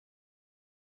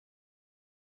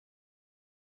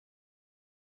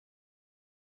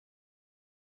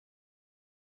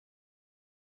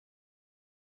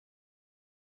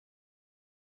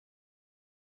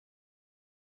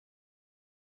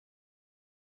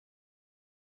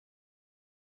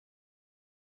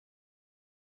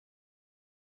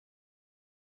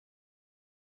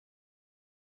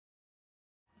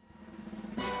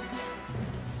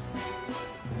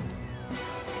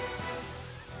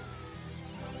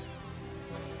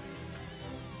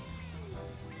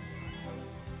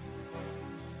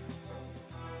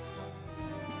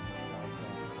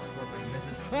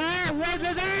Ah,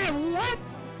 what?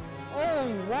 Oh,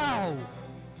 wow.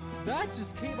 That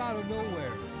just came out of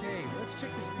nowhere. Okay, let's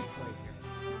check this replay here.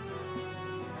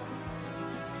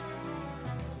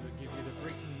 To give you the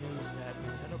breaking news that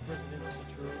Nintendo President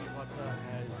Satoru Iwata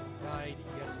has died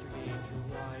yesterday,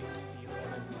 July the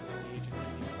 11th, at the age of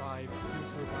 55, due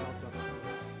to a bile duct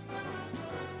tumor.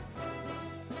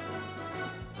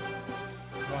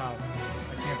 Wow,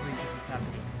 I can't believe this is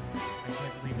happening. I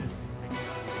can't believe this. I can't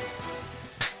believe this.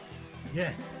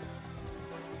 Yes!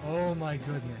 Oh my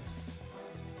goodness.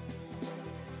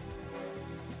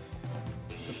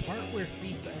 The part where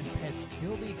FIFA and PES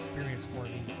kill the experience for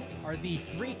me are the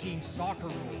freaking soccer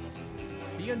rules.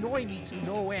 They annoy me to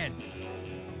no end.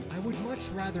 I would much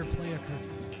rather play a country.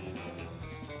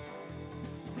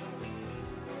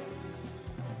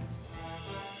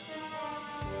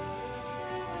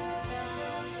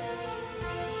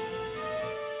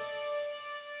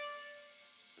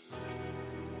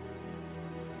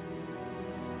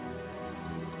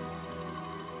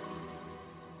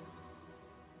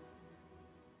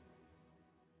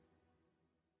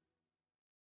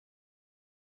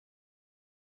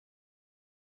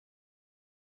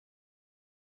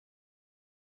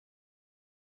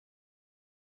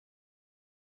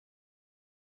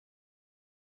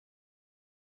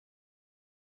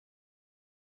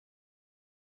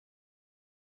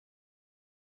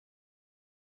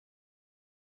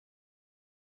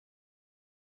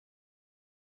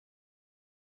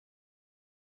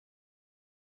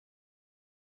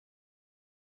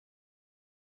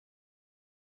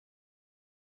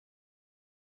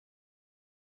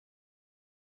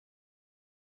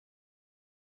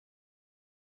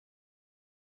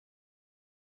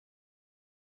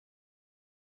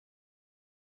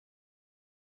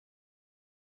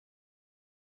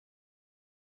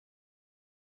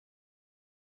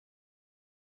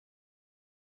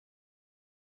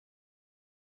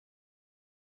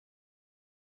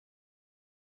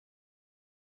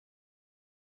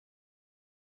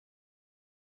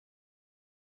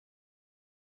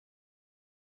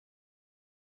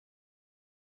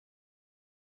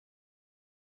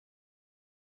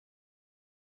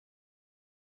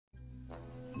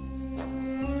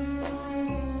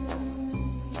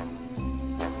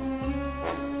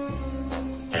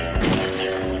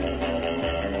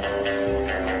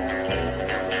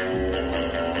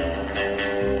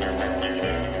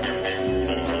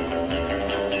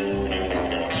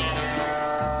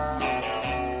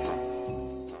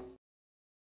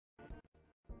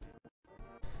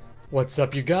 What's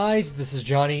up, you guys? This is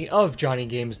Johnny of Johnny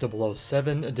Games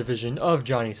 007, a division of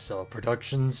Johnny Cell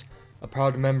Productions, a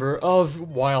proud member of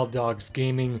Wild Dogs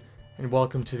Gaming, and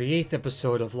welcome to the 8th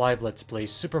episode of Live Let's Play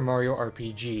Super Mario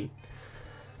RPG.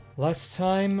 Last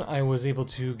time, I was able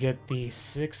to get the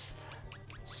 6th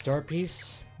star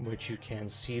piece, which you can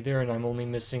see there, and I'm only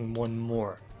missing one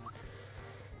more.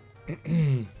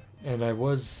 And I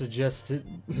was suggested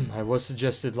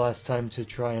last time to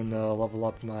try and level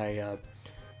up my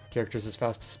characters as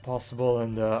fast as possible,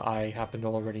 and I happen to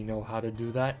already know how to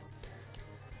do that.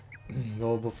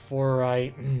 Though before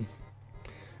I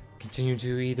continue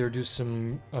to either do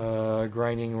some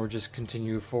grinding or just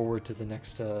continue forward to the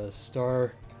next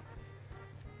star.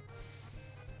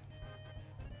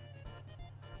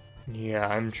 Yeah,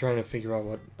 I'm trying to figure out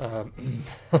what...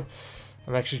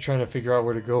 I'm actually trying to figure out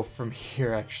where to go from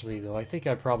here, actually, though. I think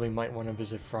I probably might want to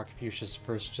visit Frogfucius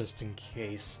first, just in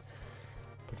case.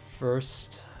 But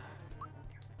first...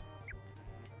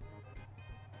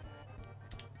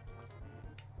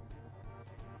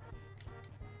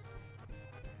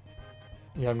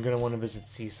 yeah, I'm gonna want to visit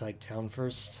Seaside Town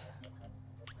first.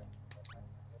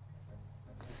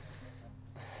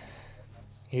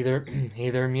 Hey there, hey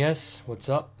there, Mies. What's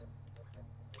up?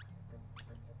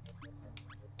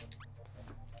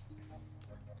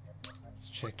 Let's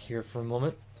check here for a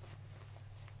moment.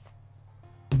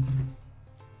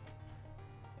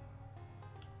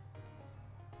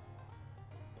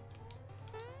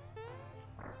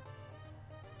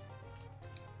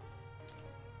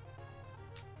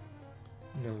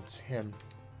 No, it's him.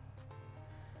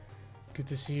 Good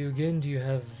to see you again. Do you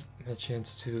have a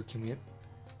chance to commute?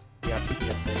 Yeah,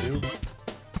 yes I do.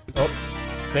 Oh,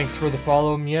 thanks for the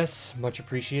follow, yes, much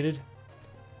appreciated.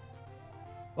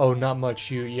 Oh, not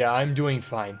much, yeah, I'm doing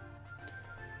fine.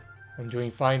 I'm doing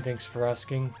fine, thanks for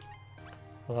asking.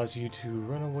 Allows you to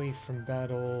run away from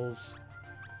battles.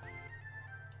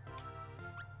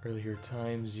 earlier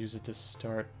times. Use it to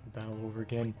start battle over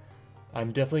again.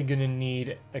 I'm definitely gonna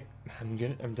need I'm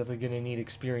definitely gonna need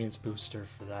experience booster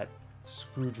for that.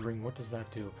 Scrooge ring, what does that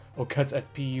do? Oh, cuts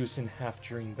FP use in half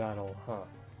during battle, huh?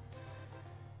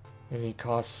 And it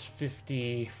costs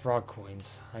 50 frog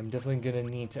coins. I'm definitely gonna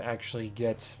need to actually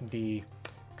get the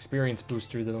experience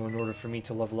booster though in order for me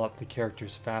to level up the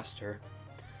characters faster.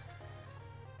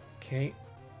 Okay.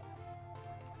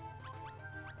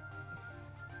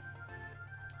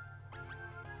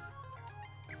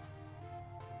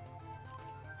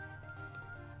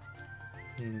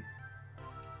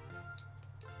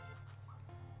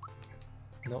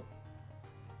 Nope.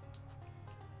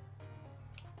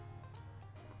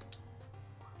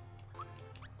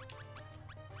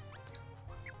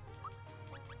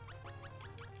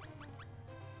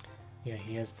 Yeah,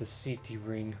 he has the safety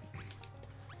ring.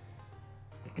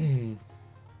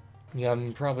 Yeah,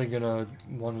 I'm probably gonna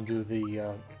want to do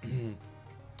the,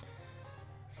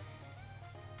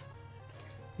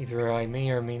 either I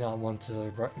may or may not want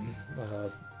to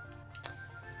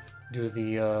do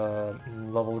the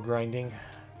level grinding.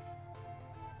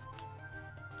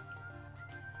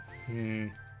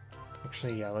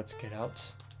 Actually, yeah, let's get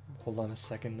out. Hold on a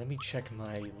second, let me check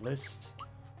my list.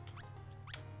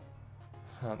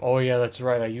 Oh yeah, that's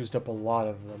right, I used up a lot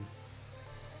of them.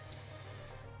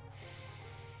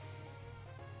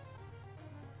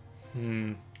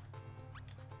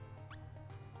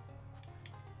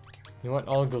 You know what,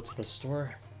 I'll go to the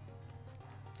store.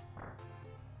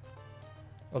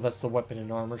 Oh, that's the weapon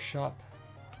and armor shop.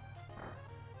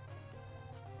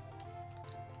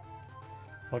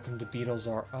 Welcome to Beetles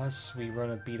Are Us. We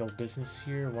run a beetle business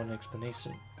here. Want an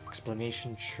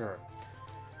explanation? Sure.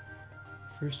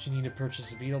 First, you need to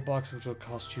purchase a beetle box, which will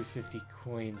cost you 50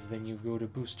 coins. Then you go to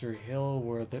Booster Hill,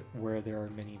 where there are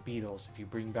many beetles. If you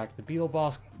bring back the beetle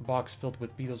box filled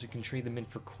with beetles, you can trade them in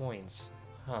for coins.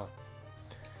 Huh.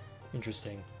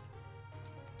 Interesting.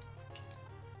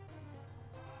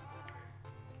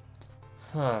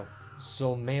 Huh.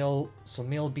 So male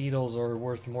beetles are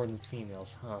worth more than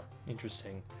females, huh?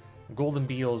 Interesting. A golden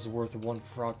beetle is worth 1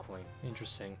 frog coin.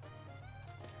 Interesting.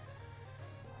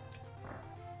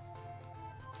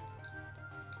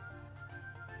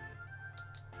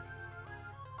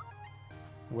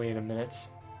 Wait a minute.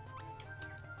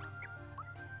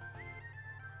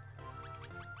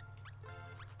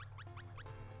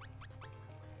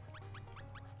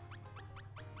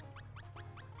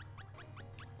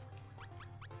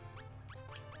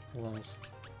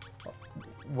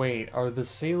 Wait, is the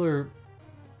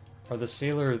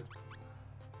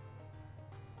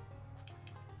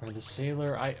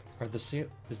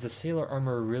sailor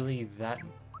armor really that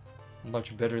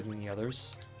much better than the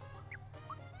others?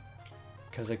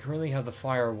 Because I currently have the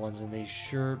fire ones and they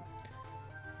sure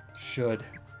should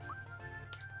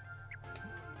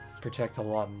protect a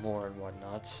lot more and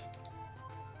whatnot.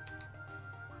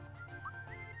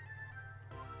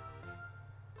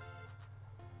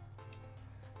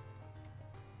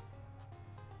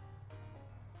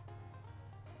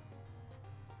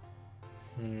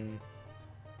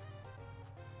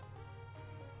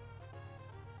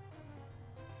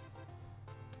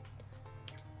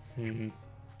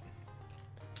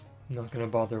 Not gonna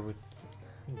bother with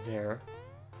their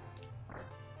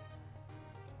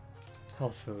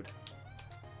health food.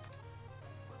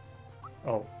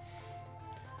 Oh.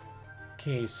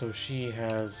 Okay, so she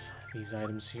has these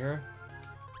items here.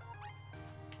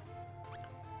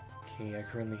 Okay,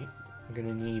 I'm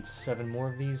gonna need 7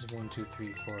 more of these. 1, 2,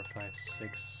 3, 4, 5,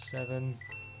 6, 7.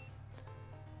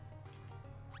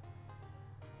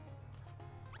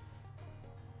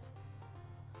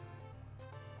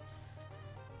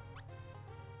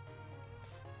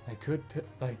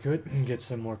 I could get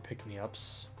some more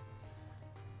pick-me-ups.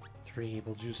 3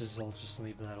 able juices, I'll just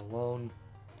leave that alone.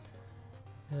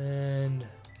 And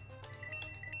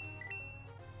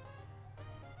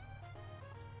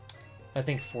I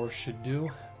think 4 should do.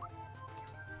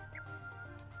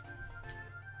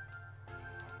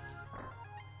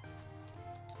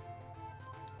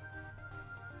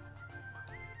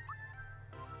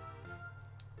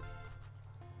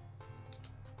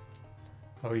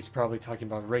 Oh, he's probably talking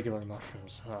about regular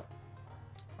mushrooms, huh?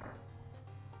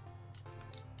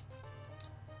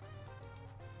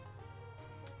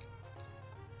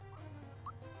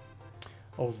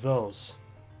 Oh, those.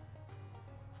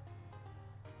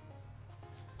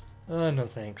 No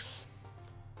thanks.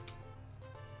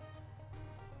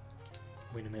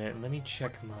 Wait a minute, let me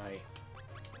check my...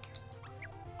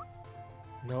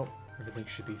 Nope, everything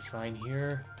should be fine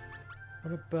here.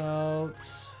 What about...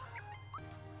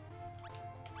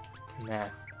 Nah.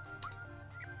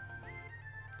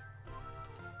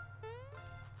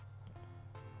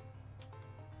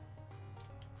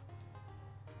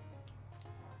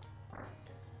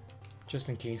 Just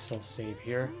in case, I'll save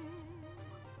here.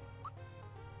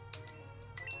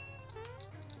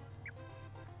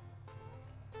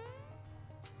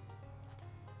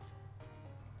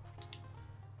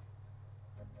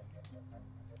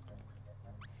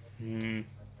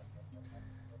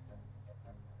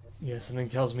 Yeah, something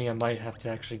tells me I might have to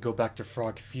actually go back to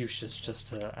Frog Fuchsius just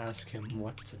to ask him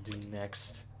what to do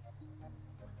next.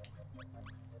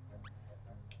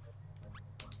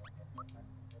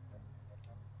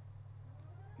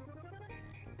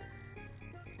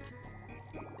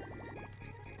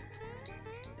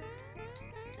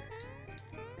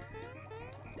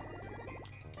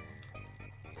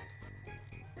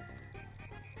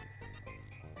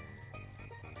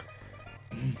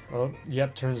 Oh,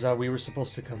 yep, turns out we were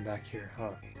supposed to come back here,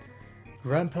 huh?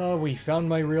 Grandpa, we found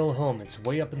my real home. It's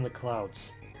way up in the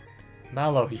clouds.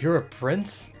 Mallow, you're a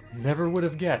prince? Never would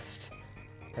have guessed.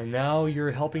 And now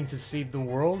you're helping to save the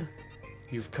world?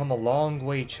 You've come a long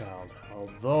way, child.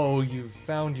 Although you've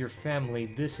found your family,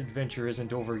 this adventure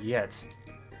isn't over yet.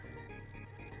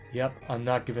 Yep, I'm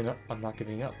not giving up. I'm not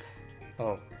giving up.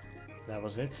 Oh, that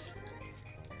was it?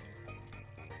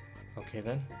 Okay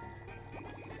then.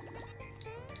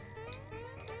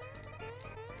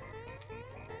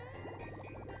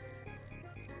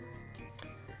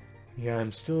 Yeah,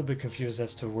 I'm still a bit confused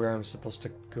as to where I'm supposed to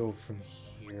go from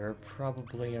here.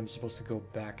 Probably I'm supposed to go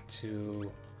back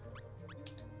to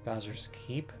Bowser's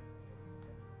Keep.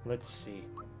 Let's see.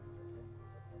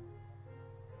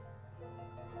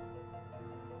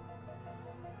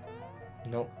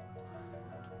 Nope.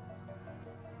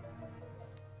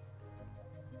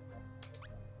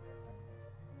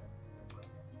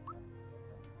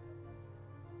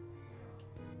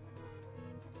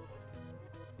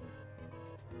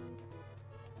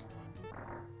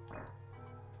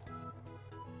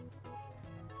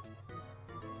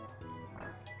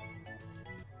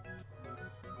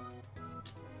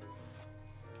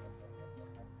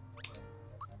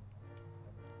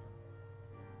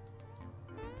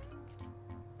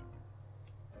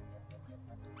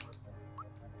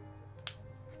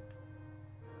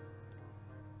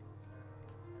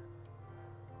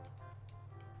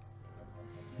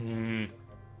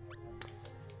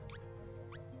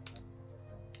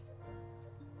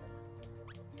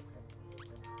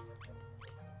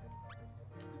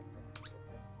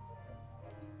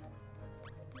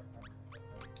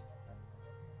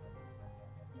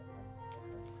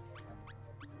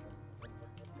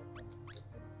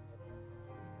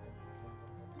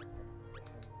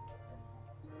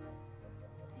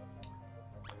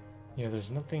 Yeah,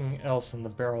 there's nothing else in the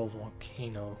barrel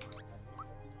volcano.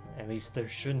 At least there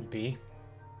shouldn't be.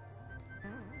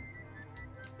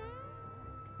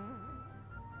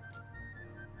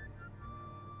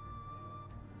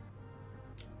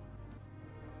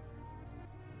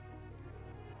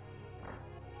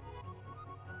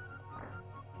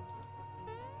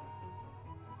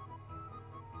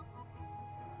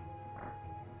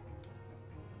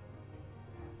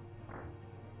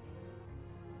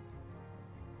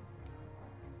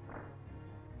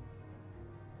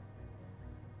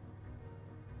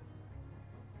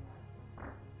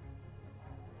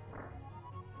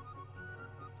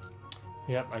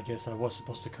 Yep, I guess I was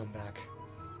supposed to come back.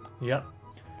 Yep.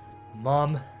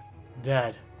 Mom,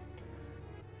 Dad,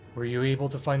 were you able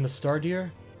to find the star,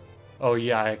 dear? Oh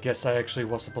yeah, I guess I actually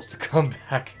was supposed to come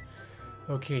back.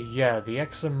 Okay, yeah, the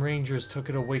XM Rangers took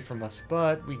it away from us,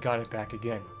 but we got it back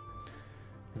again.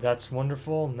 That's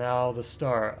wonderful. Now the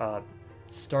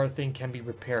star thing can be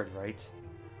repaired, right?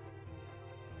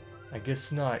 I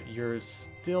guess not. You're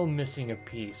still missing a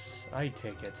piece. I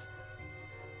take it.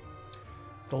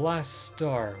 The last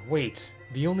star. Wait,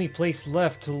 the only place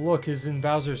left to look is in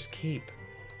Bowser's Keep.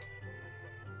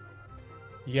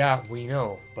 Yeah, we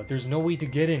know, but there's no way to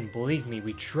get in. Believe me,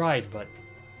 we tried, but...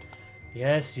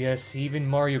 Yes, even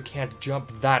Mario can't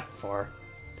jump that far.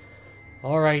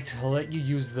 Alright, I'll let you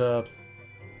use the...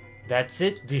 That's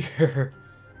it, dear.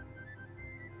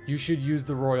 You should use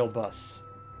the royal bus.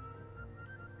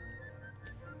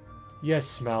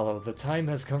 Yes, Mallow, the time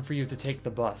has come for you to take the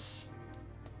bus.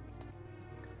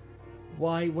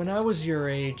 Why, when I was your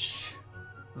age...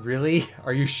 Really?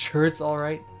 Are you sure it's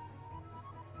alright?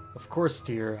 Of course,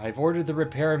 dear. I've ordered the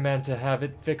repairman to have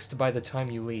it fixed by the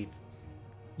time you leave.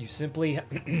 You simply...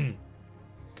 you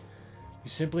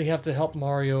simply have to help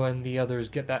Mario and the others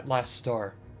get that last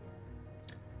star.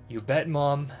 You bet,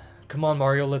 Mom. Come on,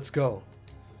 Mario, let's go.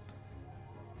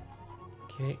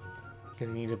 Okay.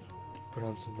 Gonna need to put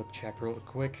on some lip chap real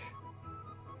quick.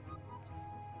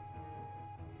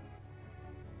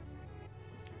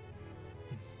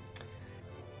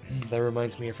 That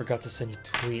reminds me, I forgot to send a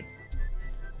tweet.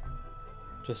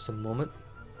 Just a moment.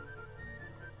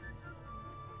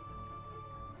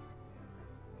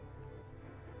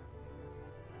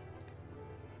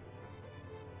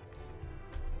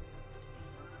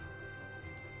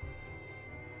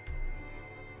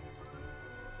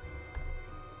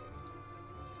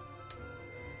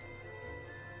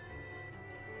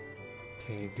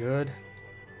 Okay, good.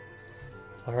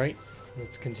 Alright,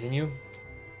 let's continue.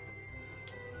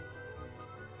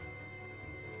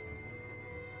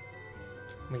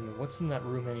 Wait a minute, what's in that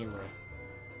room anyway?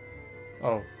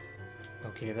 Oh,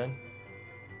 okay then.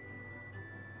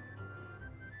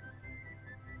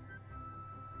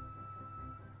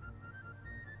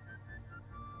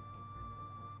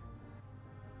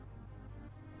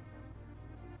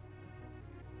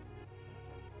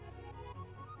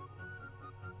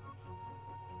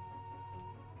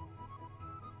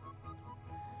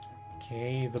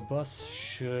 Okay, the bus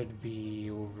should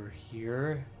be over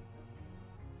here.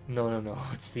 No,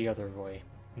 it's the other way.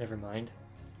 Never mind.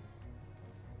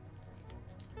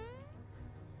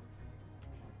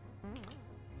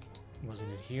 Wasn't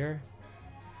it here?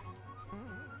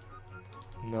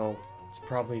 No, it's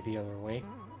probably the other way.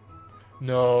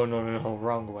 No,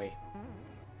 wrong way.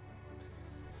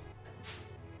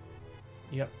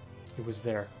 Yep, it was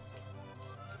there.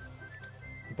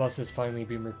 The bus has finally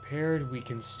been repaired. We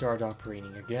can start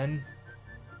operating again.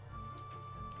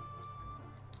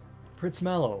 Prince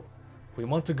Mallow, we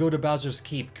want to go to Bowser's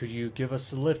Keep. Could you give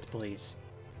us a lift, please?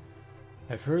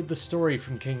 I've heard the story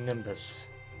from King Nimbus.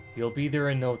 You'll be there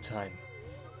in no time.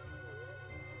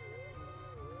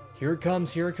 Here it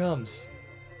comes, here it comes.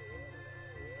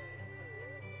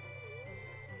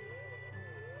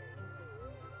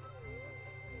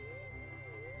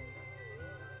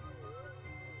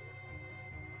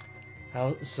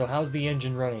 How's the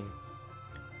engine running?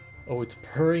 Oh, it's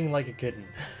purring like a kitten.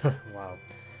 Wow.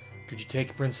 Could you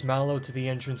take Prince Mallow to the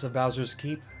entrance of Bowser's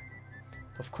Keep?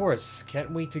 Of course.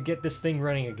 Can't wait to get this thing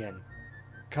running again.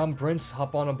 Come, Prince,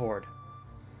 hop on aboard.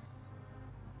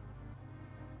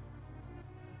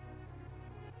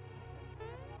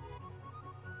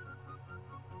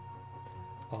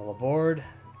 All aboard.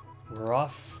 We're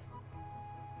off.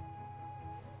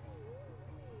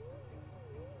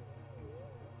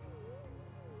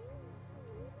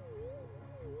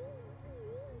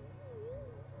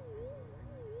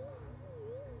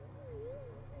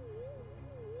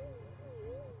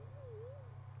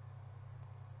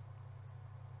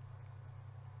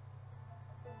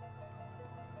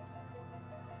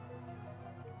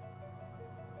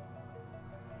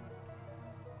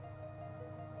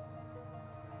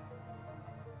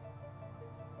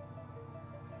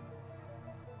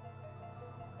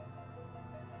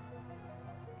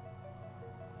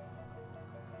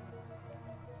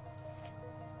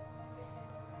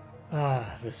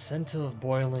 Ah, the scent of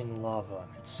boiling lava.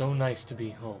 It's so nice to be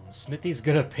home. Smithy's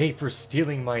gonna pay for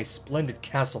stealing my splendid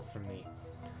castle from me.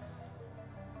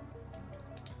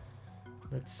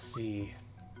 Let's see.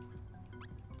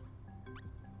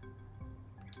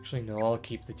 Actually, no, I'll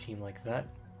keep the team like that.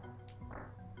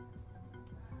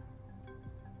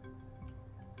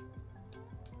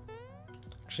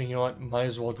 Actually, you know what? Might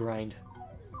as well grind.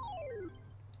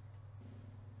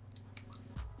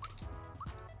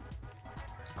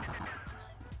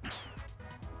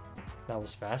 That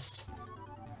was fast.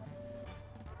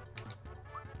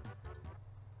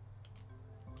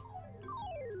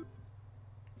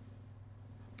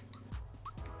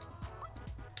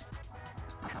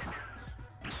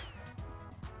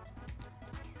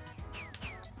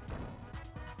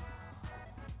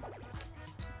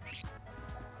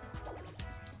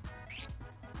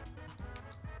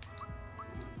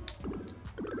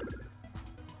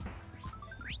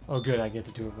 Oh good, I get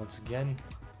to do it once again.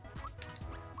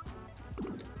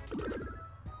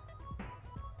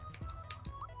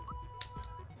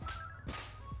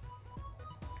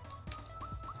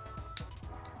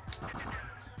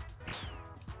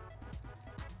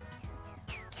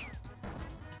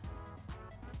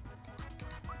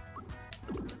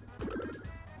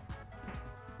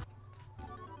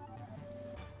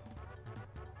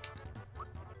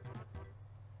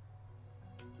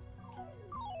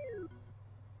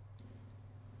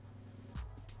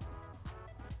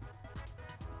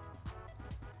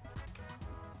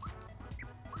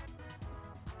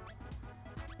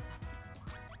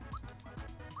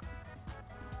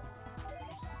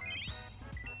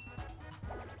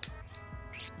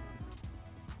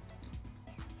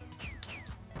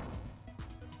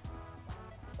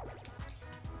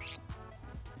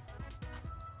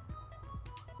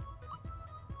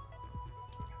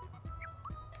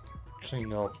 Actually,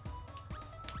 no.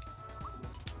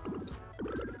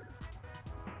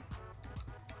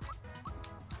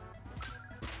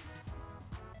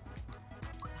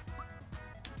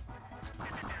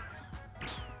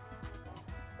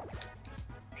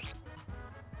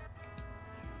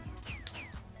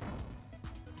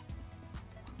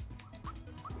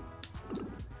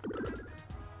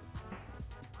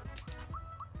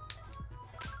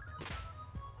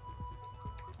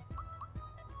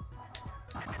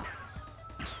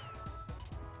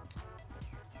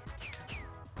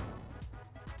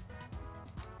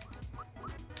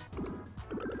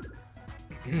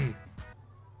 Alright,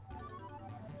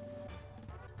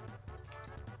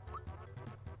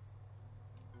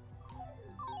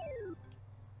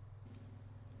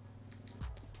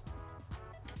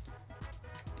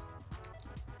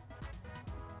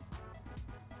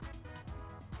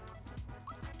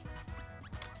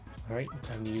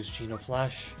 time to use Geno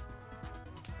Flash.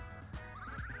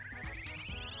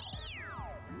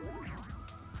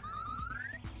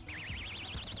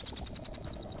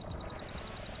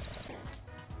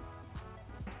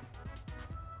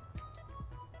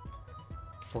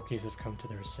 Forkies have come to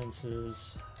their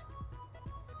senses.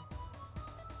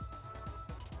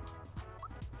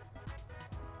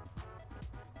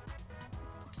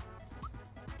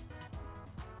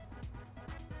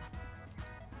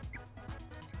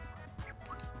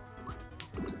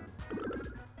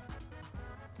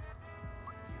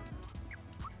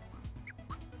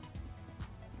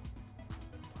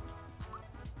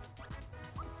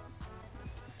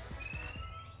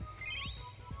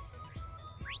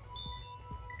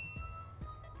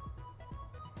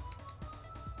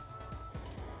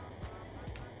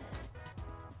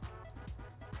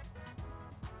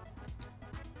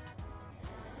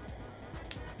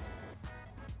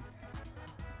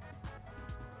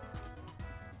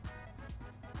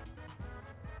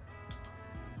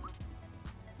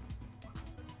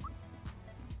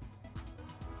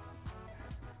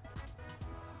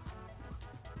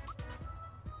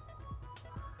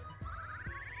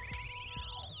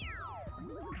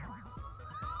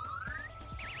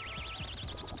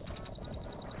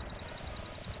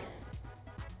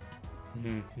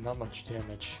 Not much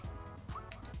damage.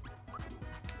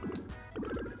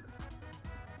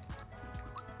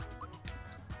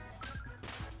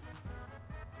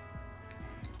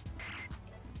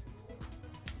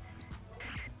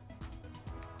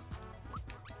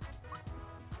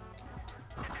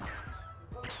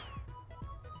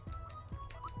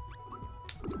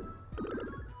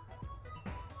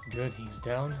 Good, he's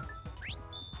down.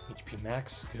 HP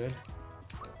max, good.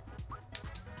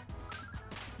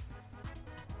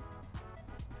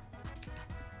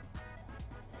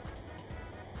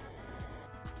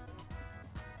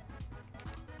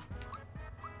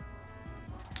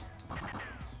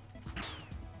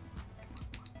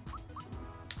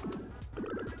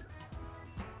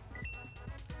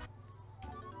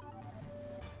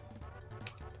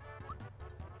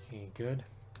 Okay, good.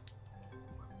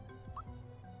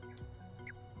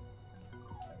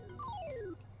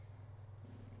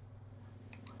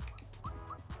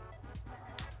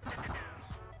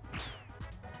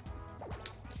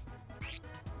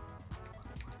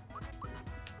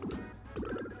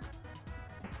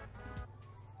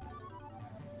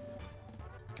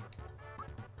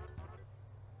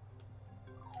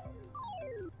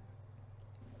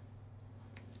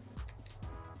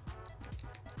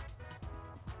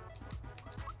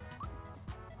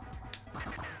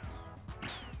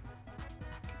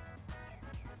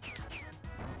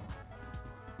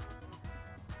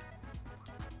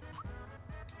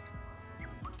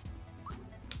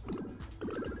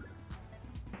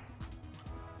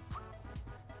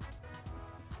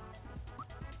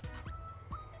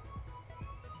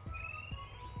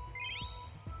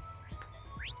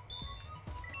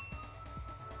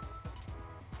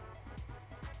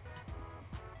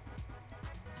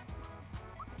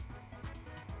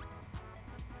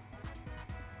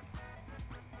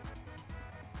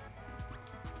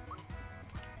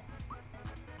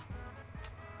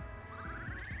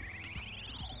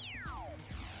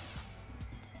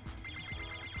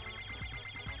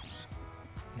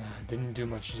 Didn't do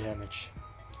much damage.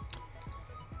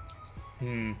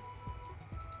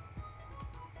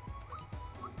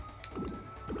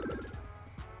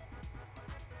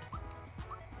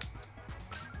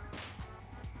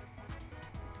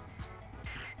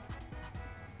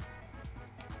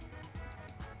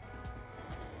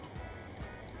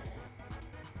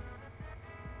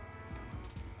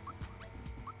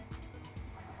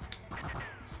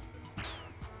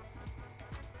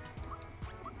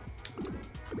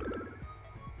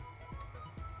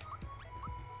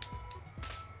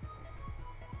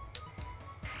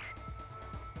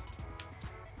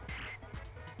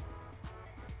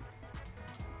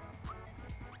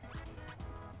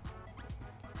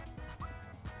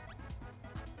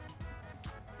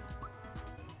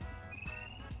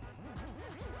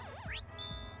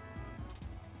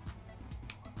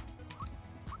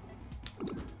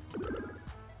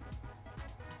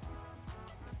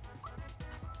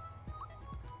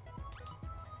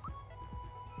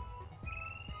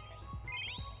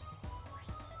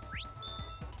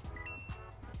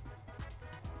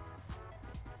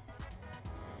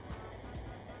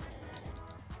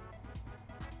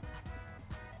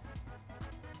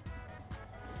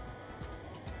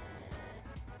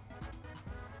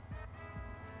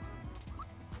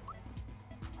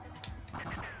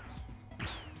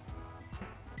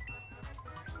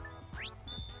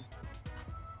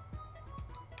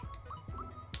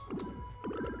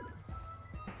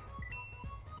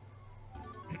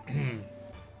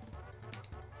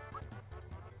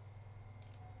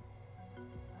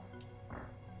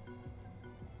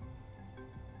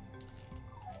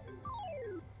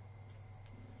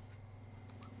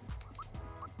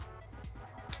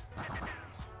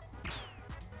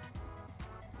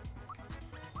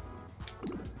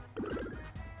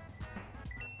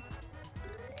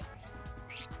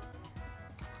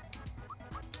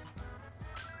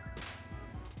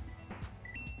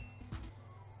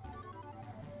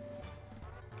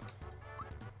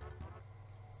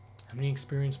 How many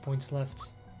experience points left?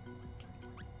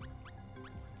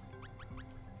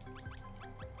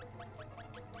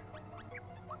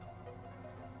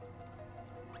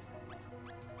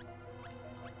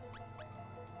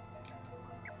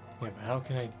 Yeah, but how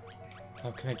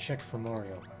can I check for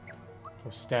Mario? Oh,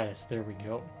 status, there we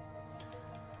go.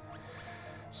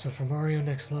 So for Mario,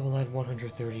 next level I had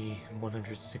 130,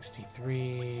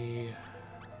 163.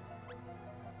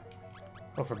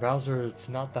 Oh, for Bowser, it's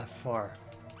not that far.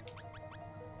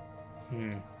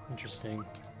 Interesting.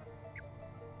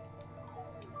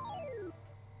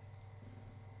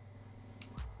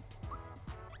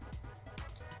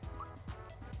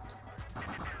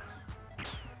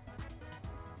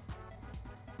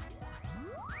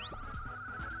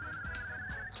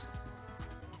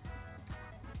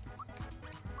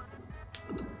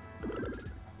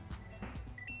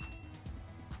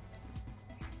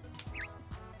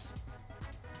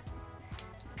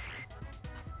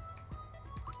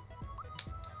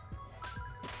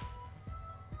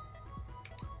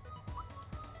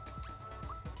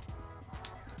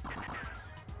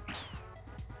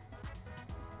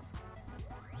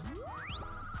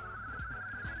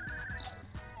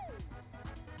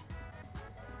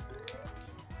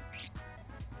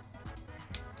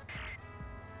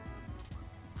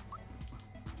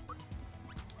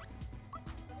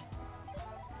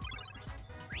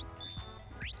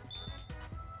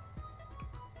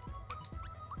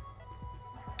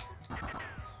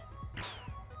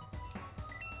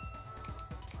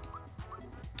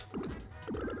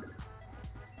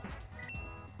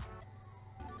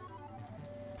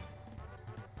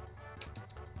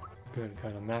 Good,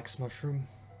 got a max mushroom.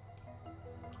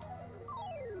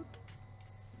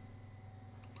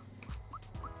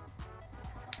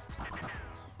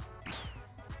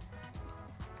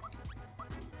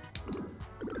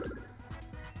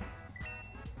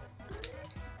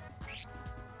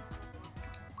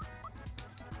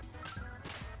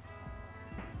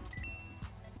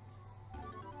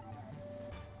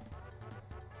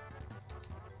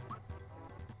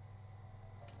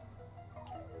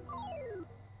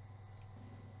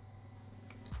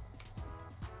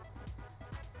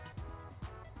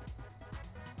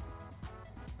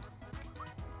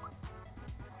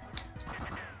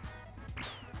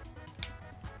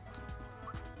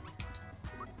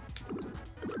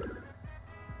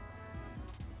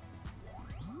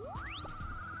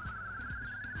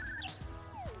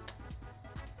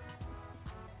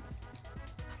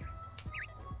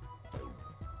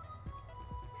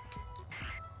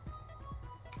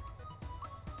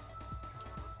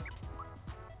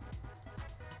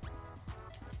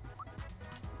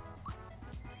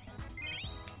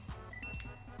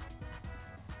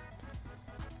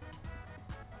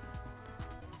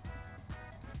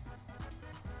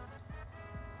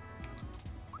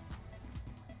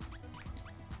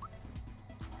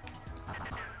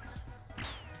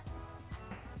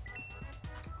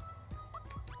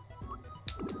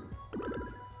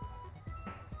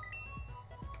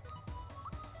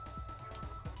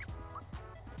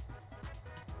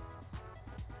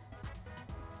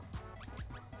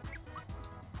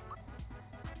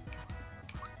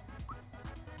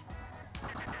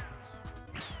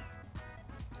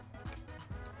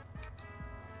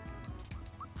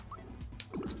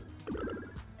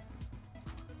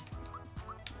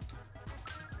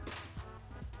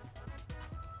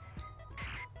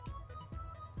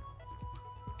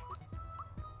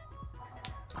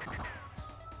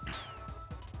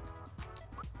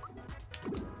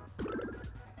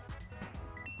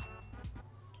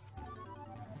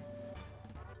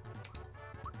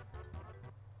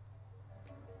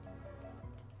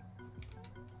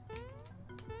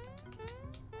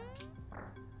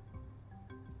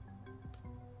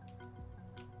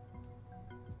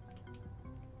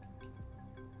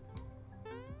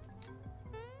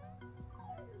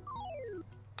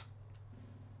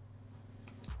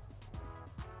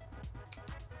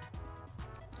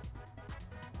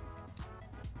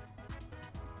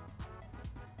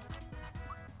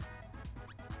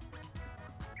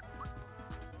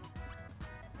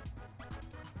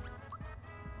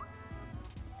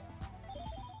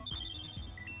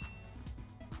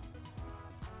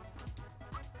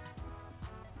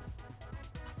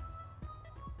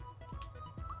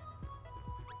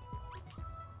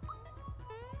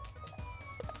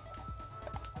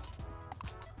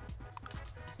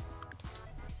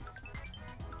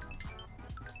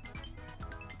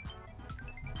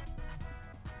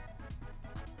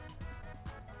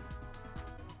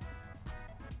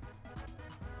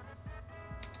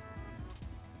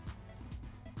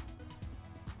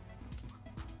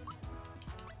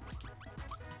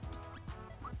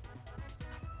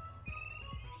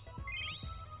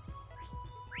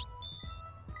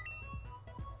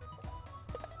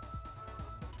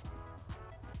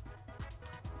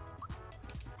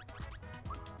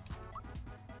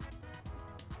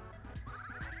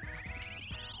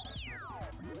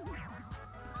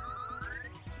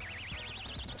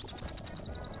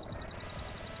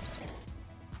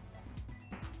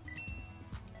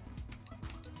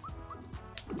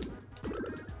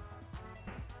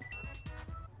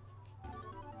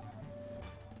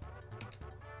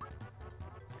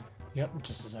 Yep,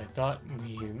 just as I thought,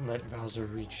 we let Bowser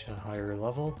reach a higher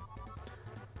level.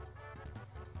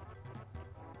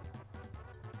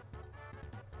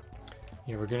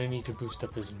 Yeah, we're gonna need to boost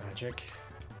up his magic.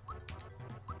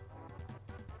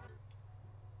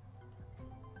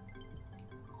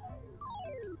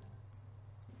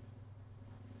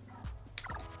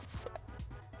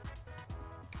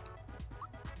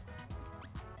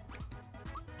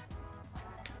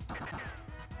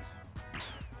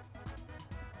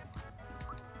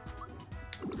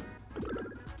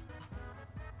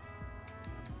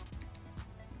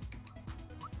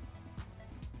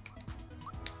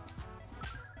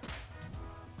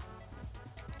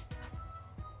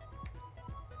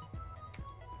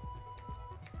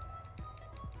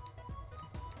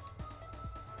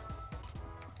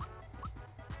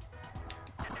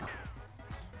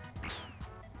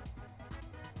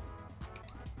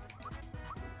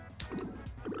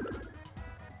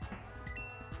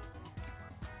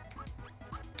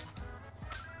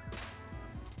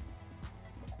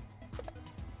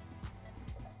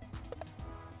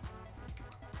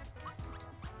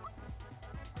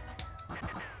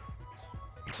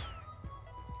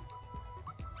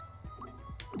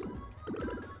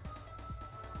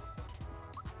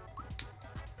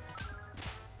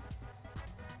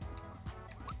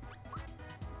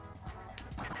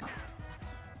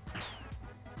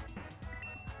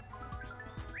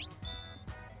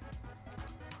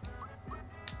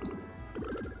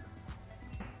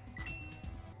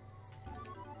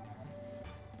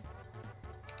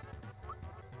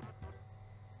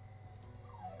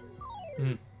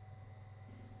 Hmm.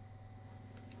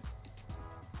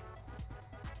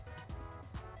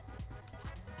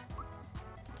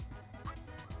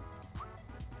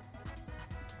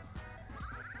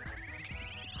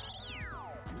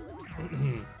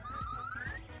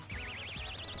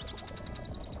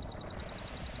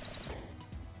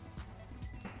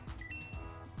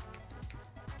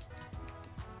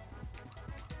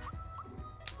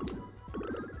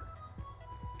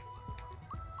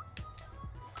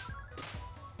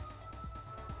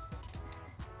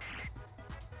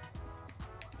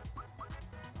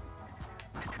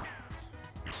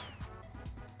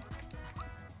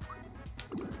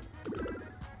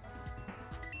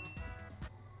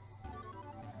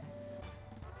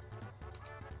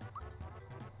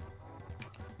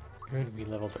 Good, we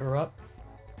leveled her up.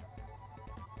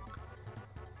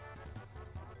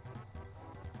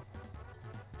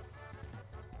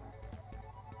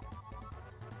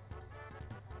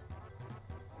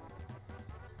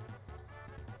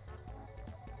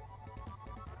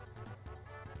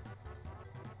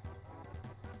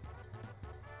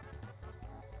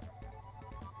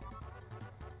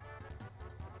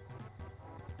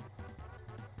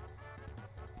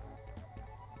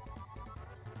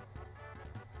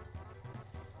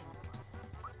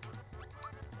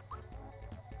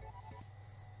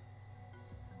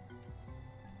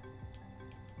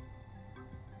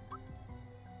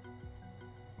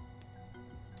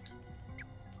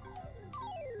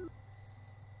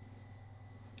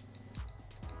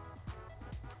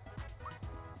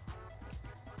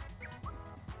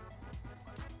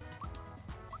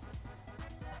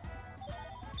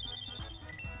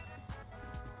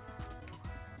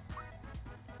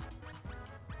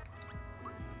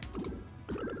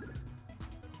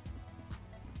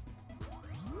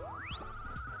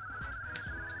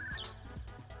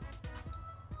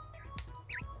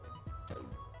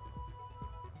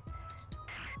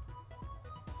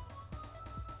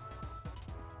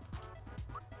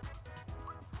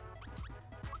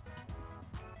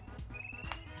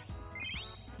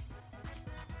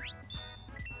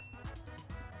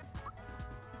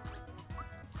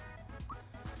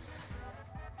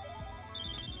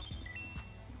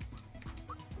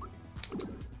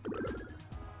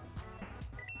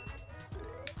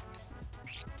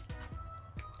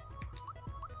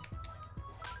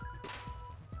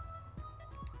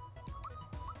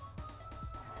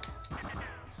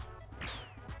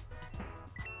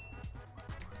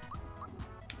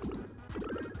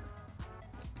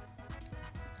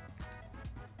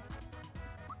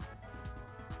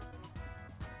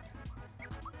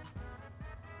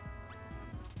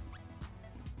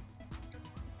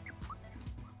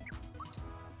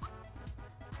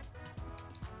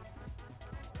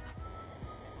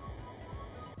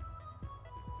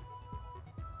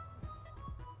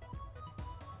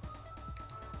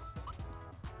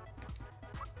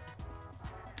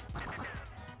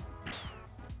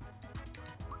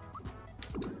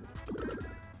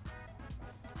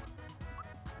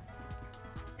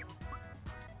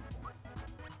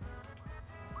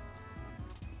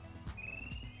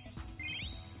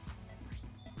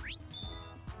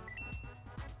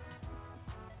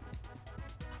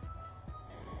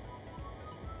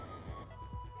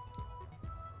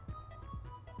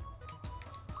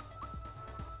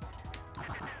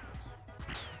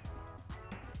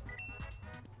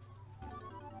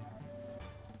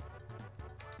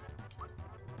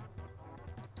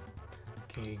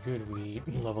 Okay, good. We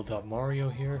leveled up Mario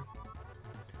here.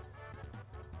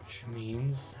 Which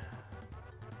means...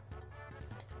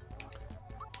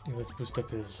 let's boost up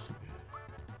his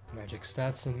magic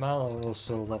stats, and Mallow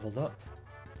also leveled up.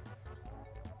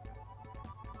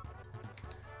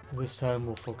 This time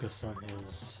we'll focus on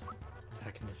his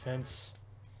attack and defense.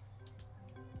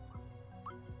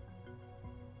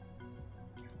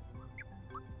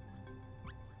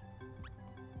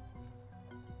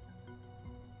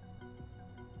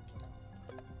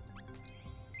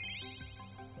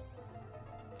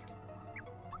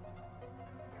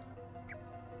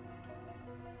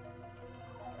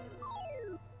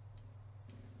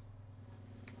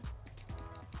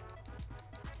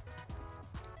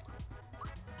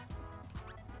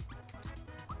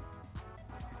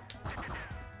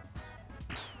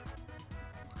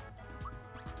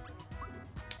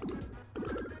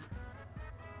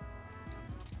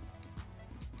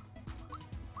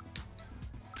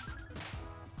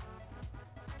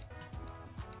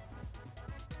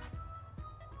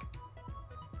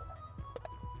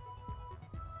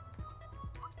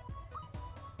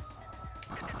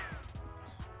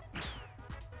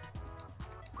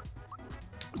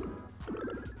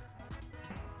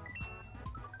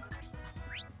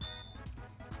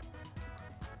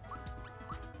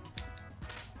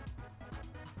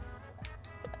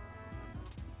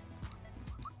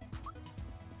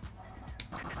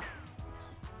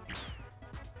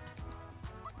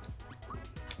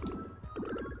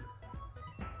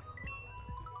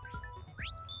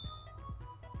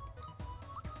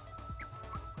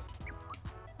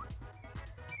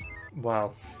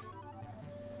 Wow.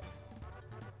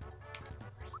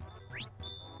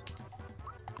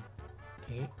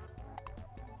 Okay.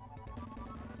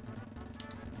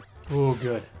 Oh,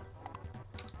 good.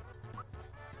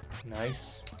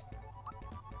 Nice.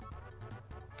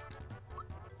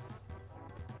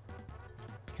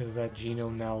 Because of that,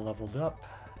 Genome now leveled up.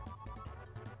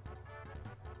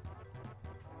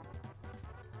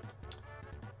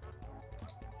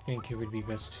 I think it would be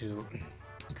best to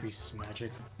increase his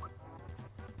magic.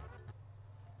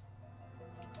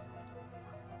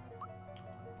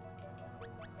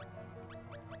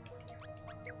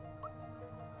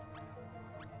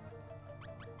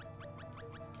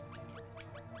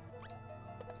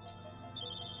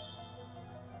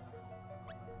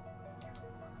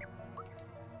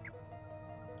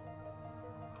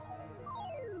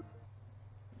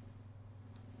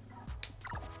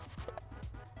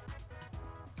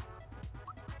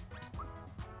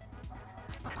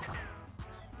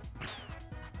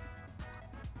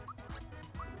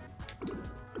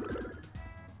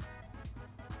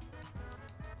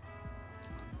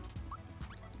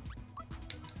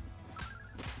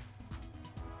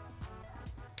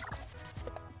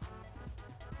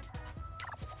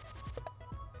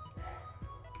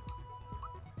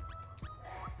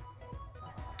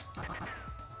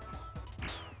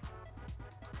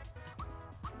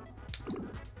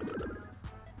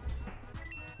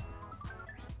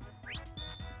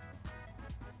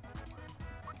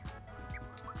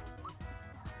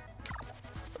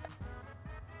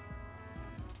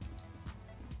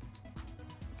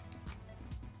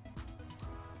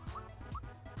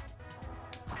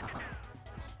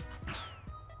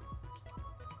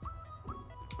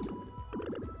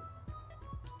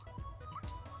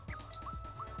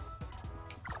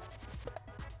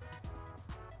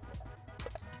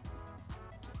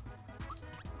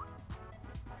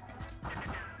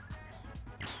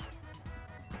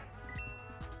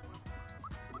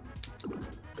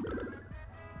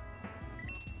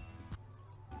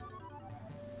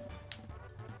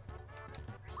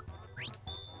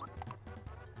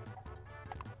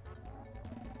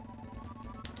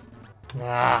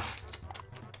 Ah.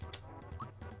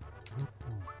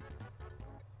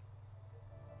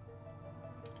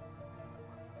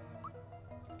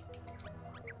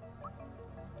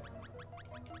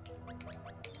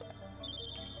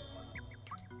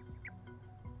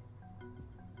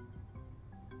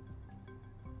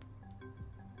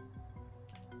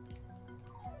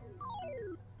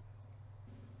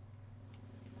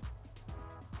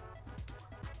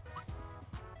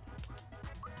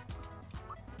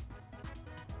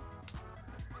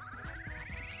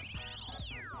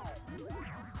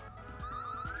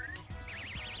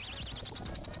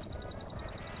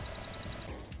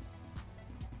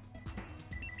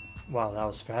 Wow, that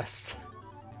was fast.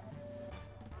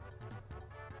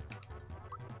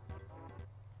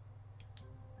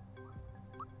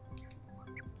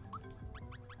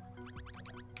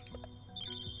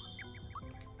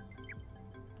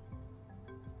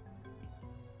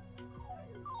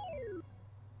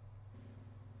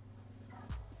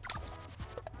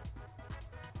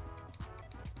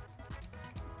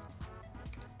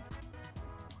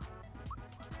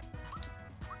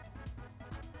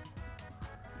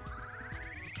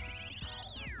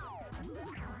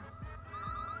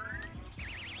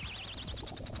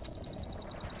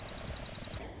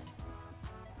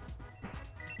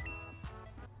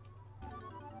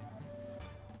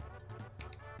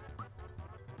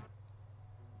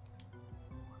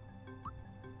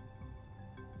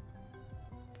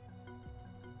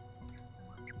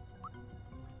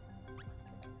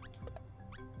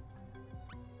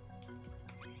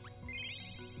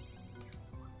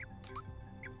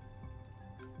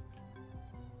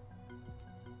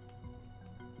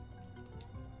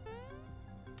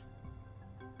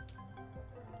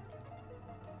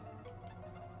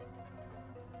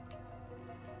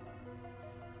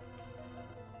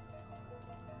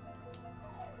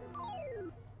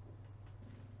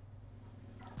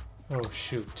 Oh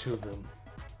shoot, two of them.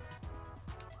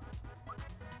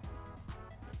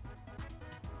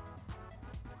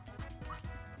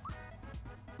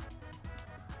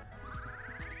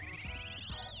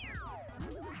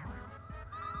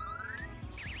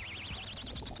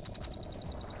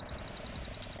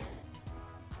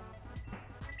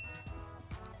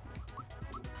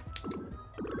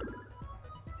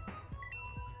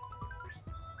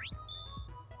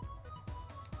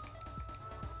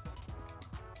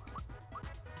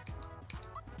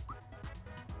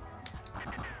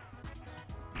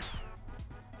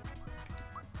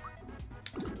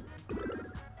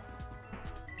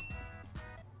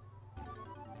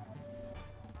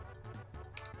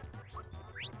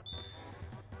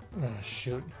 Oh,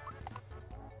 shoot.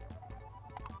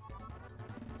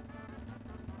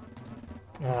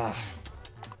 Ah.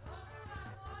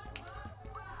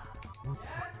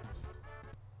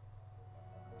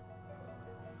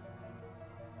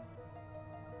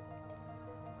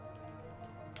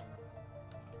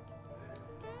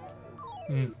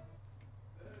 Hmm.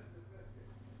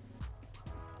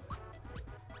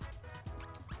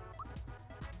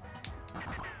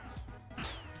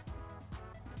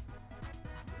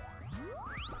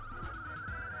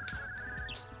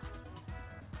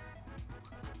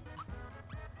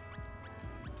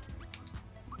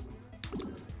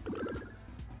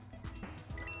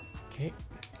 Okay.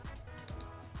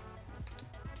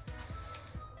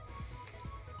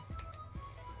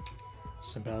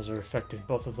 So Bowser affected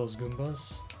both of those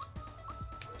Goombas.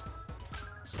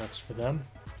 Sucks for them.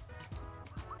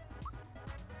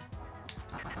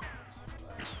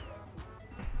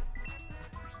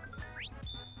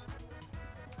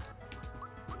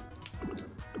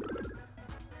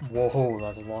 Whoa,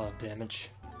 that's a lot of damage.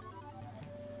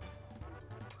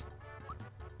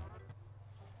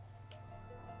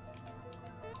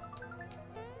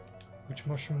 Which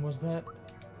mushroom was that?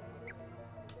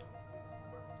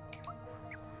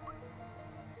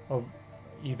 Oh,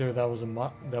 either that was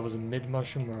a mid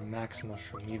mushroom or a max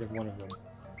mushroom. Either one of them.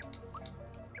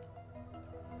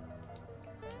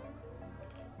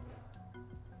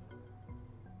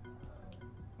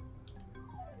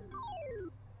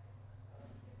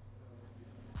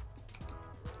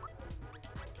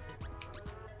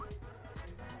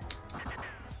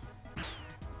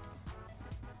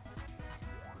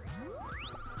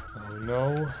 Oh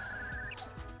no.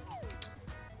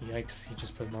 Yikes, he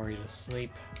just put Mario to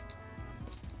sleep.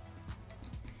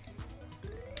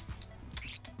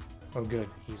 Oh good,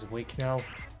 he's awake now.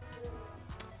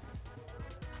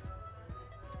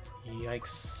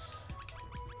 Yikes.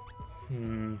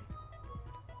 I'm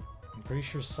pretty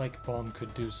sure Psych Bomb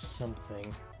could do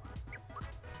something.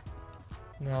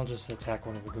 Now I'll just attack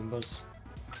one of the Goombas.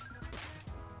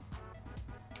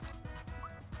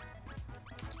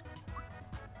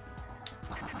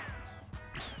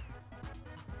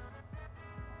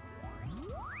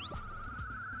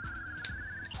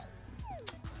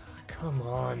 Come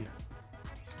on.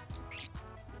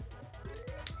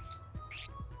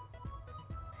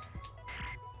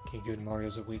 Okay, good.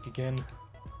 Mario's awake again.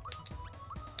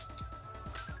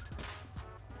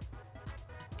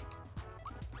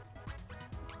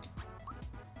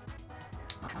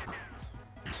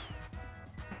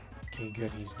 Okay,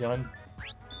 good. He's done.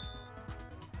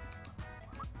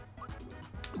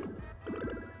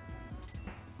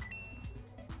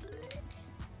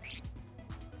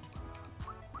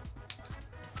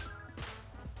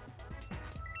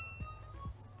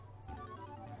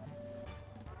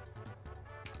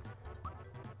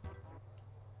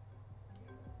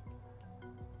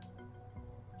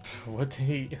 What did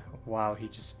he... Wow, he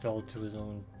just fell to his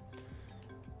own...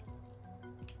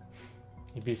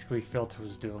 He basically fell to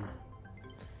his doom.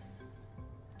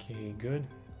 Okay, good.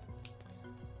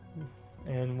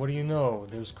 And what do you know?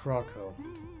 There's Croco.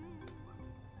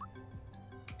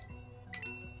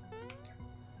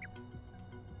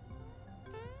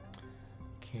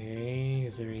 Okay,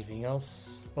 is there anything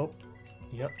else? Oh,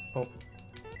 yep, oh.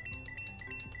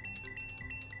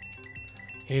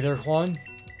 Hey there, Juan.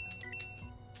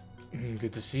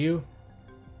 Good to see you.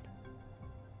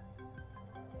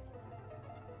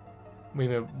 Wait a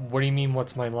minute, what do you mean,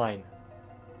 what's my line?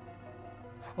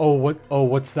 Oh, what? Oh,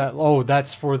 what's that? Oh,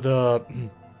 that's for the...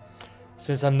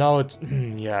 Since I'm now...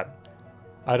 yeah.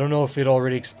 I don't know if it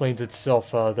already explains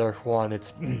itself there, Juan.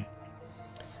 It's...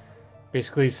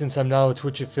 Basically, since I'm now a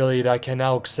Twitch affiliate, I can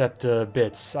now accept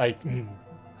bits. I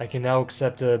can now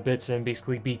accept bits and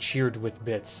basically be cheered with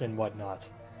bits and whatnot.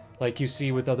 Like you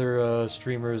see with other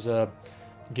streamers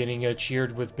getting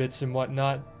cheered with bits and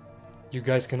whatnot, you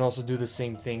guys can also do the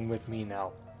same thing with me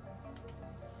now.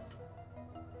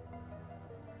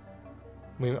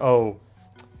 Oh.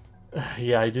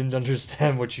 Yeah, I didn't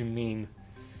understand what you mean.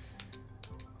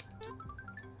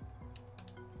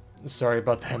 Sorry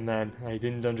about that, man. I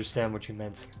didn't understand what you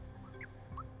meant.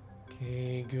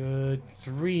 Okay, good.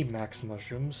 3 max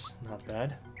mushrooms. Not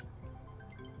bad.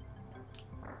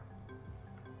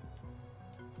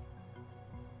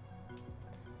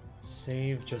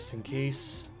 Save just in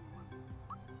case.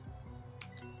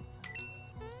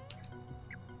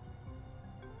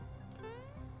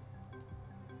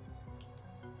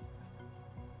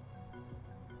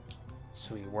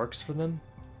 So he works for them?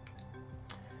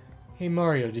 Hey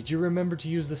Mario, did you remember to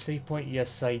use the save point?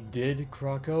 Yes, I did,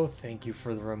 Croco. Thank you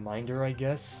for the reminder, I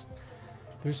guess.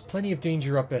 There's plenty of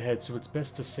danger up ahead, so it's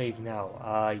best to save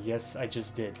now. Yes, I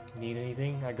just did. Need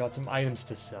anything? I got some items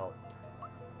to sell.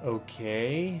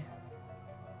 Okay.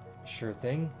 Sure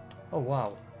thing. Oh,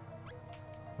 wow.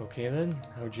 Okay then,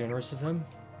 how generous of him.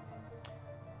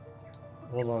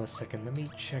 Hold on a second, let me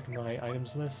check my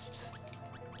items list.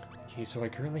 Okay, so I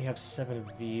currently have 7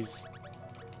 of these.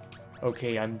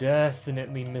 Okay, I'm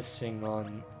definitely missing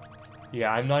on...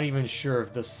 Yeah, I'm not even sure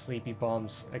if the sleepy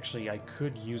bombs... Actually, I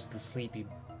could use the sleepy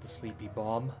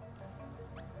bomb.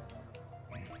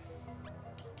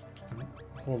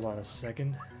 Hold on a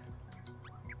second.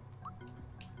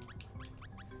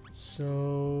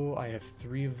 So, I have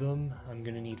 3 of them. I'm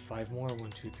gonna need 5 more. 1,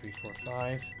 2, 3, 4,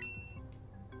 5.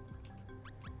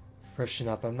 Freshen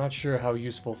up. I'm not sure how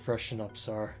useful freshen ups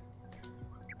are.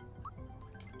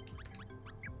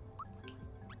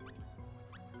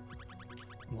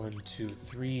 One, two,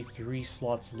 three. 3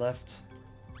 slots left.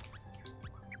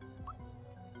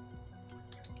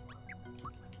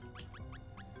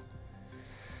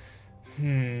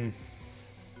 I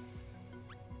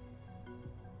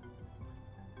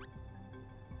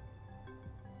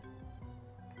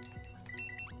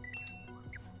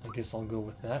guess I'll go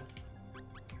with that.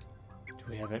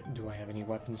 Do I have any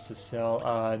weapons to sell?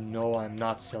 No, I'm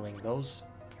not selling those.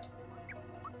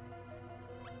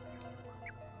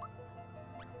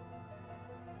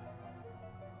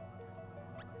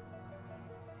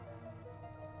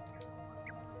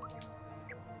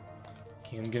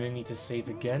 Okay, I'm gonna need to save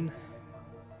again.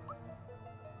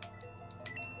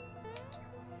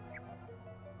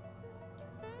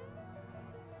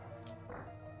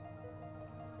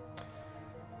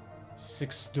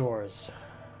 Six doors.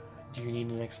 Do you need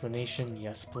an explanation?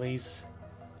 Yes, please.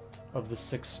 Of the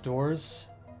 6 doors,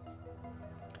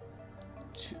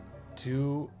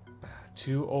 two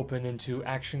open into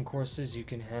action courses. You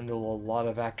can handle a lot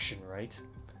of action, right?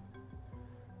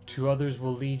 2 others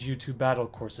will lead you to battle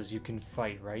courses. You can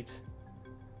fight, right?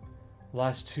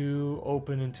 Last 2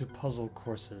 open into puzzle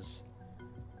courses.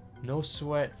 No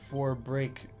sweat for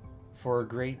a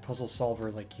great puzzle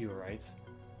solver like you, right?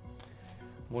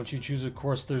 Once you choose a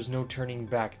course, there's no turning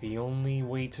back. The only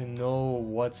way to know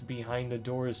what's behind a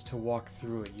door is to walk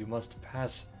through it. You must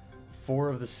pass 4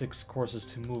 of the 6 courses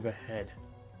to move ahead.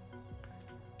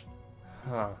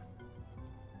 Huh.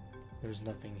 There's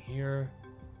nothing here.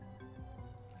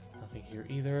 Nothing here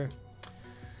either.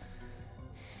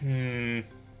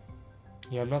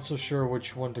 Yeah, I'm not so sure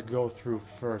which one to go through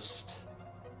first.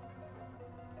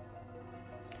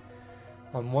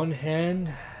 On one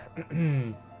hand...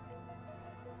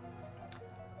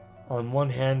 On one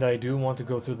hand, I do want to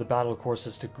go through the battle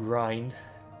courses to grind.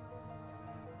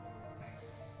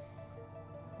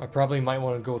 I probably might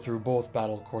want to go through both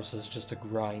battle courses just to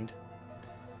grind.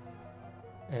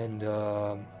 And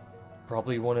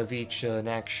probably one of each, an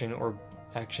action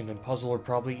and puzzle, or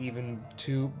probably even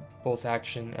 2, both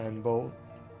action and both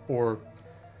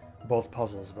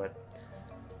puzzles, but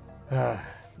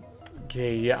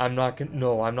okay, yeah, I'm not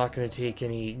gonna take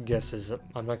any guesses.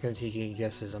 I'm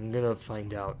gonna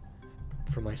find out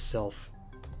for myself.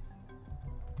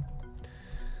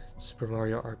 Super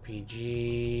Mario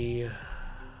RPG,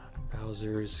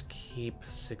 Bowser's Keep,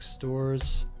 6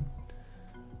 doors.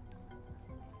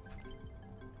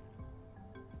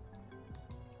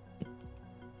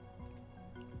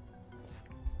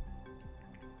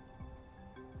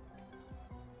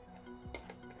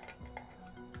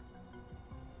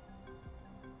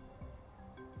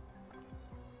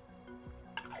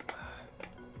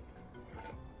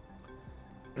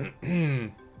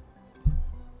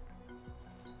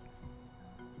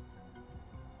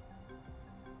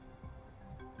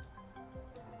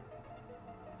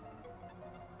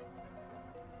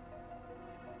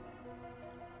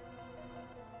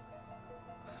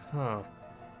 Huh.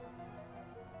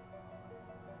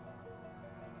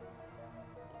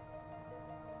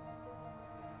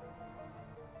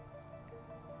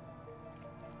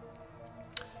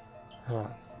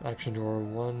 Action door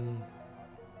 1.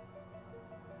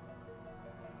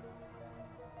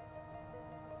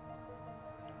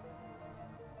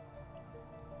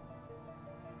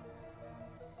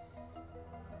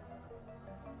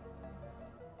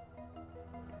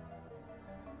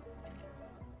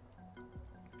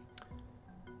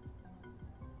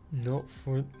 Note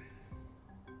for...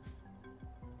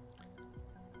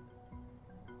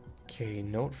 Okay,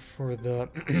 note for the...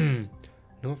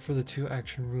 Note for the 2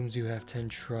 action rooms you have 10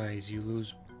 tries. You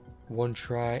lose 1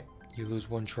 try. You lose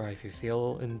 1 try if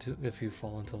you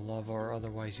fall into lava, or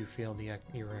otherwise you fail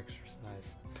your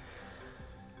exercise.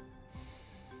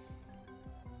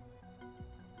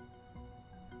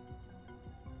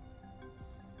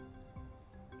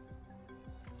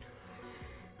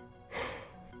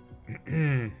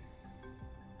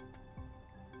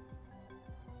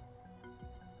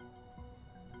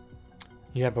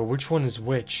 Yeah, but which one is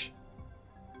which?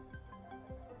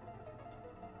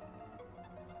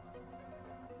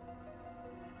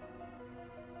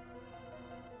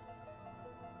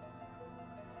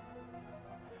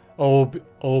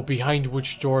 Oh, behind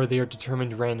which door they are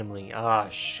determined randomly. Ah,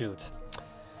 shoot.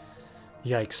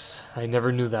 Yikes, I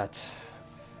never knew that.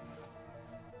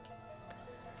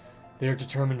 They are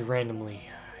determined randomly.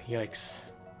 Yikes.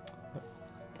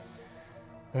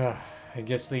 Ah, I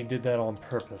guess they did that on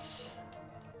purpose.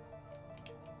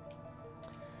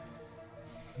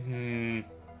 I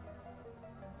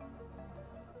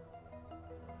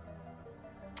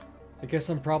guess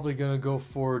I'm probably gonna go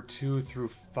for 2 through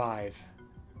 5.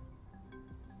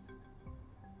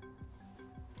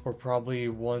 Or probably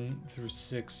 1 through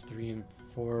 6, 3 and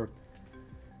 4.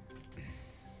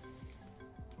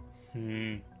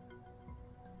 I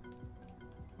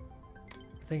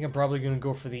think I'm probably gonna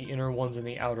go for the inner ones and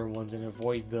the outer ones and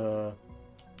avoid the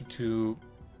 2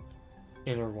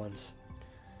 inner ones.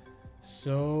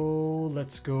 So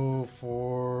let's go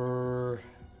for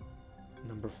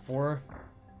number 4.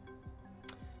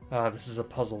 This is a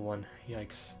puzzle one.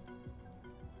 Yikes.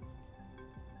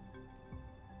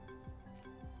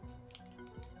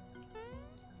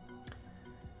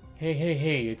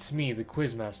 Hey, it's me, the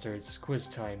Quizmaster. It's quiz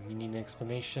time. You need an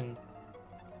explanation?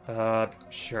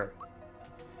 Sure.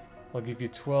 I'll give you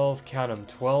 12, count them,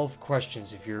 12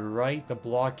 questions. If you're right, the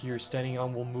block you're standing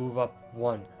on will move up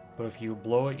 1. But if you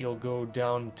blow it, you'll go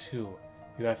down 2.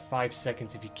 You have 5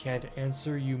 seconds. If you can't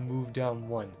answer, you move down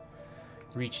 1.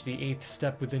 Reach the 8th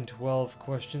step within 12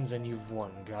 questions and you've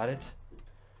won. Got it?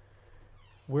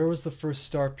 Where was the first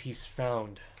star piece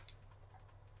found?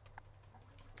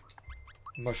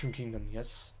 Mushroom Kingdom,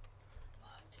 yes.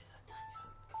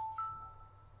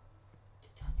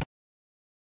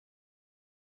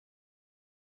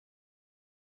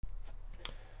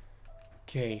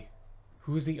 Okay.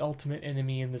 Who is the ultimate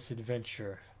enemy in this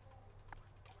adventure?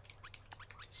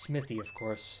 Smithy, of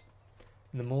course.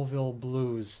 In the Moleville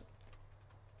Blues.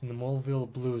 In the Moleville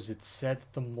Blues, it's said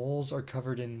that the moles are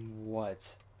covered in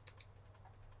what?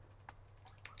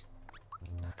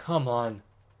 Come on.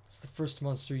 It's the first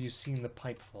monster you see in the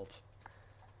pipe vault.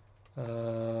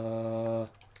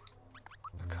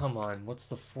 Come on. What's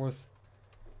the 4th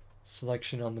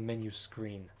selection on the menu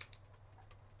screen?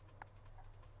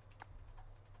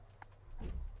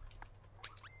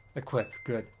 Equip.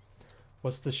 Good.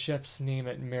 What's the chef's name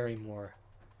at Marymore?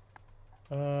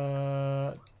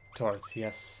 Tart.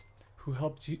 Yes. Who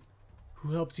helped you?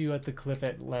 Who helped you at the cliff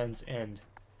at Land's End?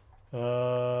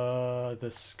 The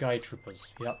Sky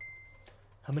Troopers. Yep.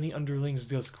 How many underlings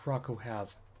does Krako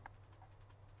have?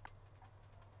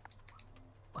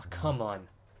 Oh, come on.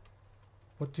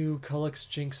 What do Cullix,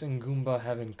 Jinx, and Goomba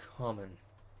have in common?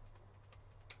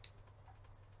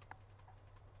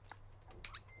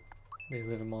 They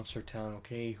live in Monster Town,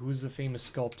 okay. Who's the famous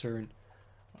sculptor?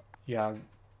 Yeah,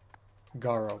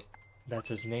 Garo. That's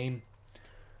his name.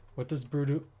 What does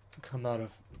Birdo come out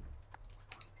of?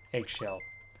 Eggshell.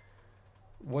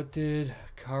 What did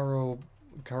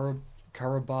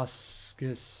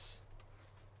Karabaskus...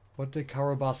 What did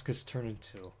Karabaskus turn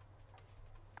into?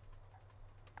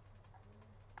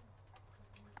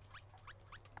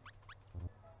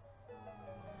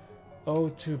 Oh,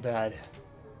 too bad.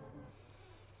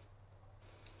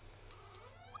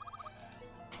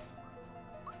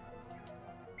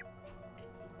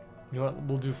 You know what?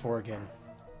 We'll do 4 again.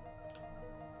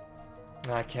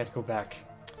 I can't go back.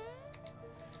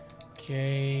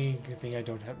 Okay, good thing I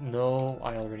don't have... No,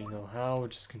 I already know how.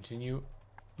 Just continue.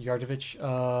 Yardovich,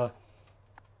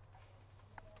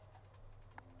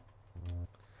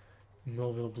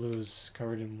 Millville Blues,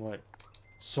 covered in what?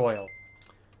 Soil.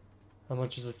 How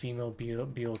much does a female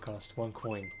beetle cost? 1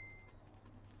 coin.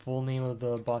 Full name of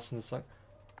the boss in the song?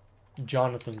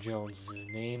 Jonathan Jones is his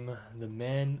name. The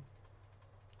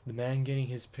man getting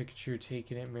his picture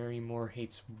taken at Marymore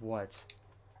hates what?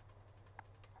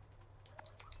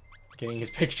 Getting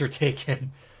his picture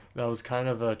taken. That was kind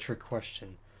of a trick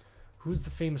question. Who's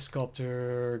the famous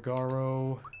sculptor?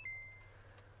 Garo.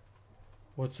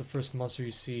 What's the first monster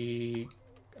you see?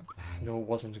 No, it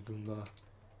wasn't a Goomba.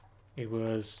 It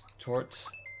was Tort.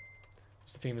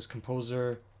 It's the famous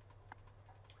composer.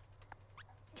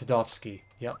 Tadovsky.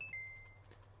 Yep.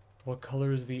 What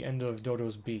color is the end of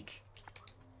Dodo's beak?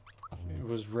 It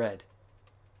was red.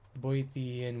 The boy at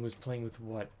the end was playing with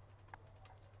what?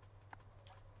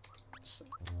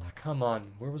 Come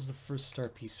on. Where was the first star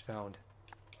piece found?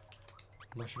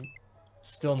 Mushroom.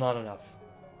 Still not enough.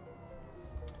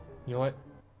 You know what?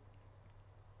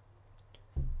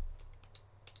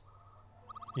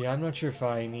 Yeah, I'm not sure if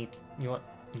I need... You know what?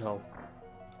 No.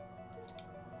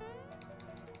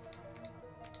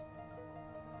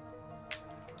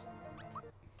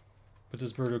 What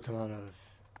does Birdo come out of?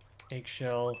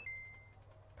 Eggshell.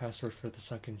 Password for the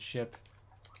sunken ship.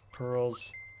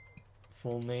 Pearls.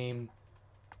 Full name.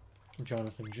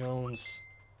 Jonathan Jones.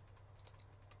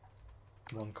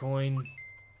 1 coin.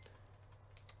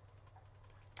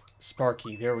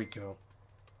 Sparky, there we go.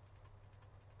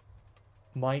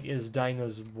 Might is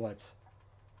Dinah's what?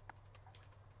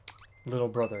 Little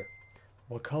brother.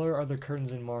 What color are the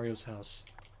curtains in Mario's house?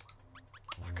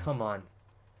 Oh, come on.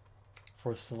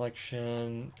 For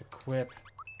selection, equip.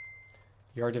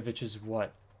 Yardovich is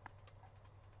what?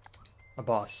 A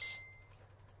boss.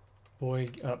 Boy,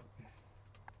 up.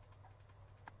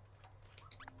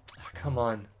 Oh, come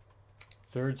on.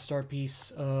 Third star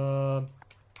piece,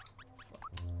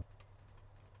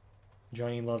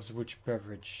 Johnny loves which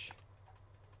beverage?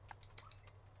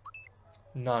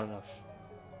 Not enough.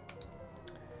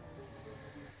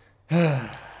 Forget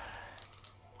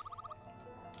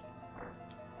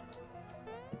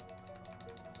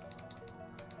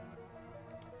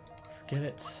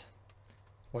it.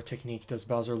 What technique does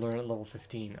Bowser learn at level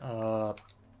 15?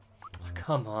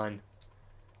 Come on.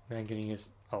 Man getting his...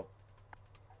 Oh.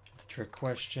 The trick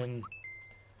question.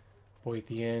 Boy at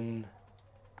the end.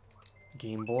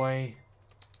 Game Boy.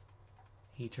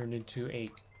 He turned into a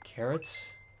carrot.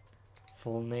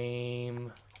 Full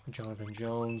name. Jonathan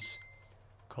Jones.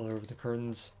 Color of the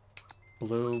curtains.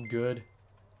 Blue, good.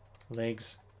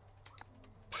 Legs.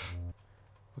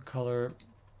 What color?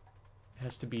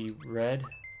 Has to be red.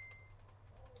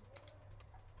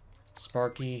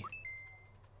 Sparky.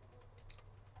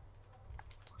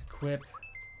 Equip.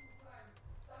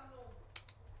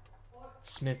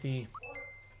 Smithy.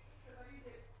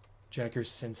 Jacker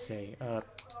Sensei.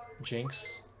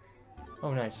 Jinx.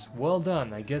 Oh, nice. Well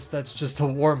done. I guess that's just a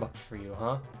warm-up for you,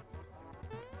 huh?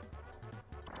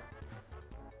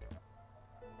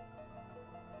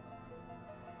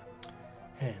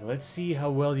 Hey, let's see how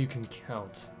well you can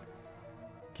count.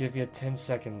 Give you 10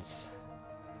 seconds.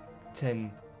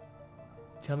 10.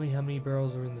 Tell me how many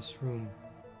barrels are in this room.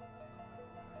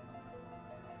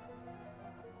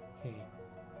 Okay.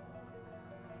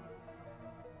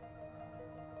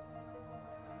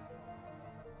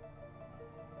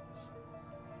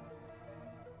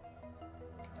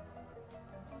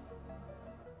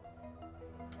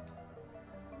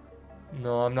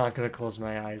 No, I'm not gonna close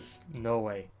my eyes. No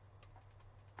way.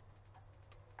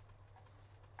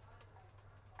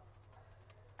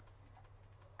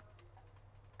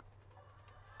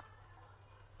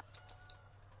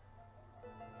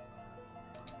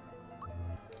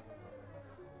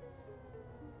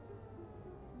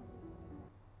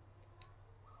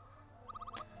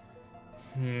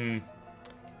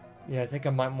 Yeah, I think I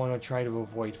might want to try to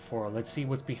avoid 4. Let's see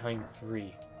what's behind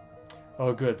 3.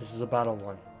 Oh, good. This is a battle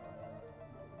one.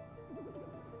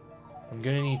 I'm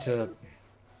gonna need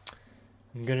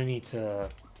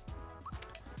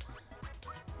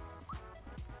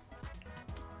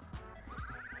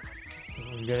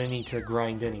to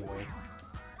grind anyway.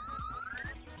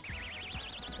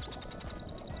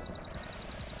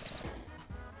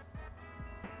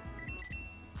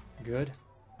 Good.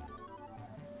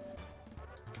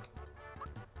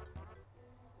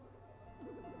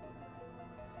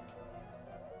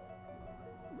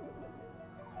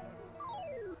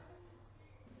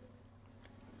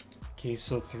 Okay,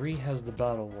 so 3 has the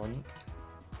battle one.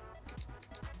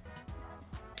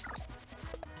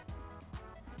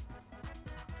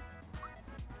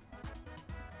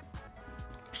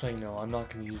 Actually, no, I'm not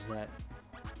going to use that.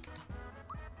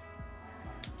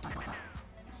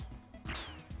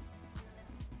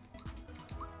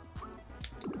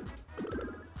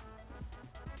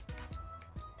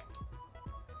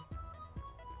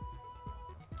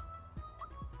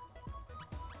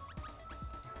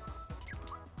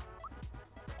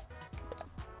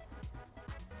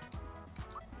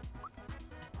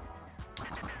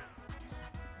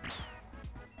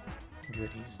 Good,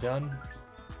 he's done.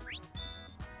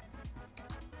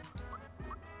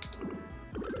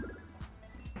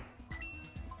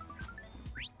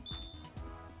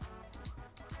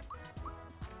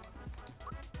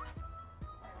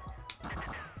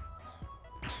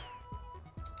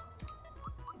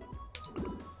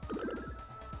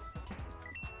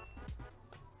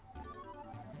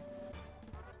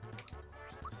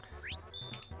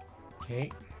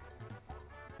 Okay.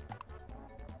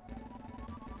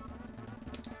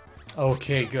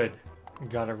 Okay, good.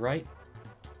 Got it right.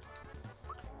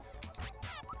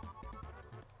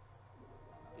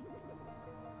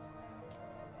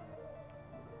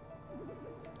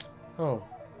 Oh,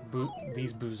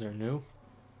 these boos are new.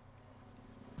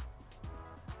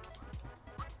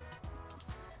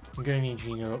 I'm gonna need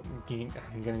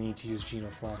I'm gonna need to use Geno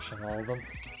Flash on all of them.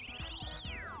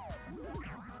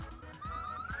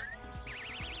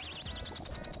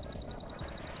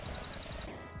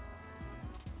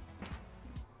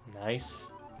 Nice.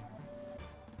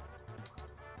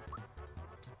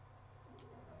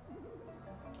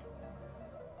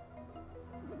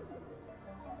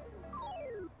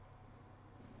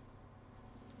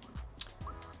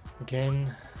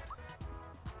 Again.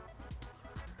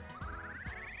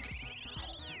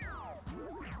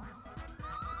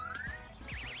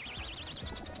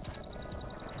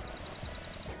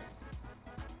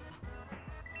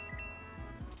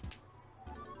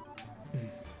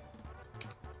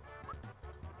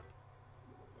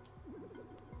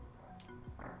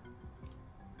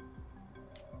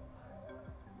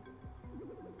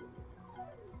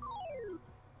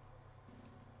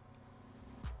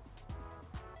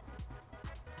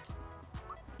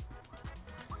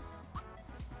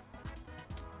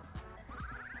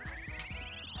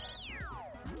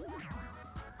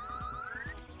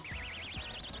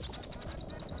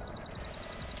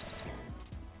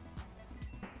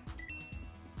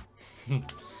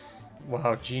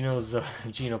 Wow,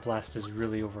 Genoblast is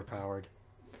really overpowered.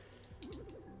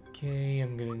 Okay,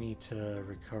 I'm gonna need to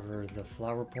recover the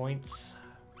flower points.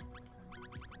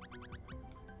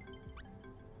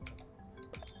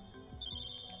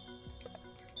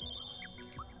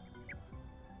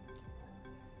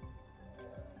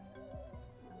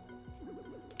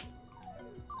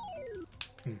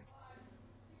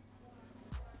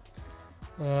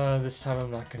 This time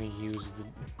I'm not gonna use the...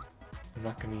 I'm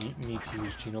not gonna need to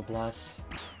use Genoblast.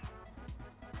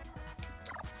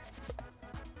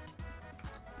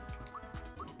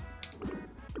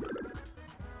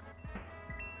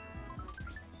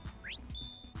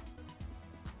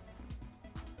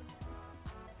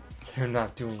 They're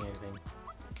not doing anything.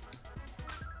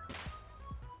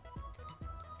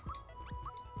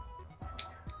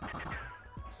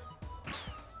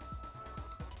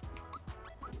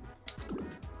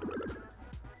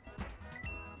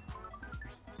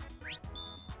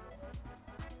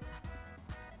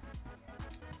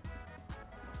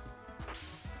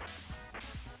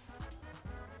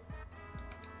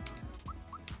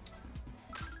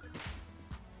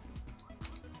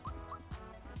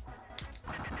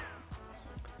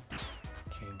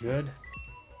 Good.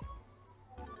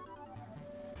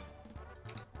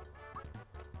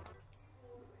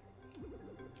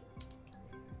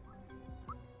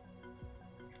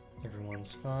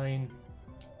 Everyone's fine.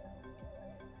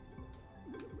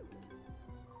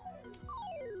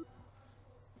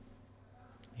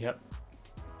 Yep.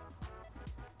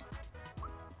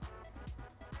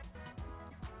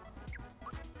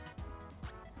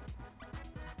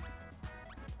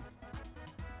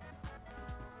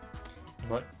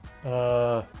 What?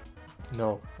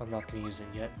 No, I'm not gonna use it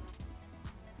yet.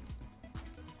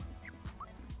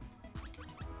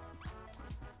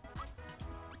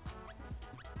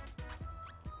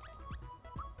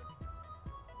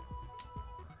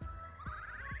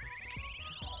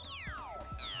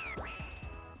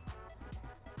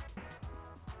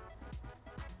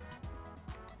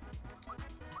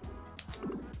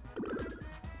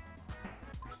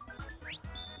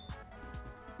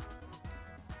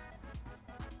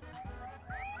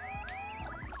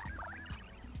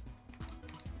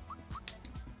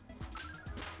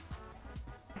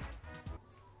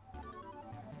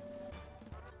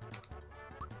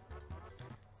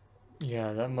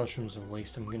 Yeah, that mushroom's a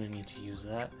waste. I'm gonna need to use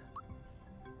that.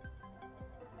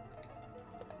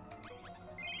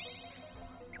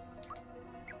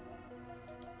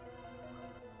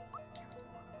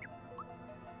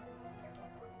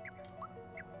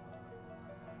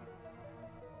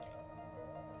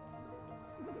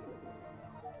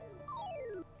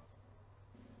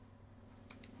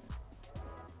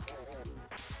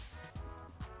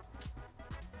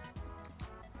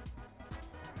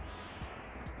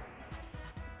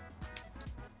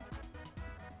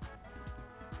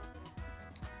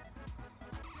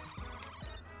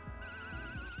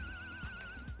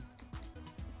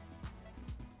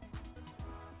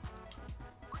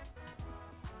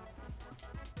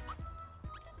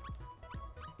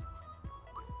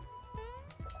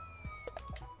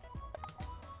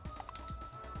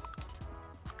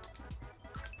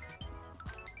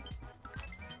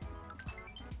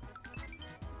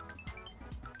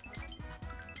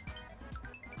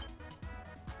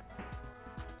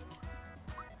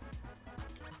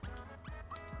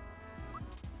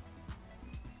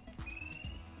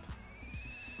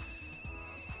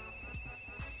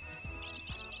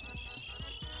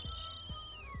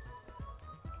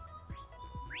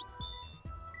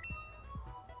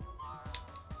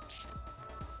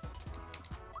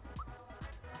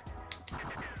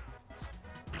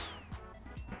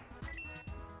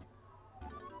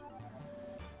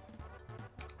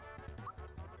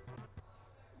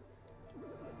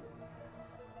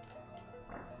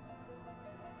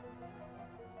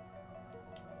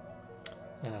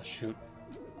 Ah, shoot.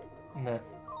 Meh.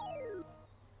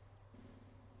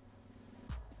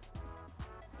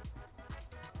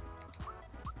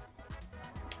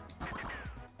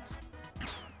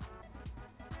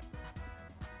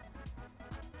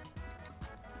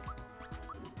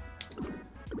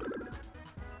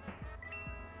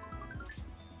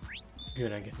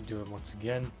 Good, I get to do it once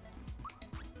again.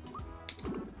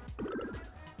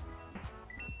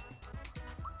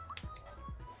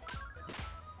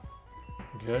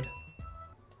 Good.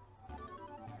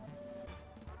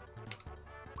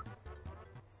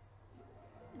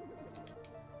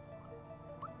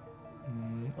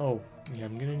 Oh, yeah,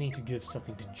 I'm gonna need to give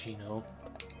something to Gino.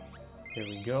 There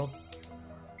we go.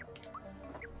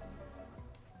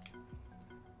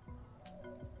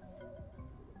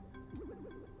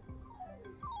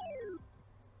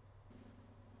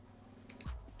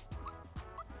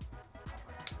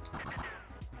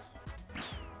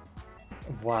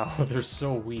 Wow, they're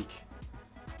so weak.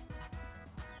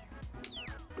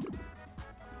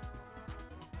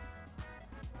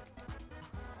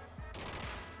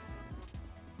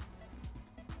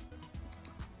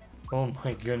 Oh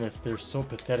my goodness, they're so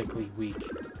pathetically weak.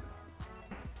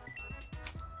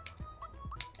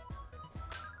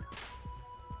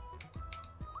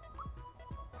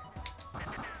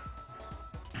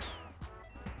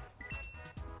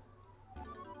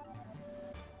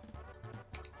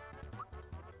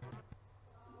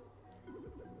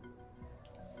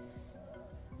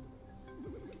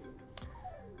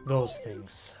 Those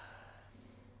things.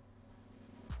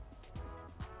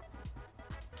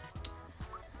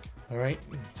 Alright,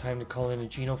 time to call in a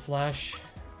Geno Flash.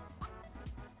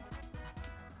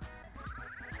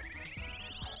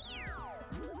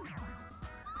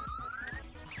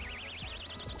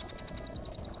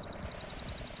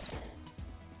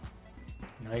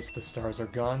 Nice, the stars are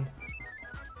gone.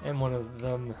 And one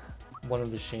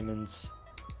of the shamans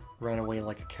ran away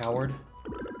like a coward.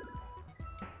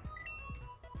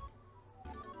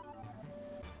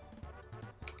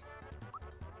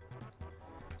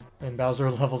 And Bowser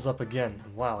levels up again.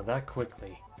 Wow, that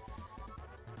quickly.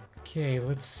 Okay,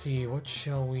 let's see. What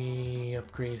shall we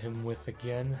upgrade him with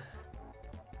again?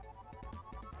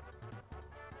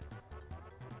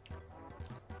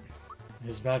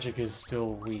 His magic is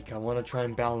still weak. I want to try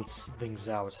and balance things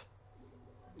out.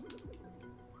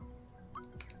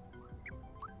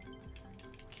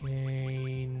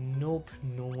 Okay, nope.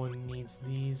 No one needs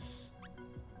these.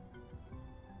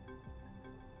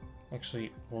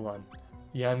 Actually, hold on.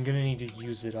 Yeah, I'm gonna need to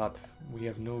use it up. We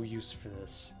have no use for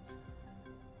this.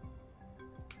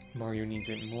 Mario needs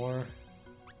it more.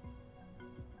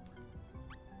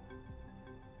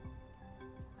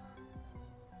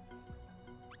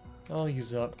 I'll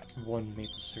use up one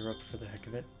maple syrup for the heck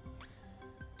of it.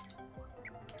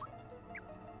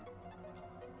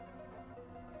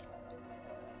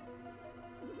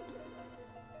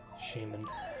 Shaman.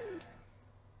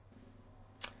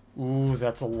 Ooh,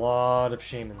 that's a lot of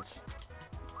shamans.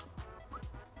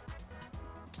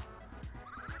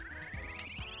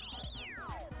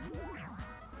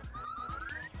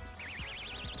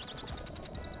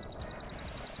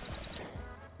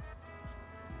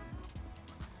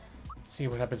 See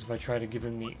what happens if I try to give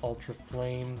him the Ultra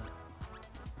Flame.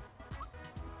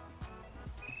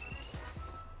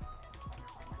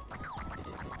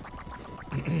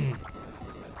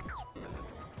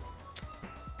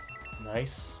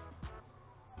 Nice.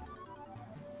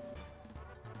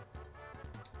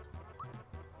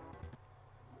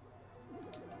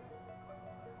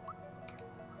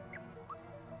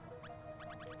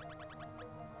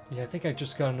 Yeah, I think I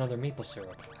just got another maple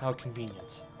syrup. How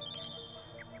convenient.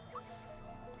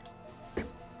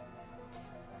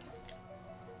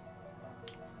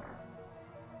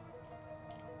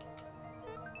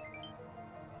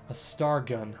 A star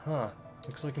gun, huh?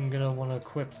 Looks like I'm gonna want to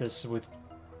equip this with...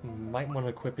 Might want to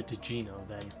equip it to Geno,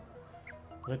 then.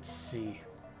 Let's see.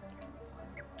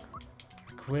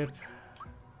 Equip.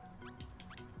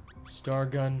 Star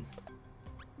gun.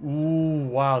 Ooh,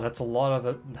 wow, that's a lot of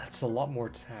it. That's a lot more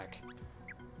attack.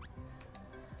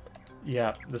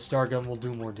 Yeah, the star gun will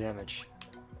do more damage.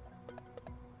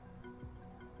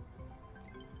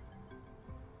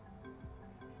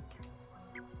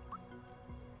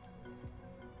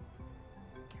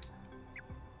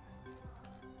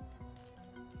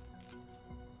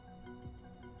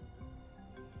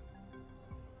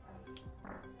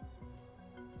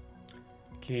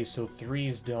 Okay, so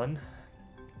 3's done.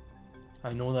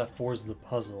 I know that 4's the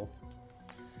puzzle.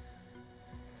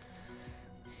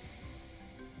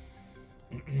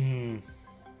 You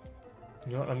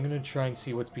know what, I'm gonna try and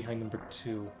see what's behind number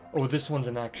 2. Oh, this one's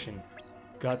an action.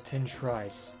 Got 10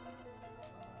 tries.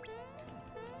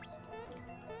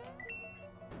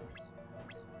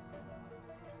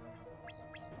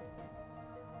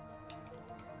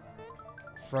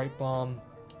 fright bomb.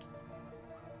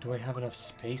 Do I have enough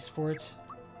space for it?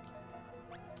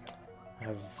 I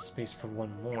have space for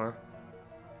one more.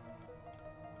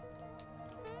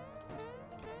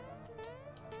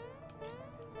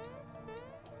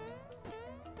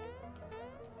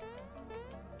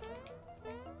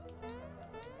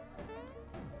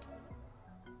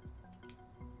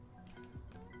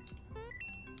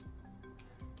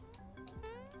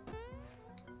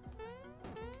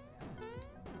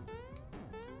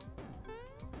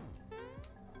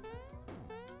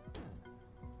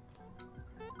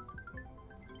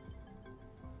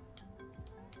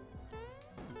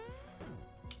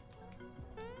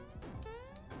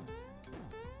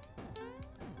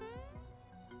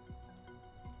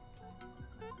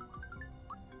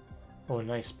 Oh, a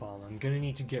nice bomb. I'm gonna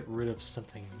need to get rid of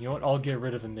something. You know what? I'll get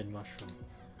rid of a mid-mushroom.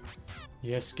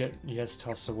 Yes,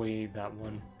 toss away that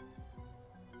one.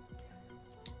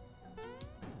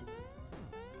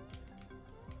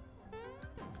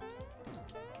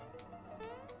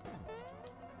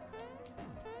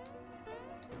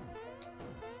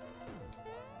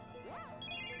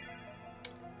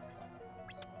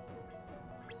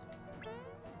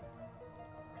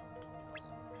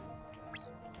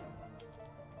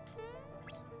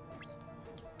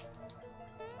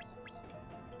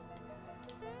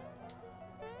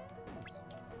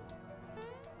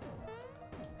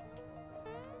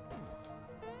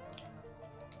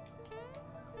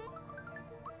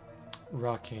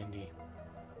 Rock candy.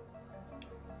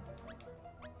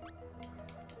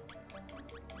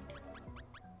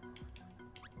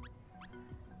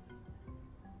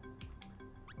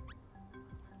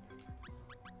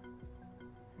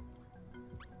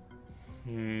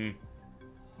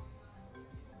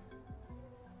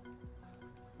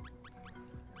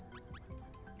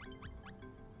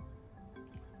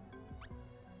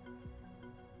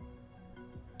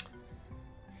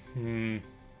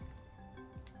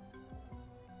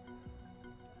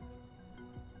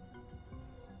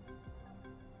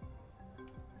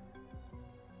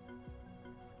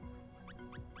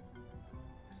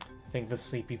 I think the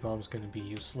sleepy bomb's gonna be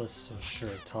useless, so sure,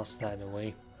 toss that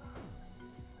away.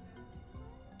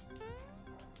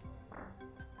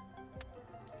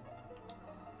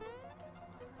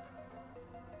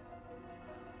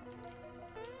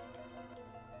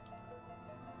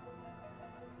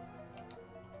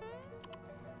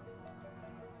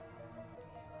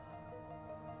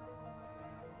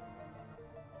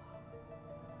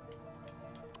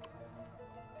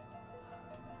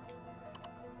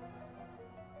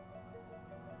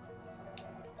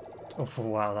 Oh,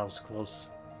 wow, that was close.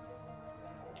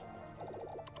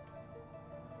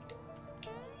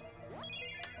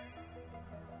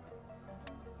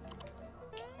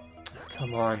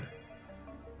 Come on.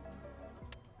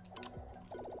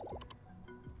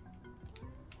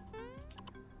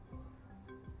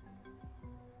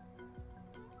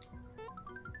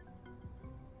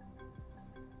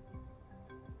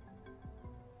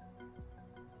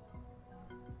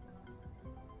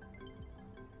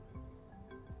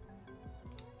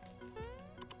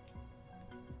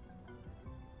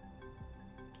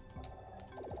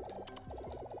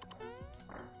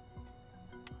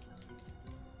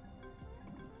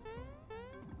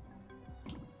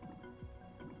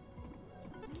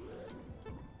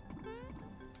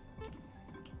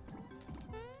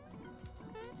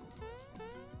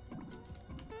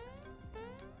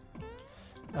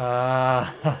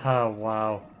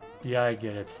 Wow. Yeah, I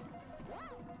get it.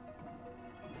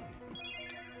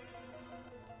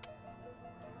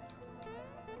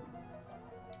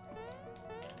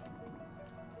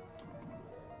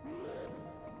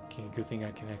 Okay, good thing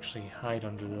I can actually hide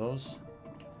under those.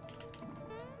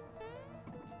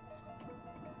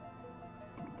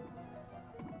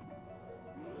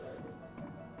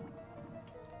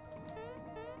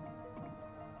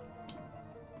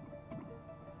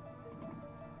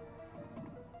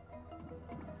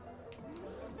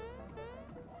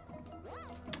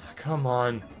 Come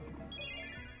on.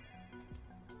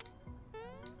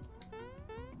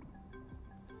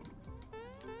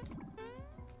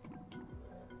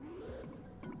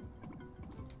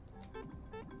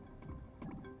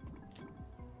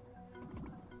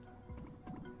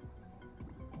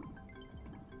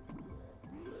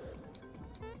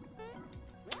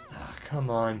 Come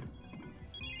on.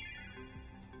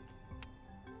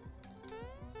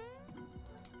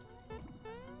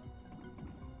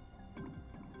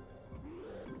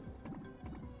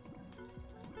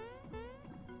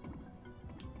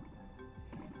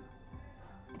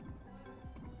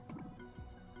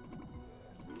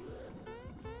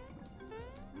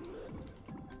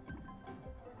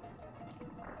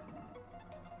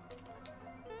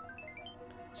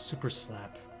 Super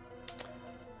Slap.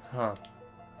 Huh.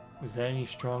 Is that any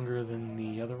stronger than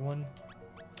the other one?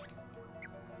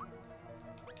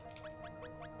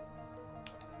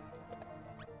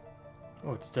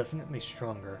 Oh, it's definitely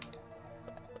stronger.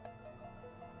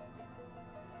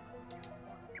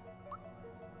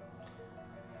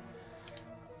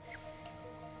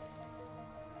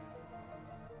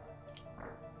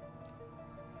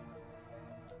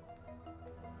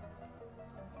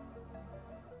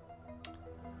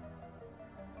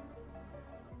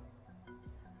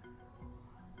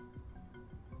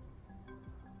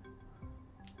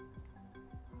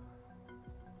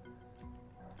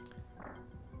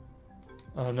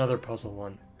 Another puzzle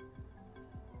one.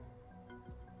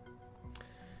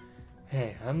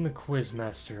 Hey, I'm the quiz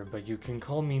master, but you can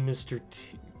call me Mr.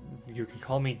 T. You can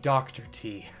call me Dr.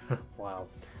 T. Wow.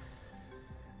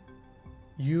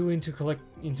 You into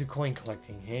coin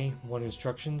collecting, hey? Want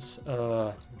instructions?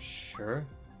 Sure.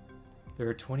 There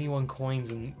are 21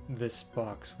 coins in this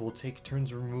box. We'll take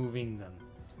turns removing them.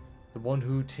 The one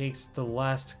who takes the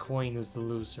last coin is the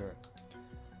loser.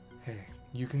 Hey,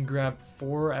 you can grab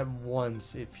 4 at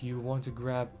once. If you want to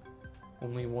grab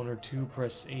only 1 or 2,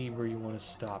 press A where you want to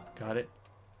stop. Got it?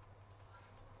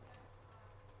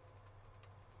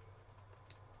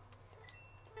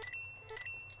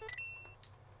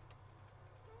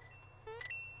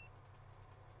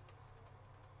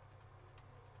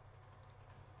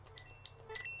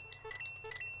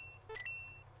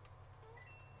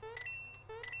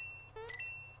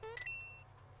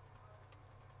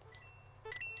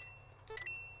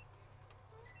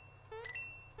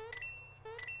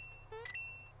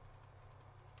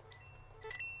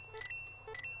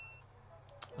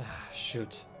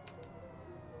 Shoot.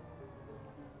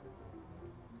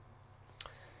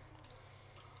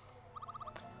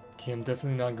 Okay, I'm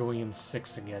definitely not going in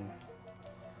 6 again.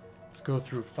 Let's go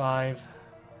through 5.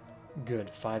 Good,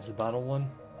 5's a battle one.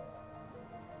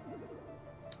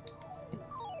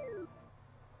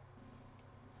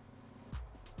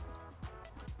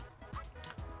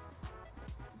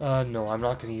 No, I'm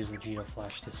not going to use the Geno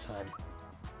Flash this time.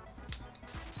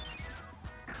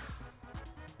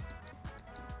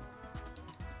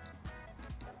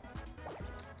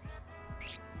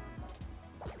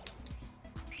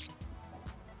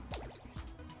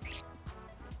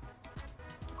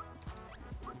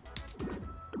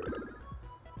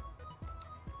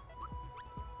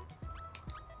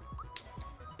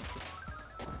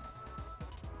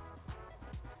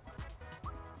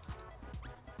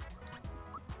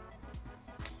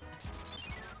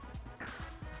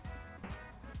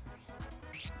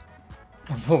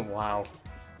 Oh, wow.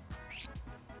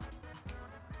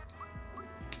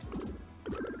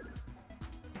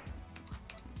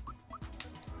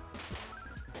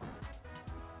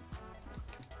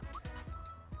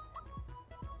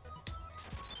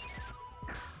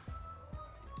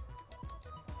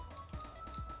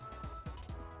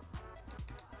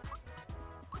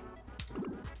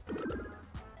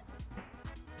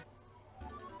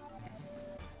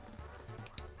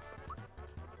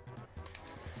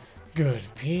 Good.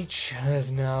 Peach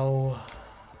has now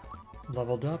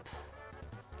leveled up.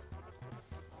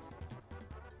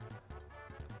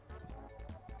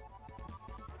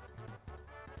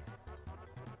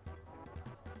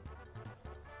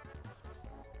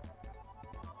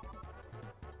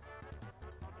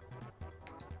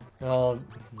 I'll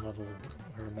level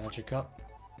her magic up.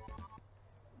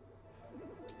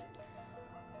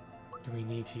 Do we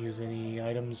need to use any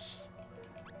items?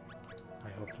 I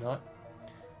hope not.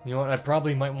 You know what? I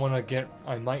probably might want to get.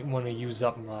 I might want to use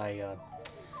up my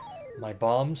my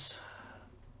bombs.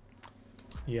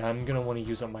 Yeah, I'm gonna want to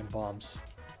use up my bombs.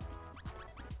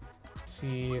 Let's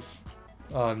see if.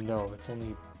 No, it's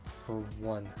only for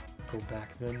 1. Go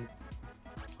back then.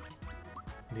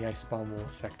 The ice bomb will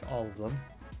affect all of them.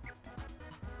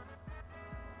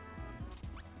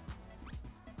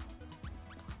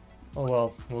 Oh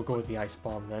well, we'll go with the ice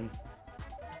bomb then.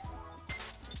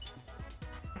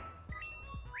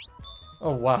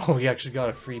 Oh wow, we actually got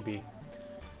a freebie.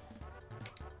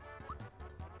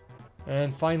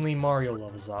 And finally Mario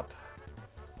levels up.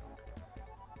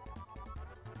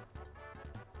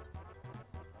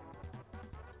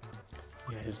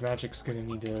 Yeah, his magic's gonna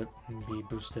need to be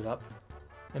boosted up.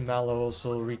 And Mallow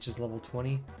also reaches level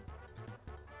 20.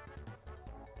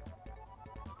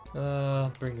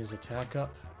 Bring his attack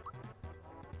up.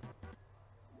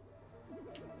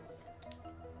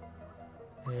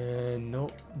 And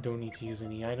nope, don't need to use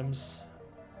any items.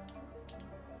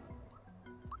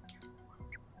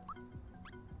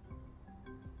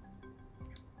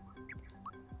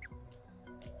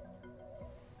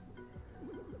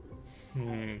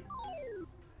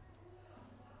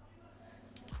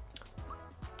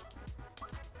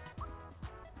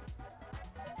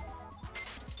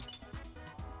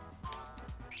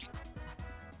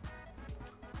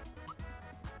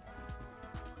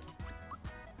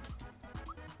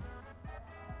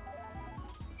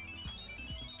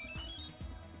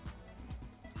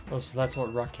 Oh, so that's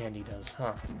what rock candy does,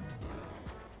 huh?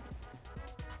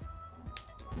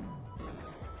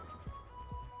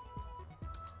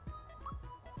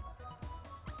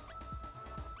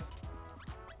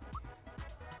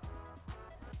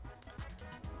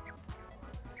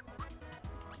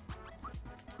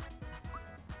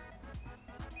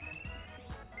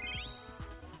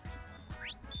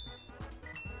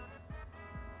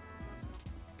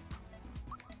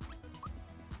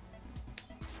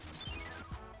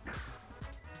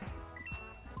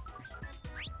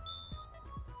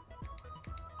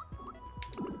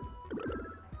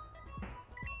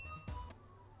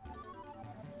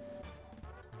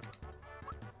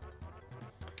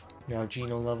 Now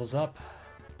Gino levels up.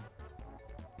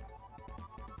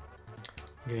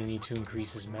 I'm gonna need to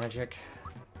increase his magic.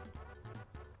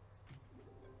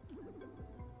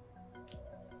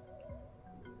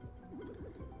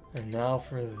 And now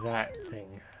for that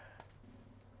thing.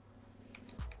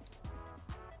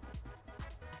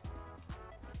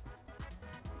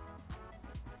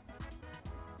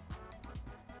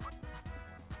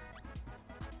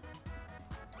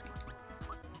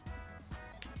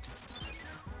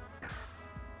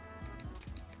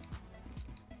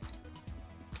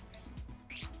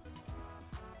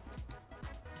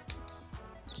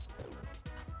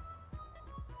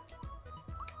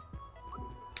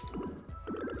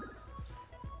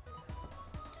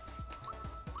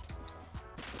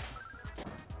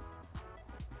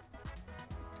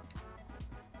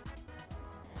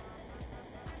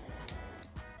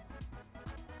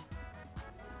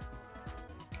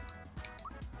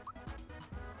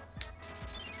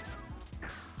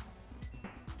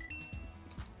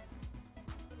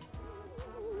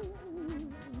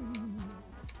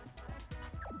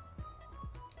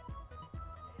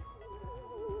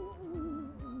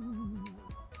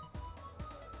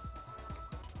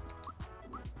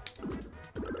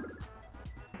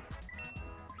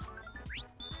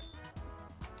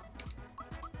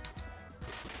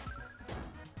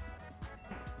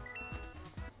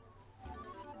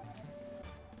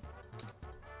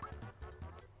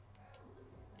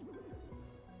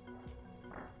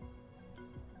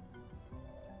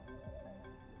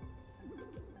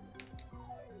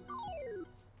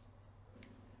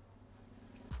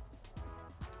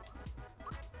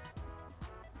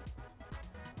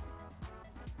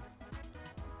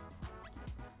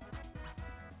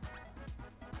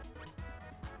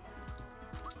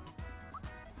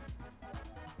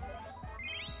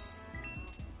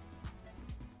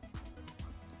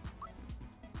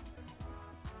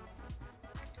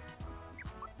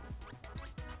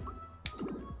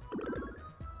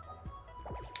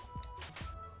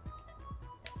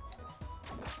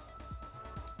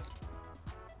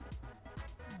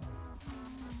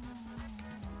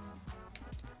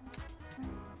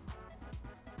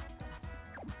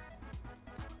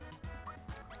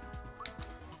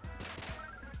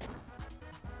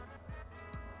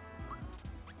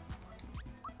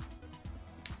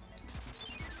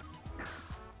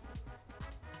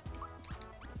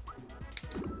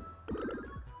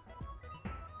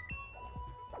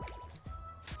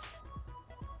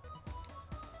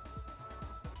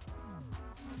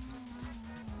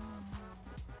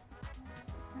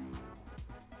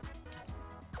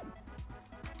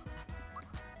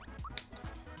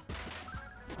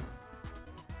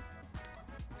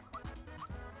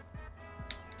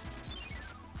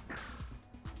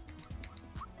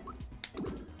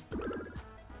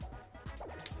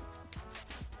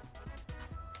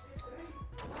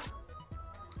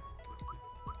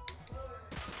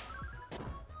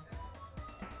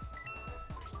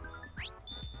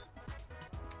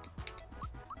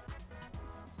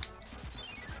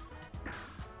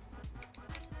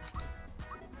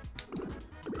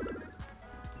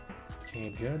 Okay,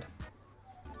 good.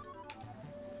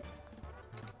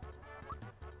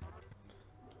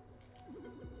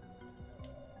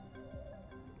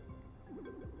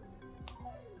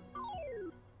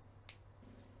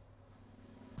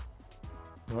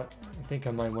 What? I think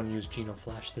I might want to use Geno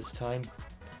Flash this time.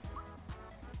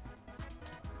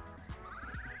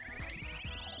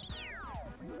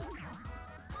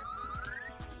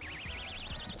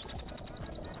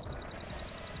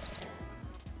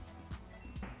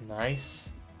 Nice.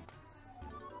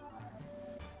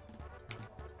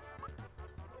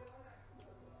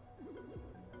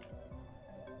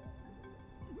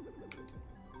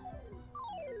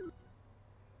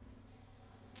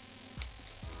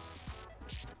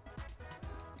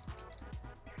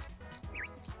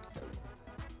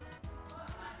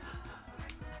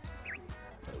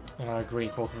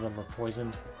 Great, both of them are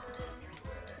poisoned.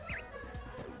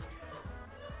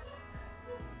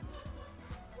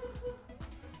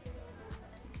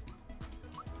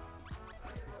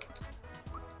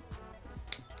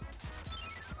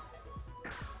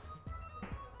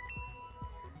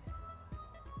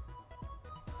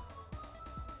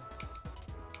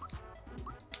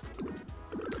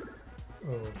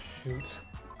 Oh, shoot.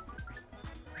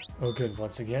 Oh, good.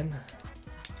 Once again.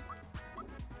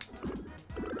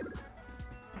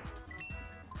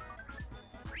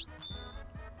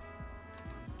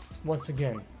 Once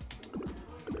again.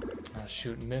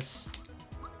 Shoot and miss.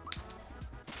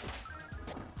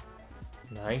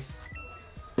 Nice.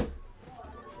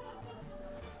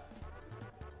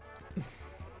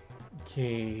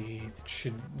 Okay, that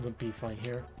should be fine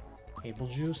here. Able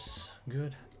juice,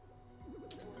 good.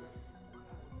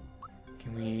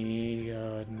 Can we,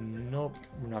 nope,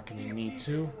 we're not gonna need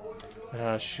to.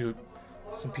 Shoot.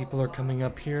 Some people are coming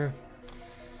up here.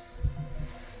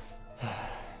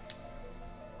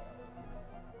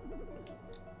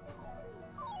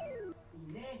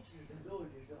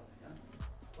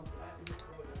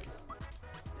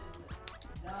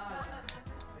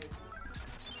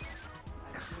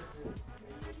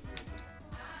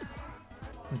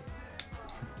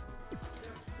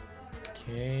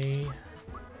 Okay.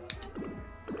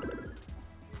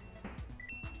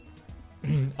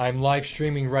 I'm live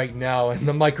streaming right now and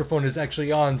the microphone is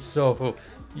actually on, so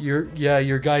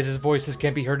your guys' voices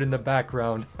can't be heard in the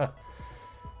background.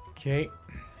 Okay.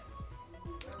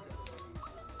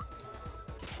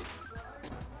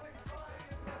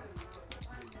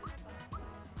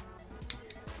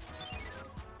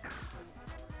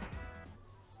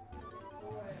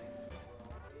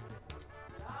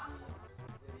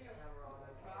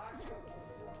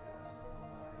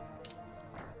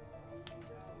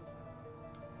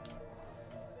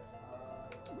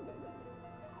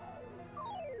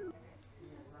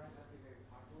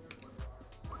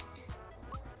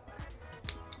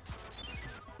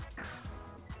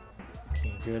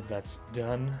 Good, that's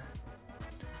done.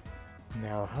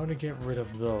 Now, how to get rid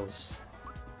of those?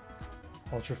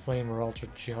 Ultra Flame or Ultra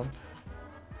Jump?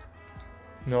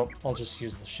 Nope, I'll just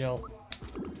use the shell.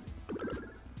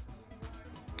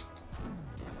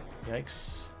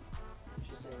 Yikes.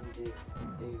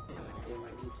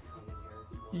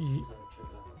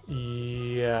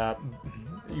 Yeah.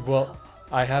 Well,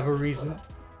 I have a reason.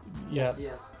 Yeah.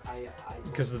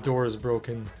 Because the door is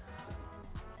broken.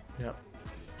 Yep.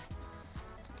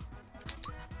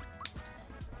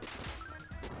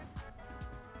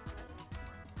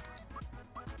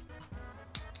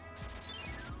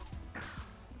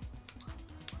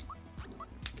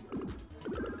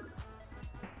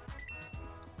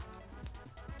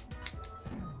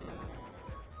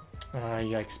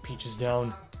 Yikes, Peach is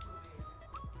down.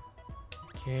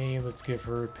 Okay, let's give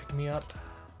her a pick-me-up.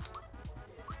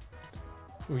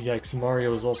 Ooh, yikes,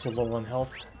 Mario is also low on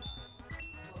health.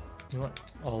 You know what?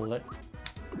 I'll let...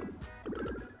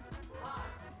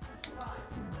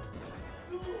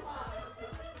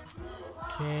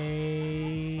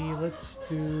 Okay, let's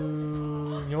do...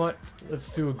 You know what? Let's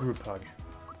do a group hug.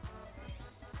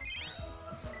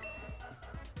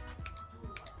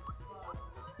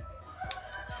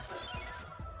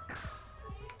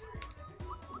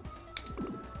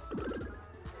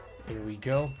 There we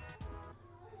go.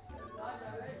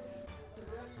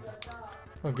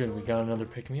 Oh good, we got another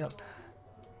pick-me-up.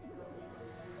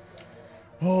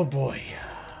 Oh boy.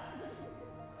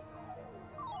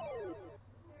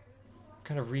 What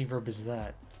kind of reverb is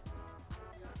that?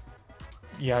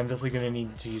 Yeah, I'm definitely gonna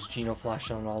need to use Geno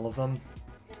Flash on all of them.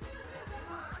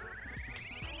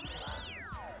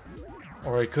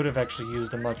 Or I could have actually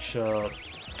used a much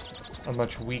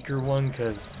weaker one,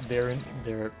 because they're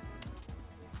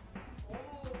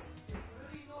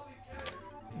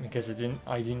because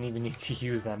I didn't even need to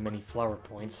use that many flower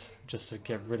points just to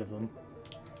get rid of them.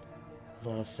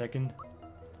 Hold on a second.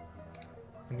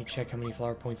 Let me check how many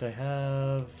flower points I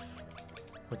have.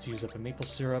 Let's use up a maple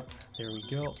syrup. There we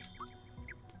go.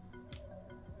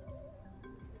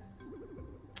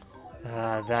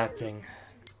 That thing.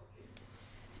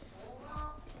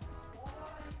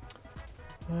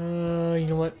 You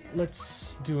know what?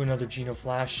 Let's do another Geno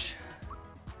Flash.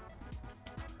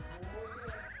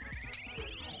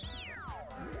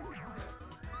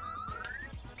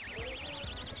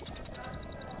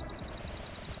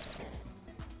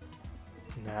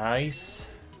 Nice.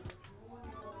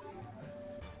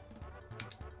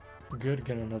 Good,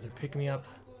 got another pick-me-up.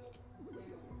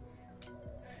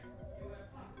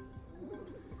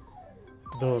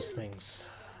 Those things.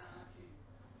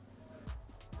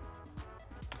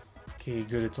 Okay,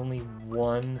 good, it's only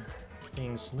one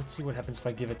thing, so let's see what happens if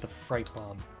I give it the Fright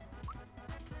Bomb.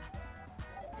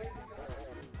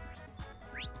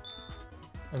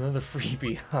 Another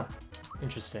freebie, huh.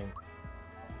 Interesting.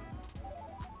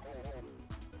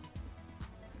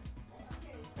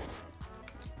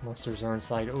 Monsters are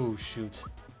inside. Oh, shoot.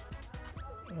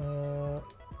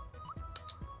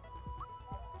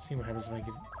 See what happens if I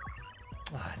give...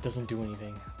 It doesn't do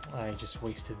anything. I just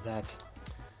wasted that.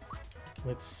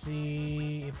 Let's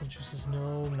see. Apple juices,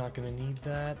 no. Not gonna need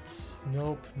that.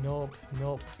 Nope, nope,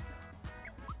 nope.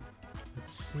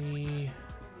 Let's see.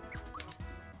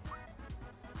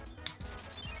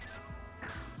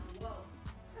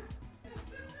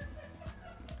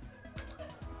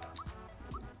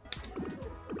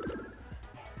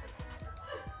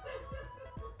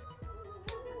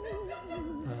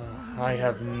 I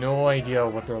have no idea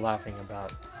what they're laughing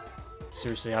about.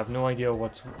 Seriously, I have no idea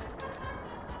what's...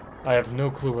 I have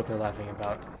no clue what they're laughing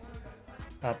about.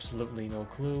 Absolutely no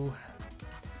clue.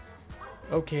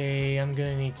 Okay, I'm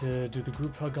gonna need to do the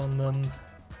group hug on them.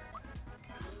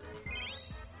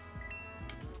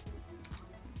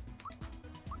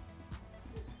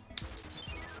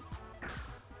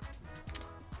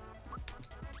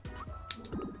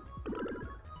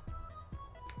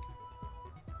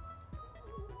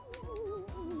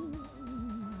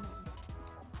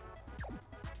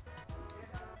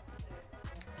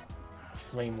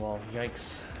 Flame wall,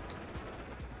 yikes.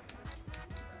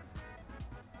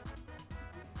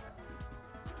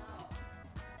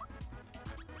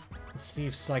 Let's see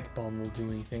if Psych Bomb will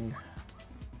do anything.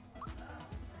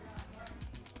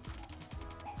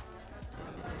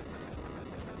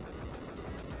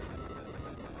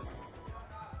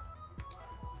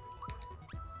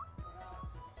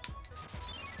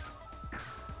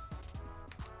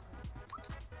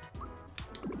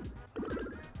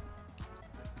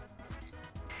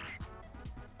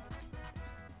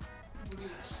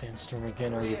 Sandstorm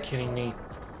again, are you kidding me?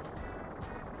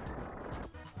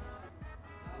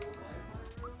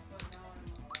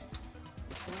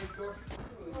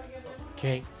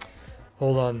 Okay,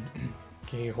 hold on.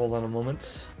 Okay, hold on a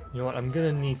moment. You know what, I'm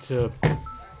gonna need to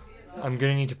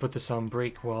put this on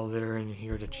break while they're in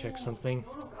here to check something.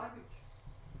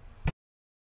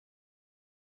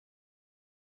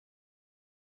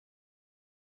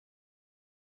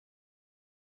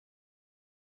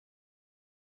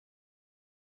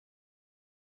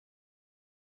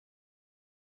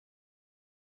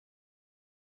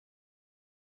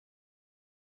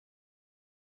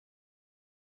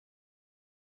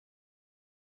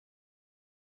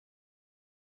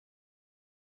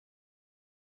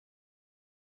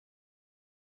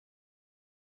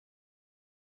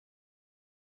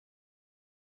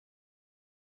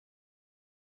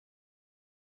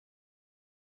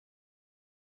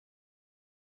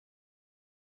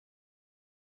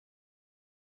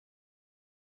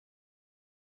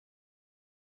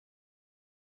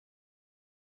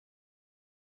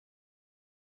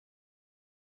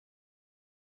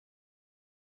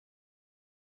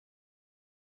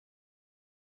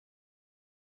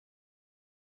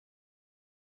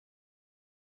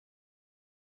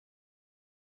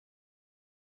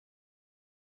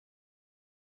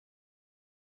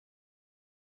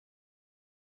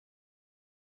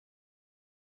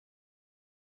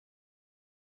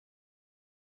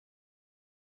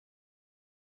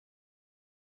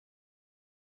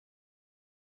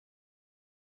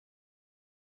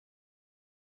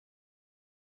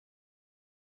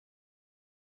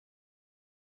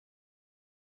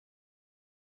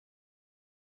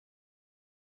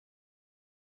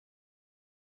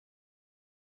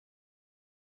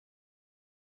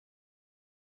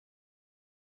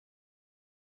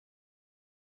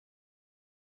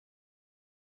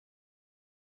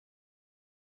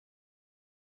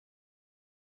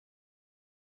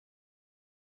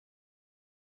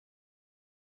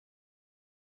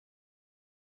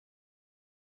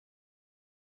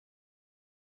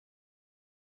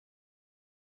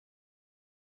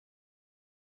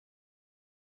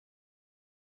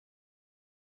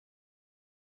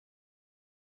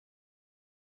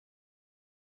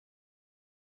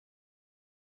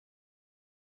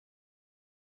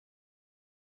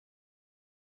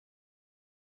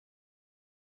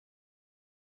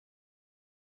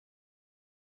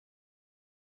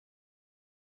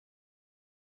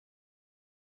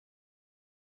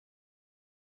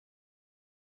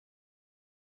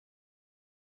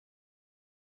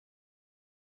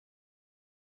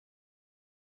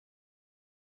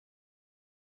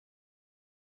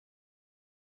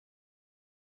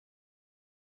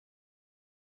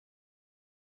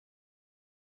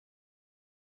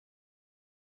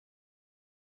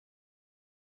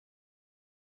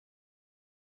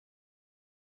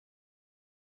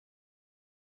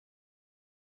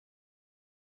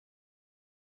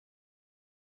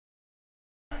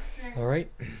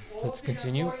 Alright, let's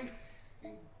continue.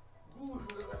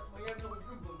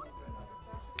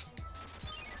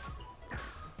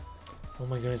 Oh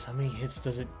my goodness, how many hits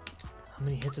is it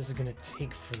gonna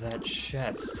take for that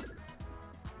chest?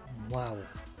 Wow.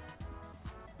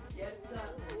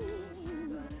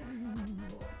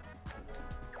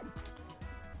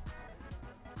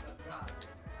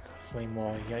 Flame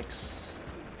wall, yikes.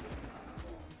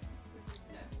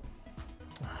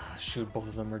 Shoot, both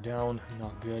of them are down.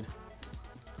 Not good.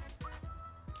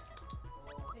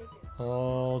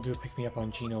 I'll do a pick me up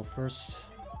on Gino first.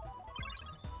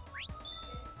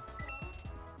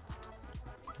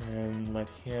 And let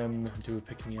him do a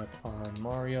pick me up on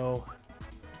Mario.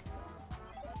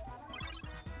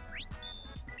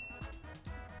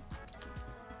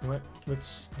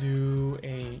 Let's do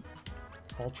a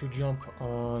ultra jump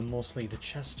on mostly the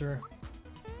Chester.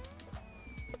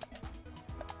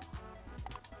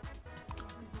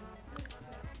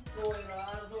 Oh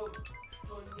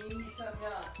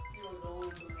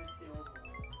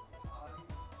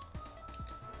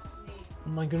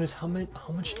my goodness, how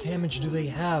much damage do they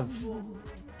have?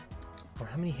 Or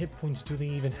how many hit points do they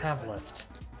even have left?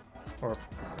 Or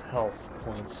health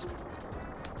points.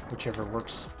 Whichever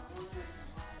works.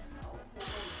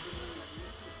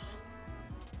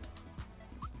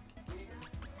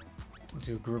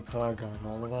 Do a group hug on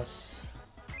all of us.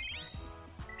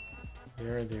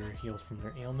 They're healed from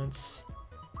their ailments.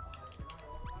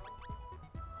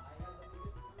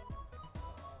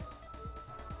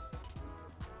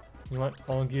 You know what?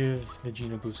 I'll give the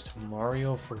Geno boost to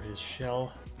Mario for his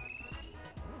shell.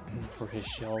 For his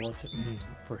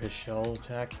shell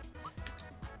attack.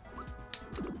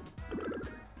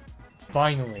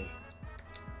 Finally!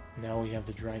 Now we have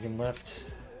the dragon left.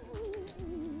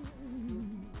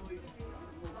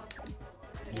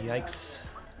 Yikes.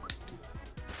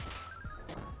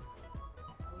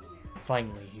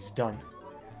 Finally, he's done.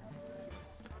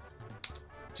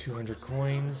 200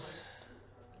 coins.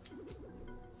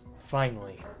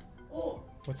 Finally.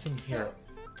 What's in here?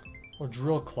 Oh,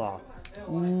 drill claw.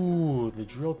 Ooh, the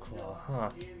drill claw, huh?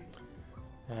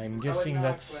 I'm guessing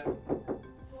that's...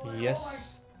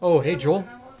 Yes. Oh, hey, Joel.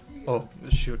 Oh,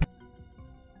 shoot.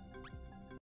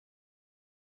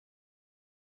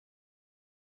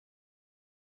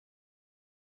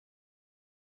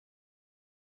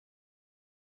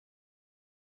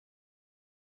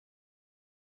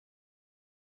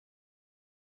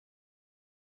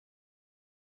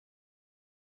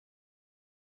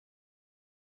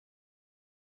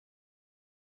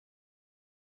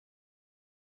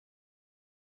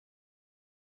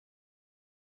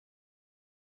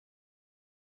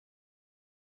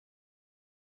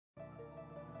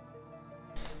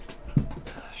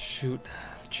 Shoot,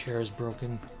 the chair is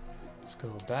broken. Let's go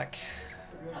back.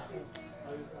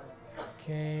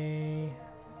 Okay.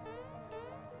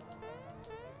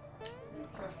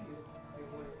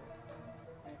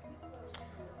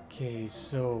 Okay,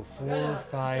 so 4,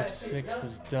 5, 6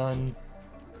 is done.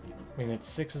 Wait a minute,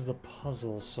 6 is the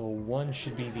puzzle, so 1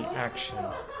 should be the action.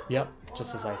 Yep,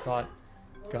 just as I thought.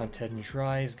 Gone 10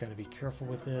 tries, gotta be careful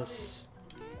with this.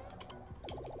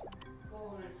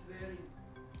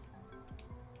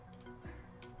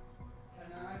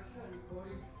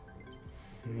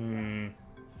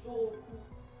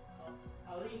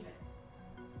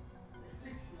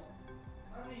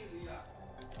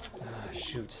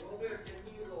 Shoot.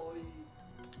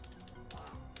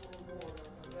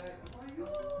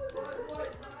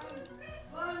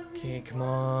 Okay, come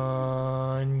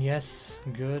on. Yes,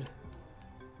 good.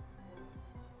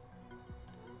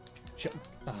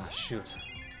 Shoot.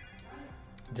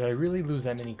 Did I really lose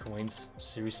that many coins?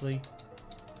 Seriously?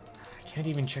 I can't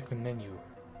even check the menu.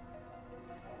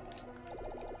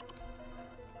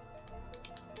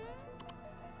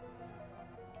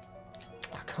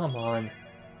 Oh, come on.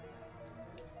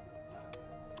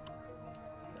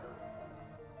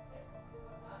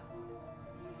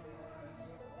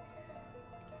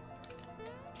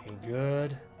 Okay,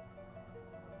 good.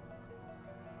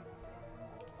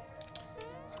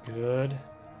 Good.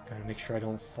 Gotta make sure I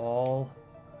don't fall.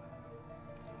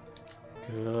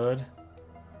 Good.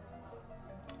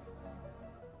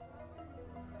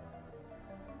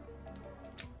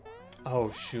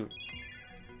 Oh, shoot.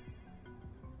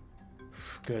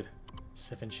 Good.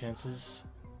 7 chances.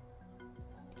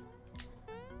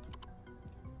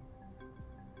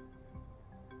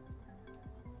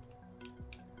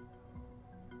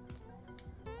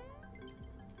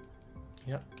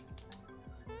 Yep.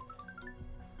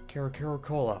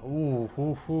 Cola. Ooh,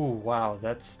 hoo, hoo. Wow,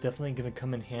 that's definitely gonna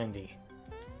come in handy.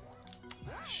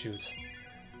 Shoot.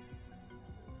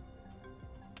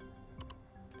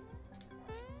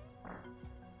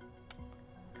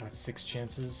 Got 6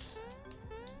 chances.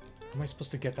 How am I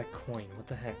supposed to get that coin? What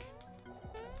the heck?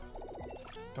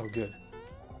 Oh, good.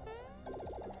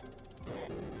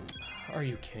 Are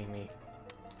you kidding me?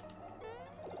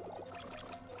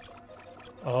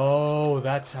 Oh,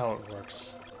 that's how it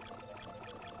works.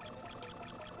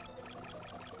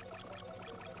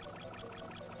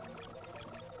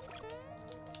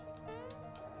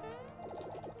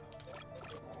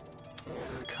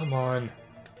 Come on.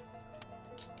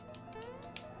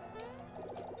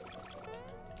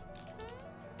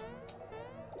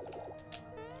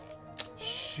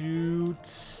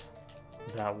 Shoot.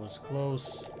 That was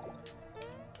close.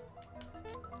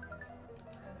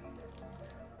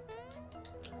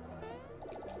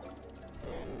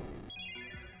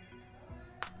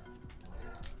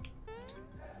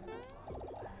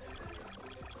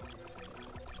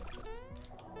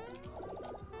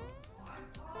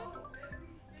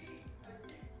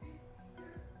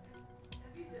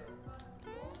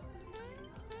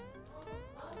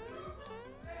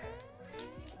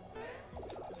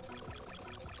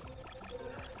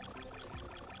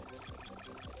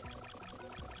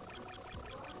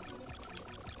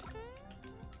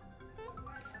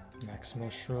 Max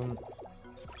mushroom.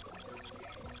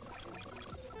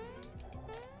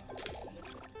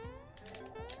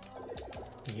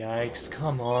 Yikes,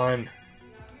 come on.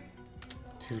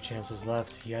 2 chances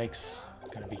left. Yikes.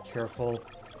 Gotta be careful.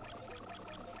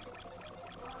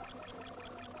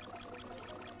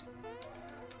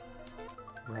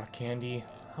 Rock candy.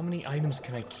 How many items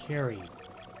can I carry?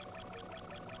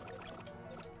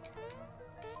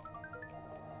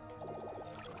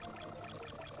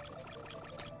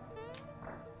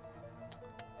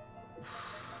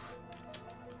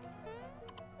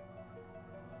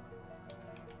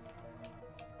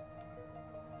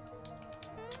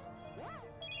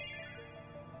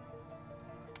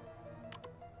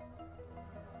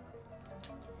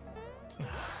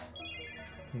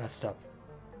 Messed up.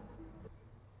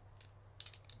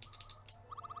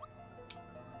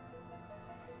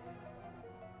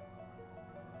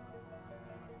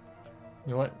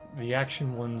 You know what? The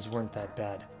action ones weren't that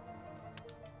bad.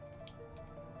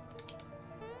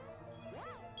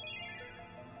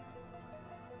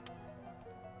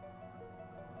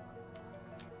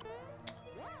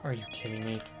 Are you kidding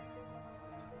me?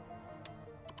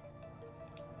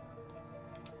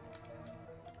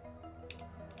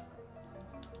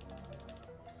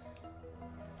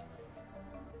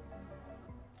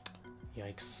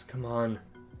 Yikes, come on.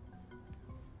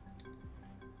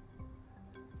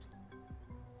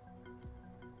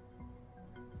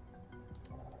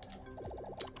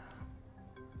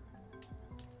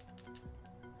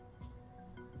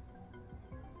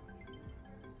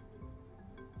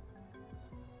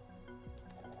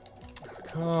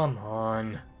 Come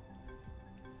on.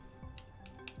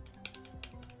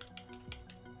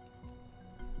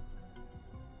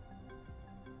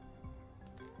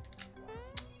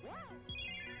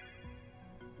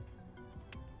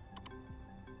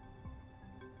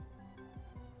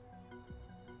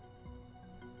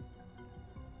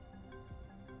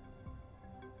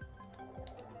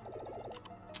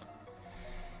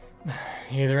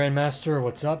 Hey there, Endmaster,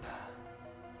 what's up?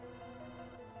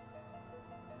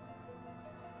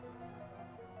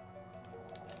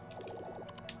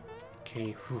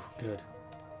 Okay, whew, good.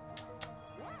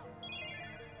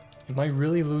 Am I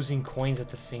really losing coins at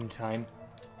the same time?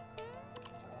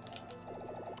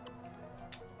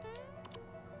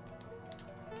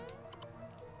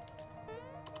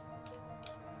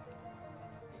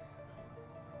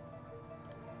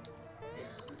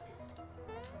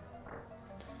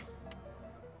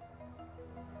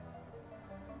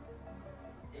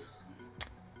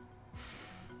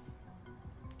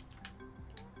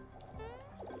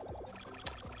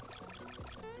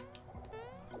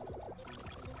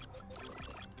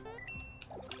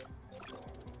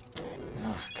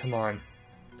 Come on.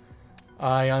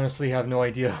 I honestly have no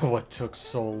idea what took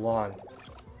so long.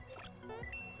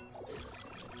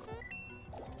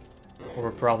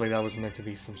 Or probably that was meant to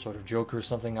be some sort of joke or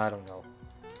something, I don't know.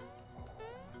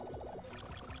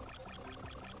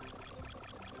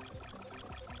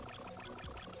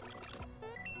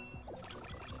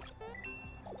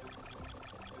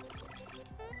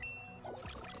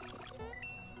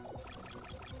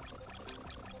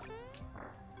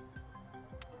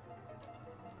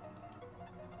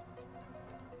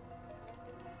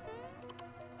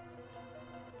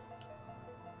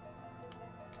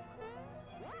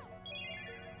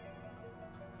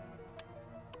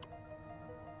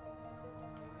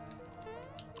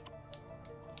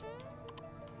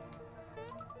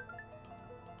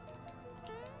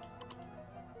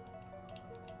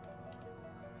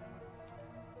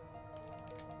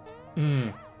 Hmm.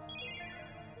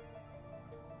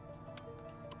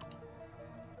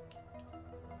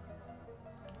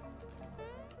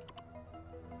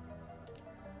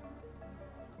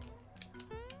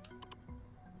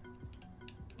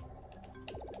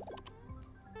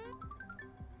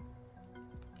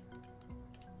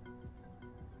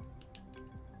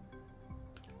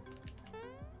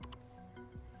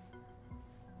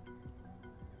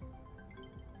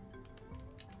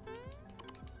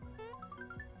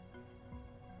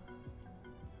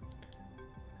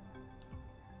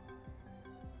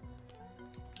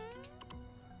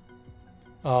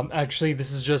 Actually,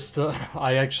 this is just,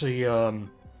 I actually,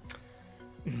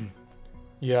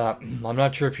 yeah, I'm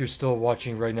not sure if you're still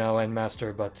watching right now,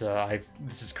 Endmaster, but,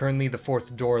 this is currently the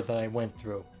 4th door that I went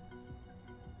through.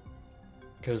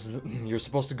 Because you're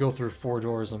supposed to go through 4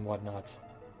 doors and whatnot.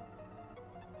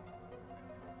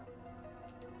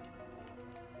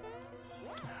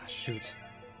 Ah, shoot.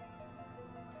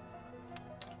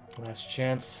 Last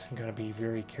chance. I'm gotta be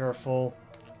very careful.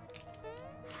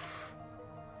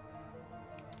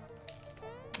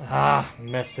 Ah,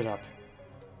 messed it up.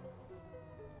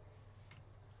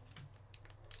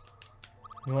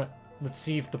 You know what? Let's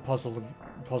see if the puzzle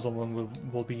one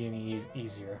will be any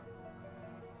easier.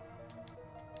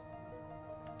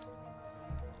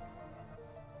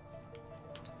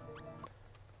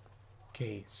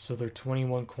 Okay, so there are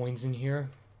 21 coins in here.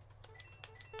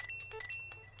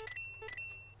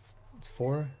 It's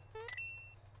 4,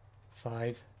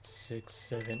 5, 6,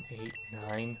 7, 8,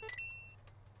 9,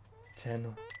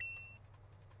 10,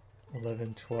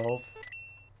 11, 12,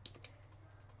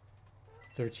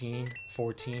 13,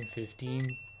 14,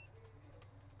 15,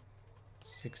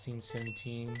 16,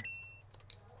 17,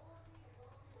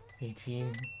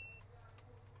 18,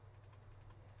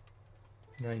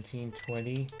 19,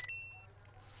 20.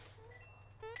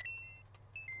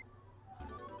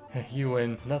 You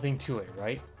win. Nothing to it,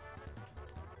 right?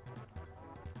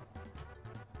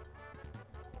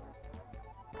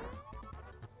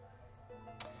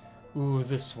 Ooh,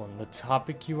 this one. The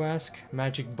topic, you ask?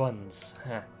 Magic buttons.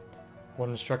 Huh. 1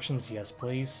 instructions, yes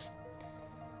please.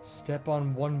 Step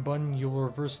on 1 button, you'll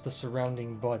reverse the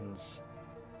surrounding buttons.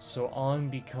 So on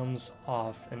becomes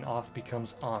off, and off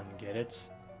becomes on, get it?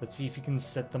 Let's see if you can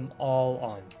set them all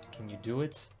on. Can you do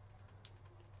it?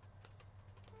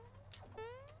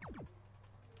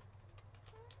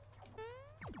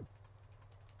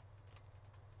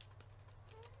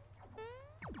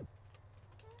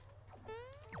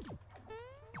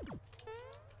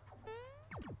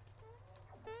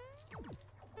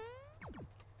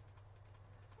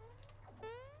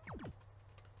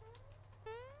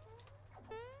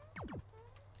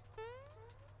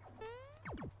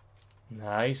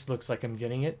 Nice, looks like I'm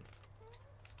getting it.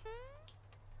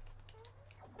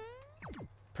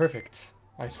 Perfect.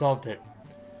 I solved it.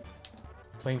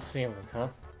 Plain sailing, huh?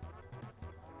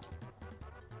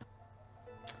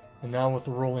 And now with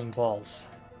the rolling balls.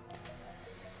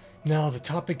 Now the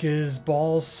topic is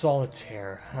balls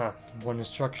solitaire. Huh. 1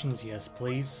 instructions, yes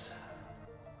please.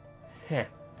 Heh.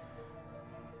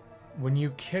 When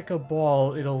you kick a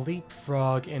ball, it'll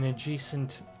leapfrog an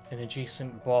adjacent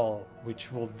ball,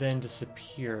 which will then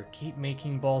disappear. Keep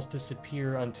making balls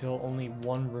disappear until only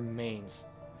 1 remains.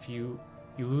 If you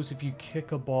lose if you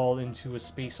kick a ball into a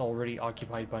space already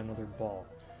occupied by another ball.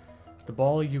 The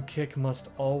ball you kick must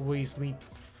always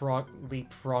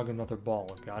leapfrog another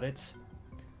ball. Got it?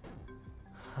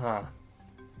 Huh.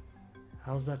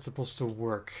 How's that supposed to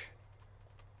work?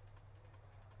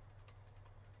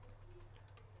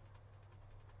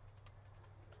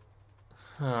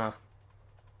 Huh.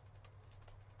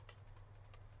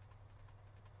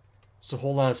 So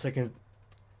hold on a second.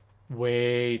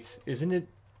 Wait, isn't it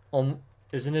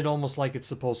almost like it's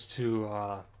supposed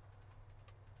to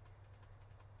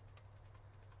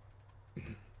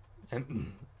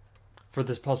for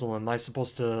this puzzle, am I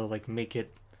supposed to like make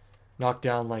it knock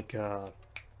down like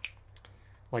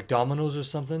dominoes or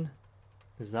something?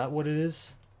 Is that what it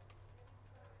is?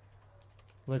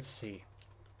 Let's see.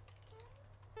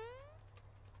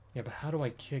 Yeah, but how do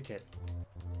I kick it?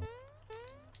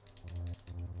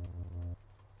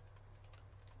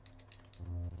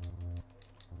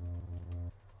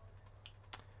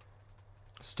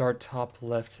 Start top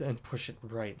left and push it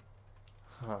right.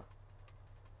 Huh.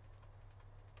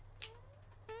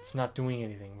 It's not doing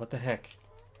anything. What the heck?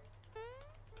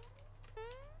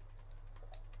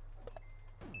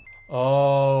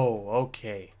 Oh,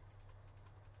 okay.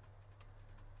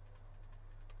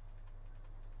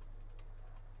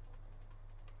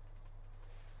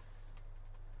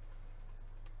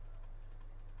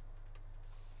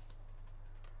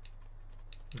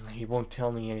 He won't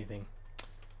tell me anything.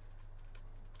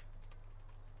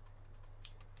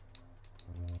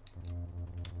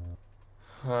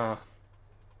 Huh.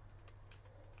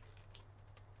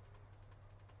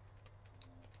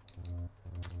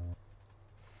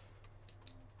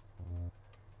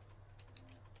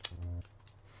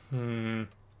 Hmm.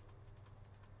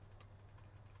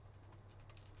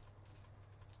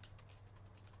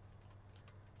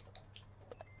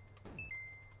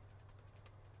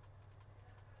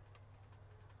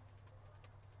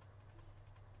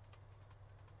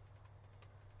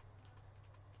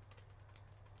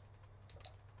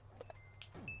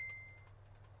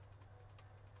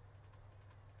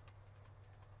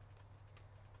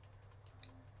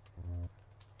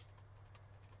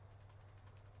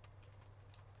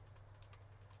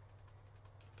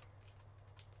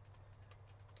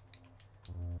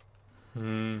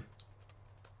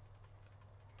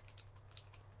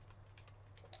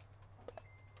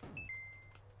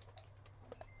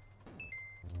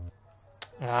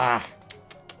 Ah.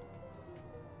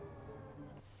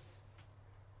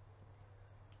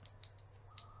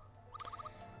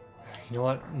 You know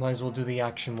what? Might as well do the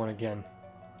action one again.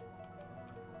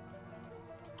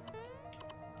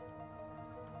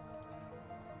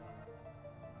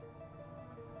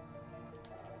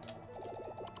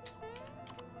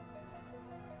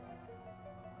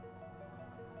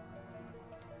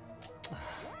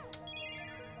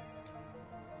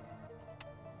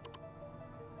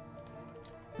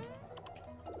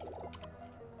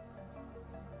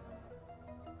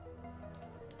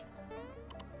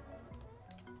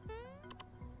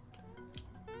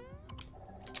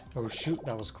 Oh shoot,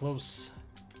 that was close.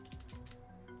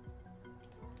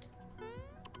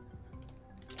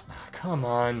 Come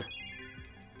on.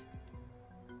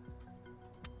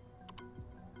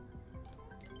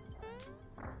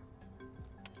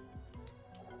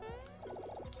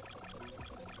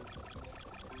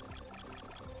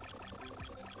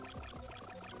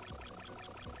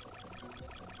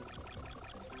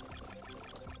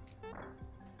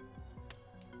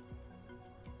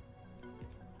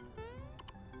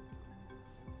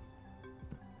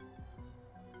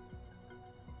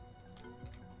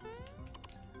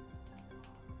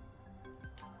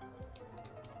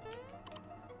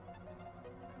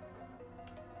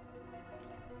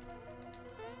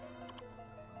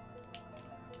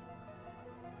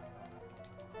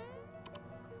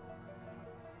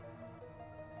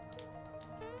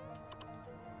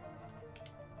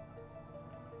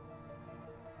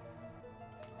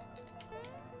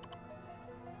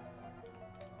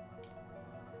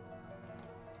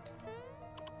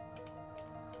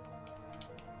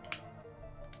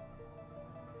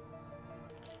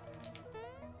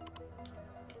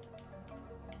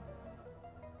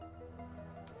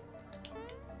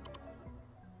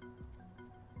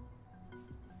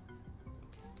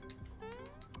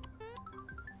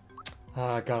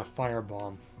 Ah, I got a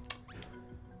firebomb.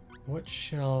 What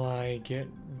shall I get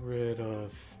rid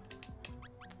of?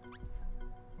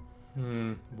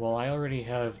 Well, I already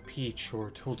have Peach or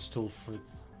Toadstool for...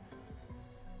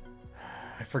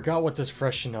 I forgot what does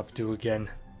Freshen Up do again.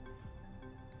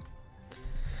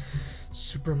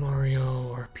 Super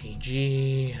Mario,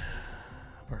 RPG...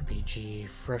 RPG,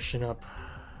 Freshen Up.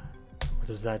 What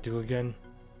does that do again?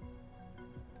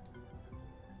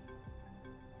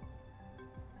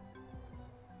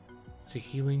 It's a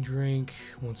healing drink.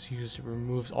 Once used, it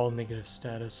removes all negative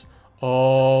status.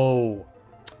 Oh!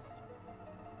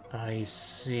 I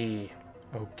see.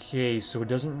 Okay, so it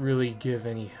doesn't really give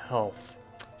any health.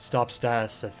 Stop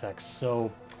status effects.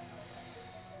 So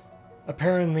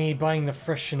apparently buying the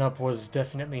Freshen Up was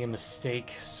definitely a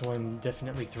mistake, so I'm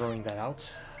definitely throwing that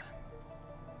out.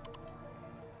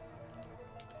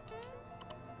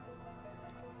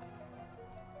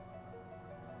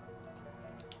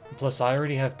 Plus, I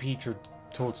already have Peach or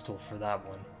Toadstool for that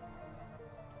one.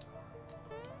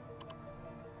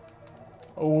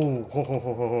 Oh, ho, ho,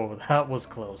 ho, ho, that was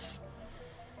close.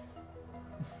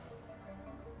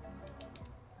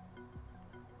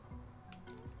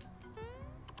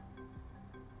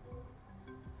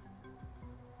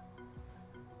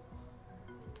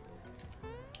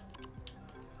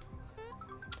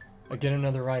 Again,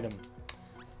 another item.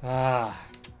 Ah,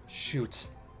 shoot.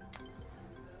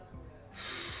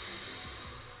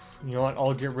 You know what?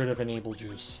 I'll get rid of Enable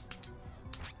Juice.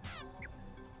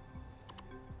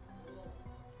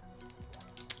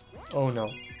 Oh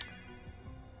no.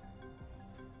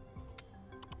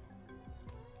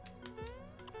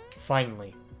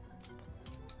 Finally.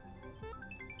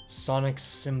 Sonic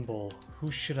Symbol.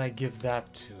 Who should I give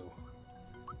that to?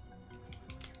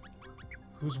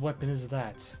 Whose weapon is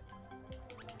that?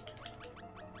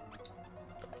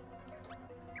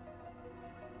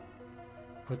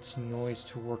 Puts noise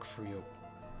to work for you.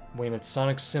 Wait a minute,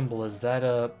 Sonic Symbol, is that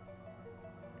a...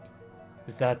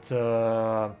 Is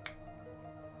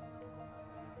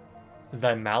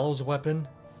that Mallow's weapon?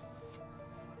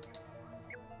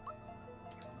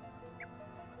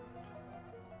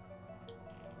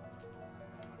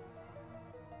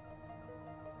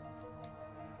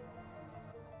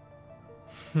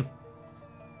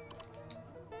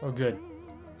 Oh good.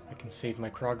 I can save my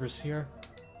progress here.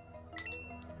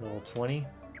 Level 20.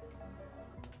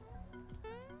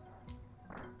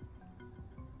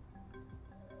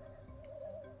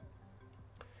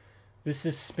 This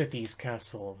is Smithy's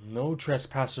castle. No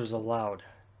trespassers allowed.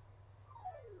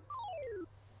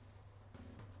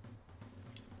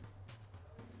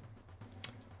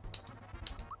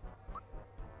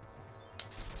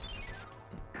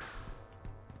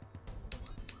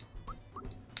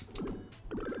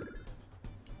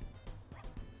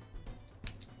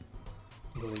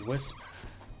 Willy Wisp.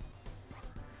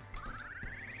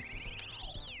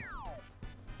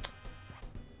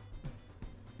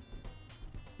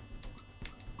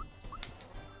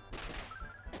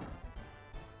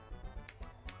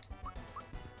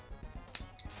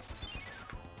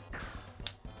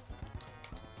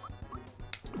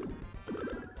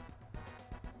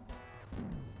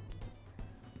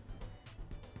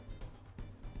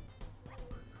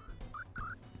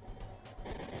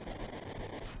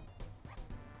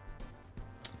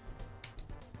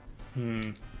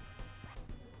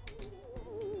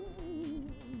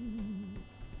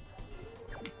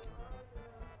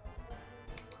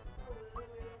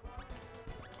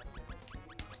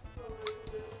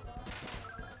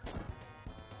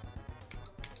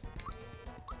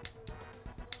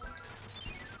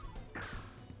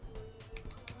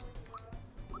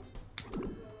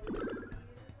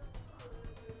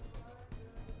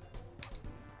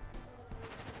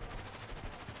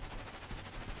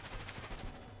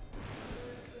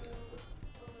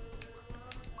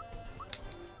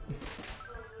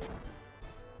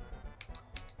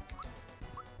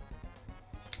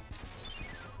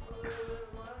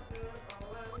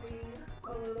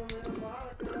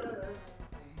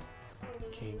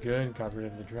 Okay, good. Got rid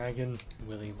of the dragon.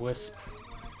 Willy Wisp.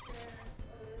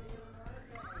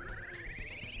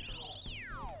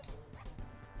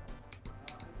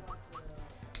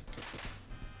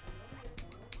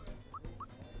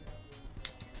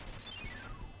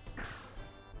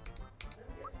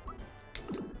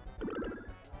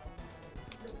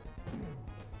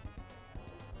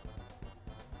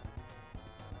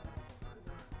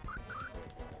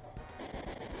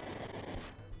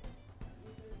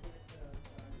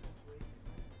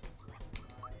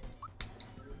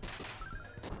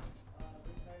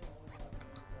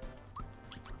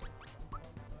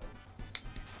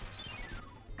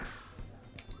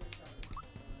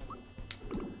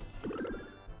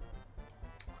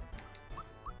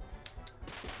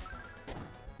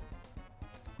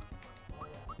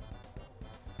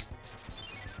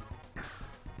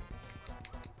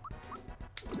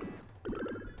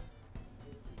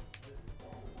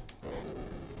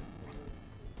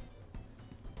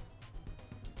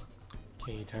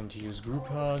 Okay, time to use Group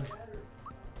Hug.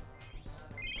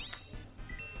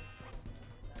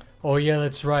 Oh yeah,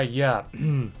 that's right, yeah.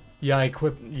 Yeah, I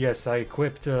equipped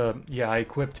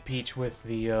Peach with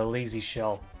the lazy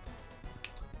shell.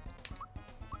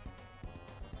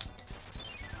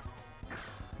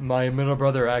 My middle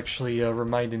brother actually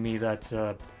reminded me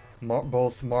that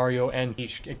both Mario and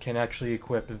Peach can actually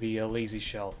equip the lazy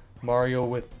shell.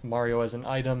 Mario as an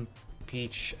item,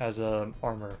 Peach as a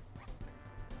armor.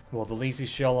 Well, the lazy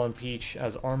shell on Peach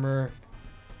as armor,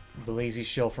 the lazy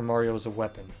shell for Mario as a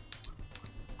weapon.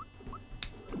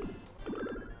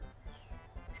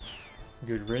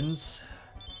 Good riddance.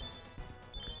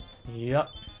 Yep.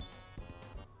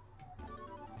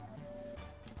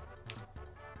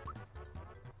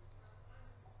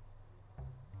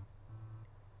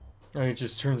 And it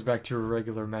just turns back to a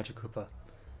regular Magic Koopa.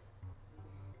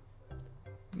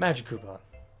 Magic Koopa.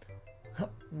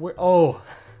 Where? Oh!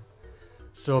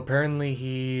 So apparently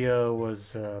he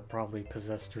was probably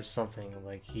possessed or something.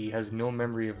 Like, he has no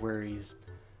memory of where he's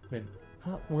been.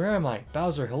 Huh? Where am I?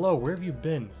 Bowser, hello, where have you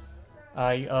been?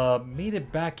 I made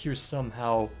it back here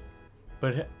somehow,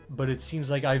 but it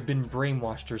seems like I've been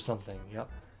brainwashed or something.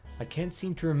 Yep. I can't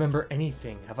seem to remember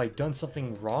anything. Have I done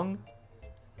something wrong?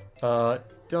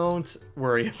 Don't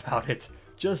worry about it.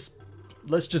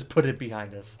 Let's just put it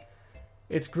behind us.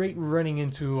 It's great running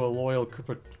into a loyal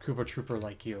Koopa Trooper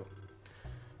like you.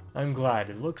 I'm glad.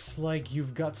 It looks like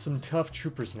you've got some tough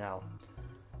troopers now.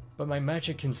 But my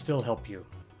magic can still help you.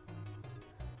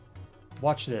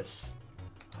 Watch this.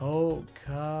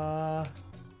 Okala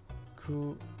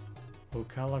Koopa.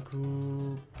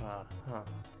 Huh.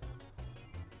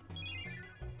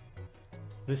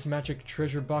 This magic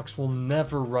treasure box will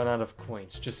never run out of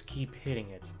coins. Just keep hitting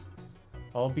it.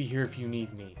 I'll be here if you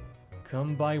need me.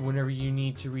 Come by whenever you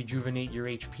need to rejuvenate your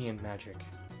HP and magic.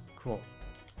 Cool.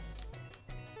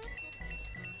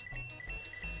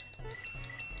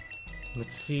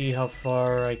 Let's see how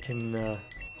far I can,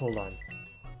 hold on.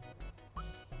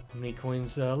 How many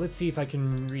coins? Let's see if I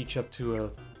can reach up to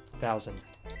 1,000.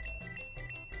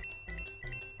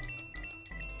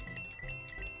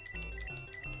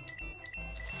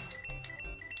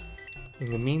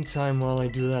 In the meantime, while I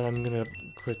do that, I'm gonna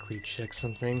quickly check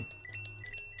something.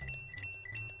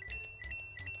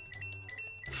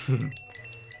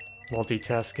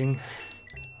 Multitasking.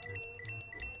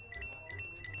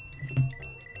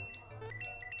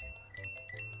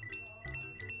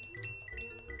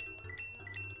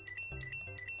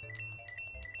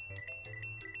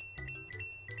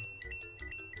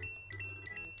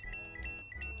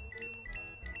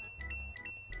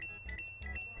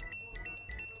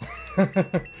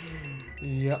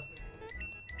 Yep.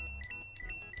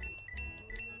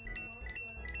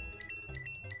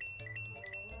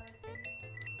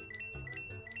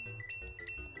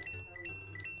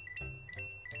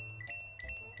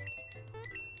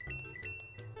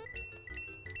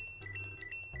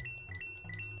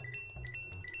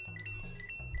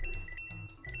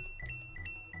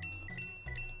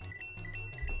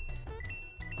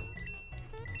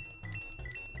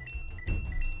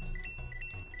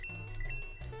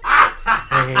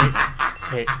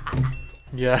 Hey,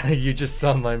 yeah, you just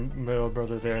saw my middle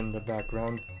brother there in the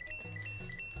background.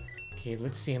 Okay,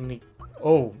 let's see how many...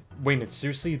 Oh, wait a minute,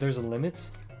 seriously? There's a limit?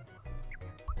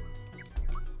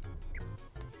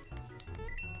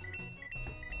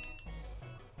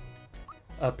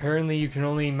 Apparently you can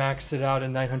only max it out at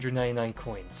 999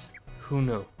 coins. Who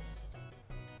knew?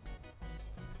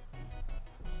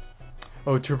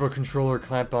 Oh, turbo controller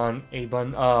clamp on A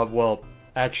button. Well,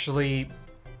 actually...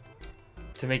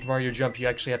 To make Mario jump, you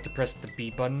actually have to press the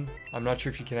B button. I'm not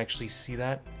sure if you can actually see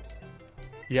that.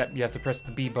 Yep, you have to press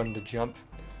the B button to jump.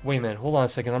 Wait a minute, hold on a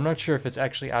second. I'm not sure if it's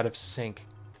actually out of sync.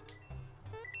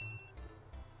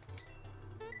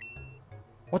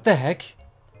 What the heck?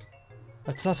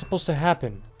 That's not supposed to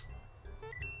happen.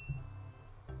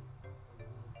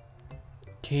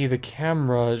 Okay, the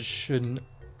camera shouldn't...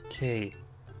 Okay.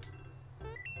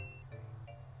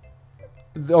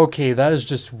 Okay, that is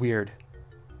just weird.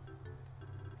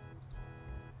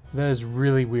 That is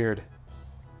really weird.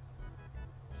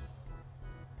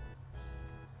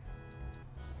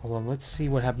 Hold on, let's see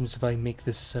what happens if I make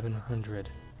this 700.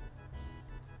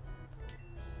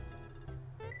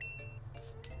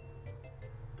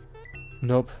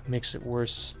 Nope, makes it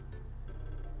worse.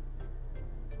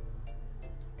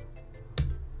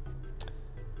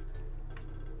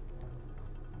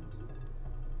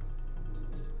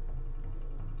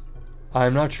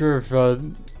 I'm not sure if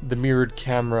the mirrored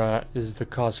camera is the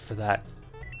cause for that.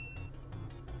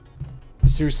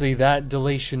 Seriously, that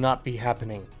delay should not be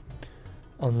happening.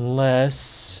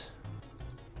 Unless...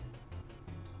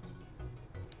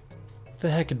 What the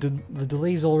heck, the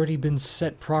delay's already been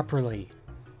set properly.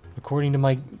 According to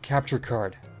my capture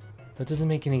card. That doesn't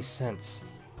make any sense.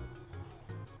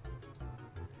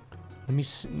 Let me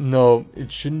see. No,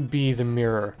 it shouldn't be the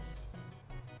mirror.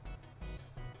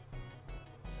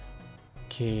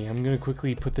 Okay, I'm gonna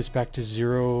quickly put this back to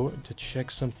 0 to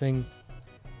check something.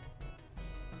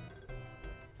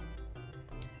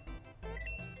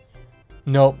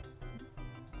 Nope.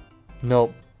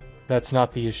 Nope. That's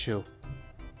not the issue.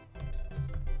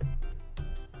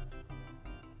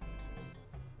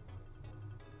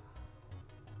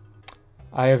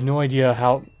 I have no idea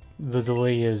how the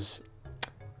delay is.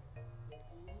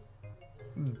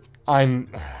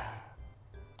 I'm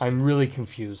really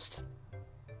confused.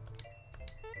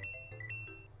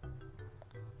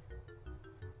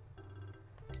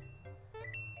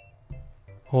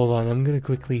 Hold on, I'm gonna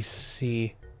quickly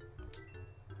see.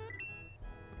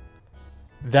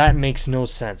 That makes no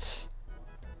sense.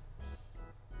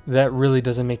 That really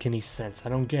doesn't make any sense. I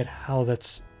don't get how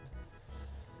that's...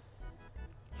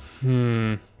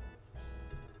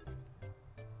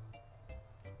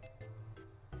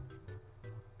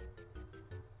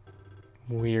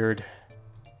 Weird.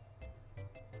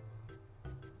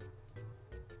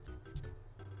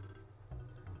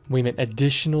 Wait a minute,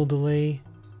 additional delay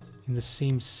in the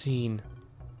same scene.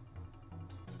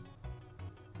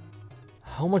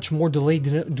 How much more delay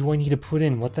do I need to put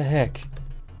in? What the heck?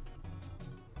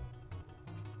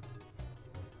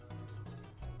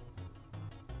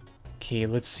 Okay,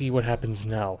 let's see what happens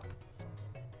now.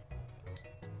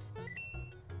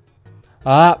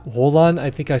 Ah, hold on. I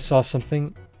think I saw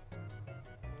something.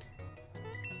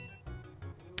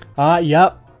 Ah,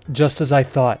 yep. Just as I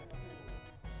thought.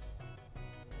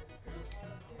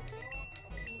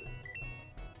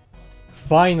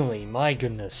 Finally, my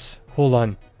goodness. Hold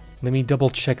on. Let me double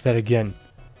check that again.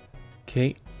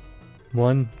 Okay.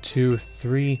 1, 2,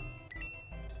 3.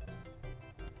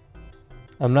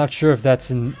 I'm not sure if that's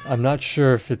in... I'm not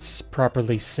sure if it's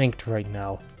properly synced right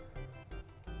now.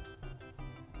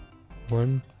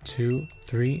 1, 2,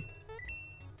 3.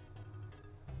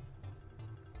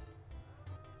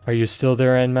 Are you still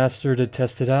there, Endmaster, to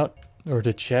test it out? Or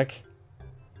to check?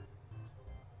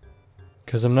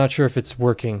 Because I'm not sure if it's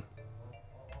working.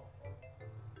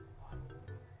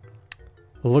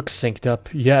 It looks synced up.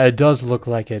 Yeah, it does look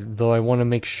like it, though I want to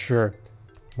make sure.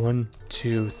 1,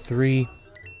 2, 3.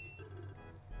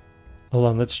 Hold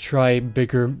on, let's try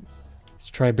bigger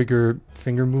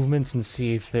finger movements and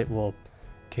see if it will...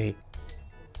 Okay.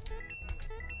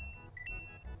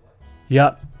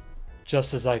 Yep.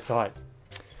 Just as I thought.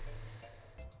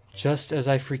 Just as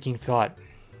I freaking thought.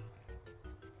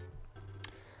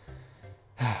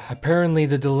 Apparently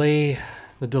the delay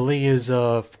is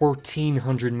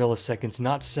 1400 milliseconds,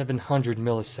 not 700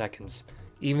 milliseconds.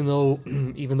 Even though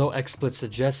XSplit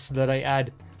suggests that I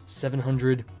add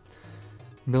 700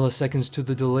 milliseconds to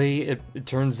the delay, it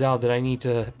turns out that I need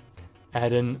to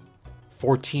add in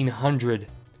 1400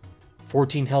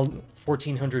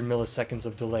 milliseconds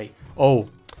of delay. Oh,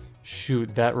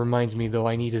 shoot, that reminds me though,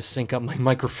 I need to sync up my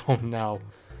microphone now.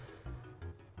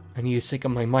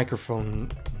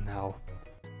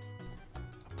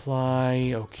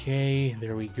 Apply, okay,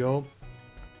 there we go.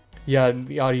 Yeah,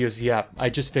 the audio's, yeah, I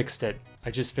just fixed it.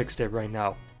 Right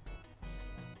now.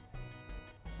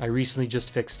 I recently just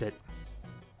fixed it.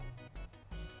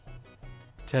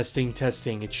 Testing,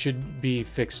 it should be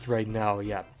fixed right now,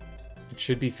 yeah. It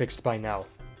should be fixed by now.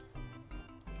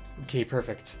 Okay,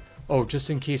 perfect. Oh,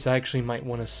 just in case, I actually might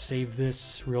want to save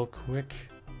this real quick.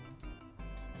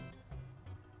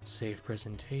 Save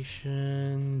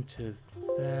presentation to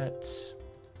that.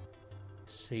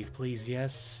 Save, please,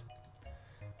 yes.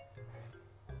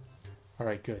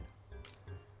 Alright, good.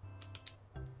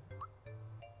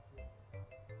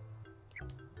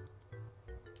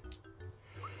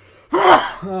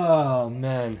 Oh,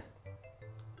 man.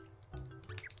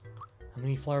 How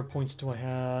many flower points do I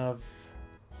have?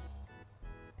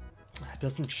 It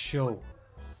doesn't show.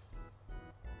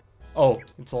 Oh,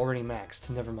 it's already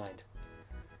maxed. Never mind.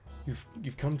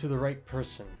 You've come to the right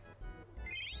person.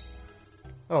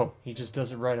 Oh, he just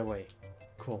does it right away.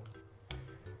 Cool.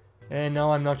 And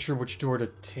now I'm not sure which door to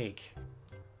take.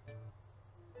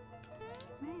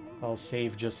 I'll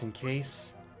save just in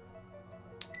case.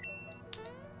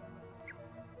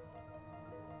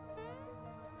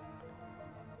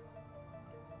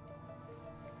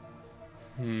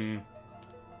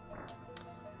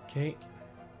 Okay.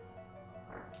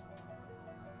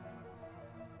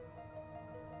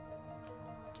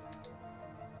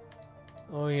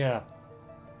 Oh yeah.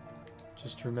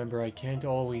 Just remember, I can't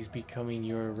always be coming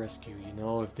your rescue, you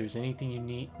know? If there's anything you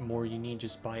need,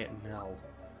 just buy it now.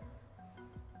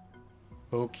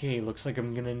 Okay, looks like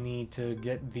I'm gonna need to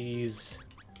get these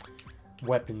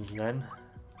weapons then.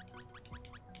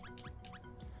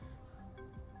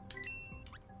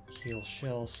 Heel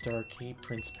Shell, Star Cape,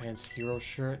 Prince Pants, Hero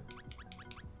Shirt.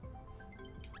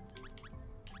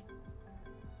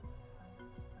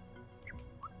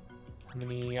 How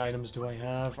many items do I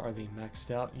have? Are they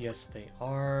maxed out? Yes, they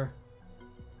are.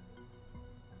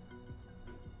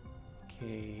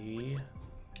 Okay.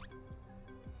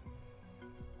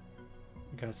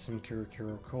 Got some Kuro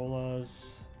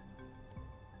Colas.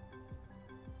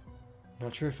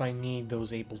 Not sure if I need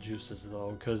those apple juices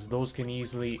though, because those can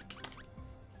easily...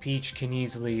 Peach can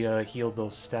easily heal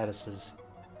those statuses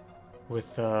with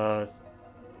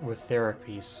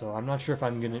therapy, so I'm not sure if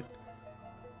I'm gonna...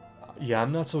 Yeah,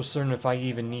 I'm not so certain if I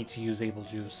even need to use Able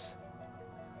Juice.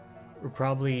 We'll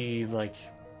probably, like,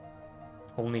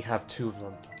 only have 2 of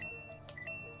them.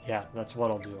 Yeah, that's what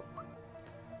I'll do.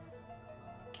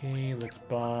 Okay, let's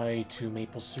buy 2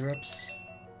 maple syrups.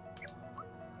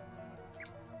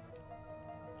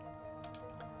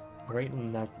 Alright,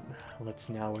 let's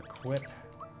now equip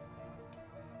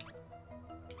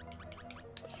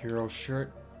Hero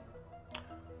Shirt.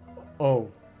 Oh.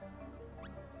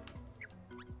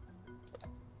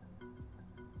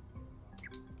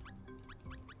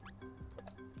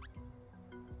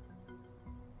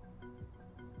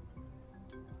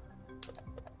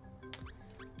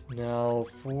 Now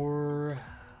for...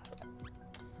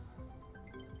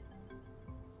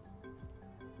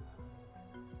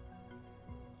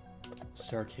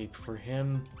 Star Cape for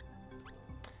him.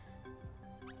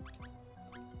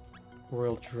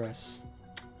 Royal Dress.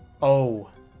 Oh.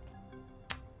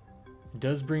 It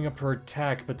does bring up her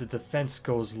attack, but the defense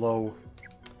goes low.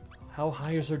 How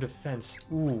high is her defense?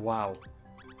 Ooh, wow.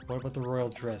 What about the Royal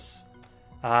Dress?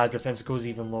 Defense goes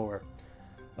even lower.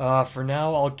 For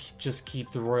now, I'll just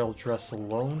keep the Royal Dress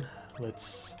alone.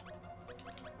 Let's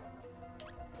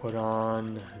put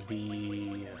on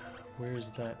the...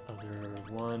 Where's that other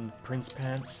one? Prince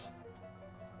Pants.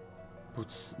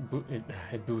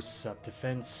 It boosts up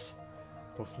defense,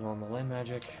 both normal and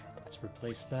magic. Let's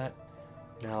replace that.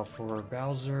 Now for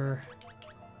Bowser,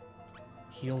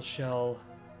 Heal Shell.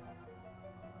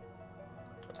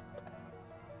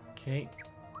 Okay.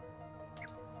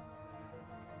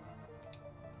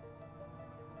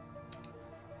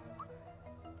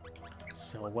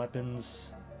 Sell weapons.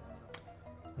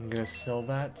 I'm gonna sell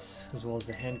that, as well as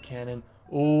the hand cannon.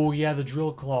 Oh yeah, the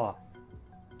drill claw.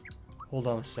 Hold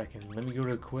on a second. Let me go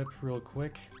to equip real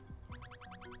quick.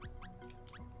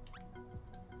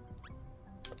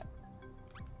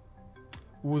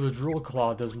 Ooh, the drill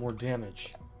claw does more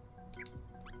damage.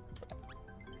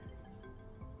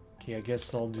 Okay, I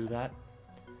guess I'll do that.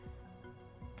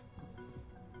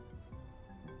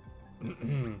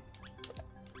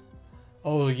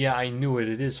 Oh yeah, I knew it.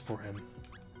 It is for him.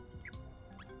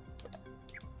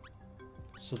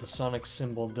 So the sonic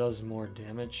symbol does more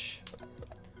damage.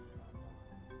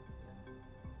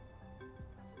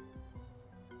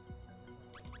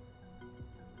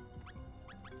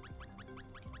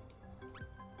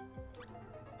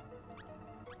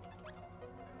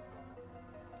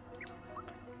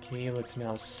 Okay, let's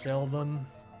now sell them.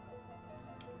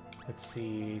 Let's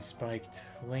see, spiked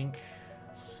link,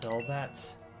 sell that.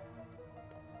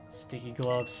 Sticky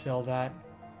gloves, sell that.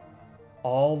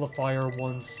 All the fire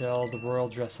ones sell. The royal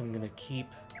dress I'm gonna keep.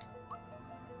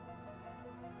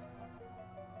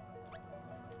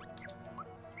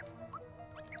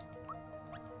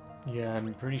 Yeah,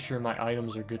 I'm pretty sure my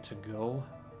items are good to go.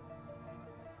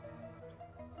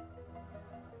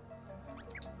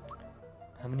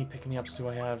 How many pick-me-ups do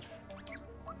I have?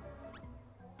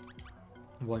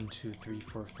 1, 2, 3,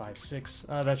 4, 5, 6.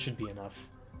 That should be enough.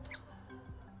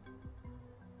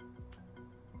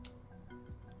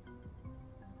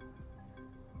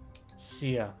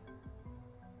 See ya.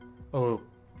 Oh.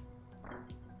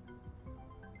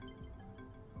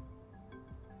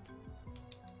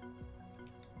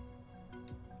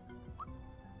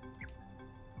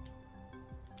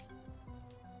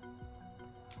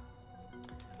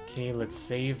 Okay, let's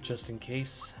save just in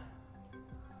case.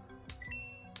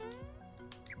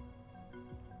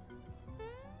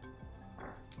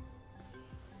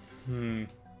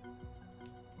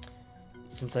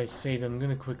 Since I saved, I'm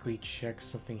gonna quickly check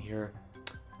something here.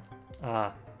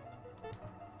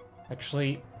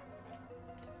 Actually,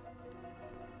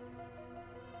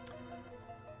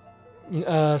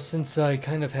 since I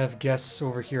kind of have guests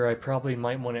over here, I probably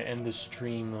might want to end the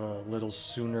stream a little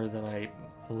sooner than I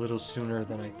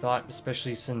thought,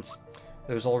 especially since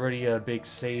there's already a big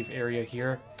save area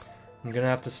here. I'm gonna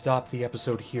have to stop the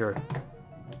episode here.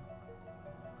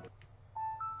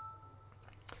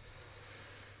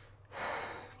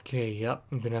 Okay, yep,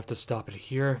 I'm gonna have to stop it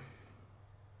here.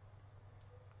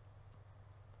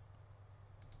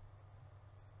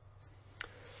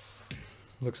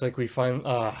 Looks like we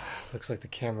looks like the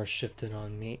camera shifted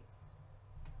on me.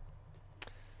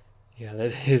 Yeah,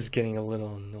 that is getting a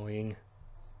little annoying.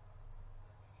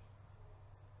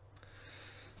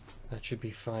 That should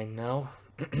be fine now.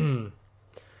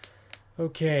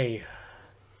 Okay.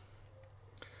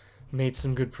 Made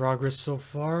some good progress so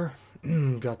far.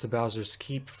 Got to Bowser's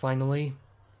Keep finally.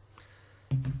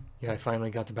 Yeah, I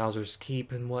finally got to Bowser's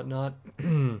Keep and whatnot.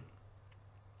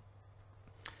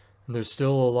 There's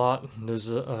still a lot. There's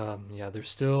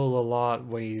still a lot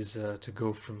ways to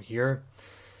go from here.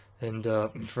 And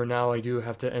for now, I do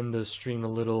have to end the stream a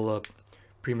little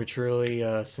prematurely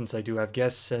since I do have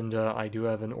guests and I do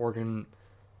have an organ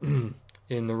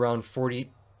in around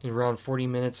 40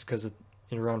 minutes, because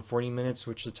in around 40 minutes,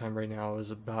 which the time right now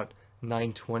is about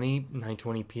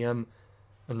 9:20 p.m.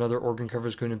 another organ cover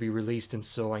is going to be released, and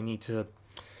so I need to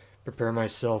prepare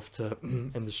myself to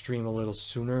end the stream a little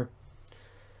sooner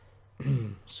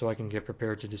so I can get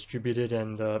prepared to distribute it,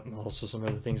 and also some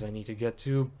other things I need to get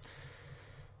to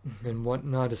and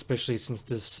whatnot, especially since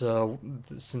this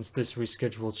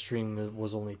rescheduled stream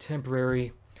was only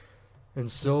temporary.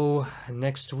 And so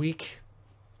next week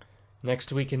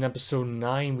in episode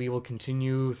 9, we will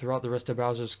continue throughout the rest of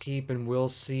Bowser's Keep, and we'll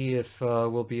see if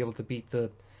we'll be able to beat the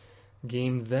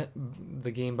game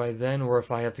by then, or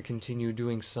if I have to continue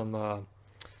doing some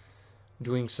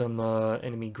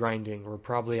enemy grinding, or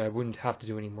probably I wouldn't have to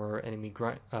do any more enemy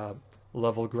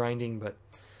level grinding, but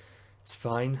it's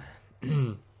fine.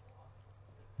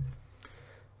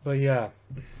 But yeah,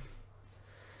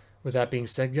 with that being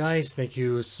said, guys, thank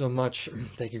you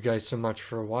guys so much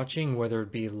for watching, whether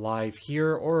it be live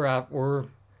here or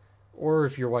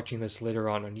if you're watching this later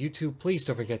on YouTube. Please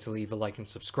don't forget to leave a like and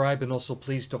subscribe, and also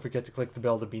please don't forget to click the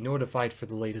bell to be notified for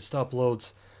the latest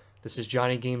uploads. This is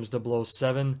Jonny Games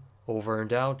 007, over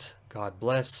and out. God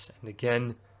bless, and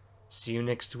again, see you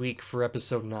next week for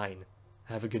episode 9.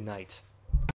 Have a good night.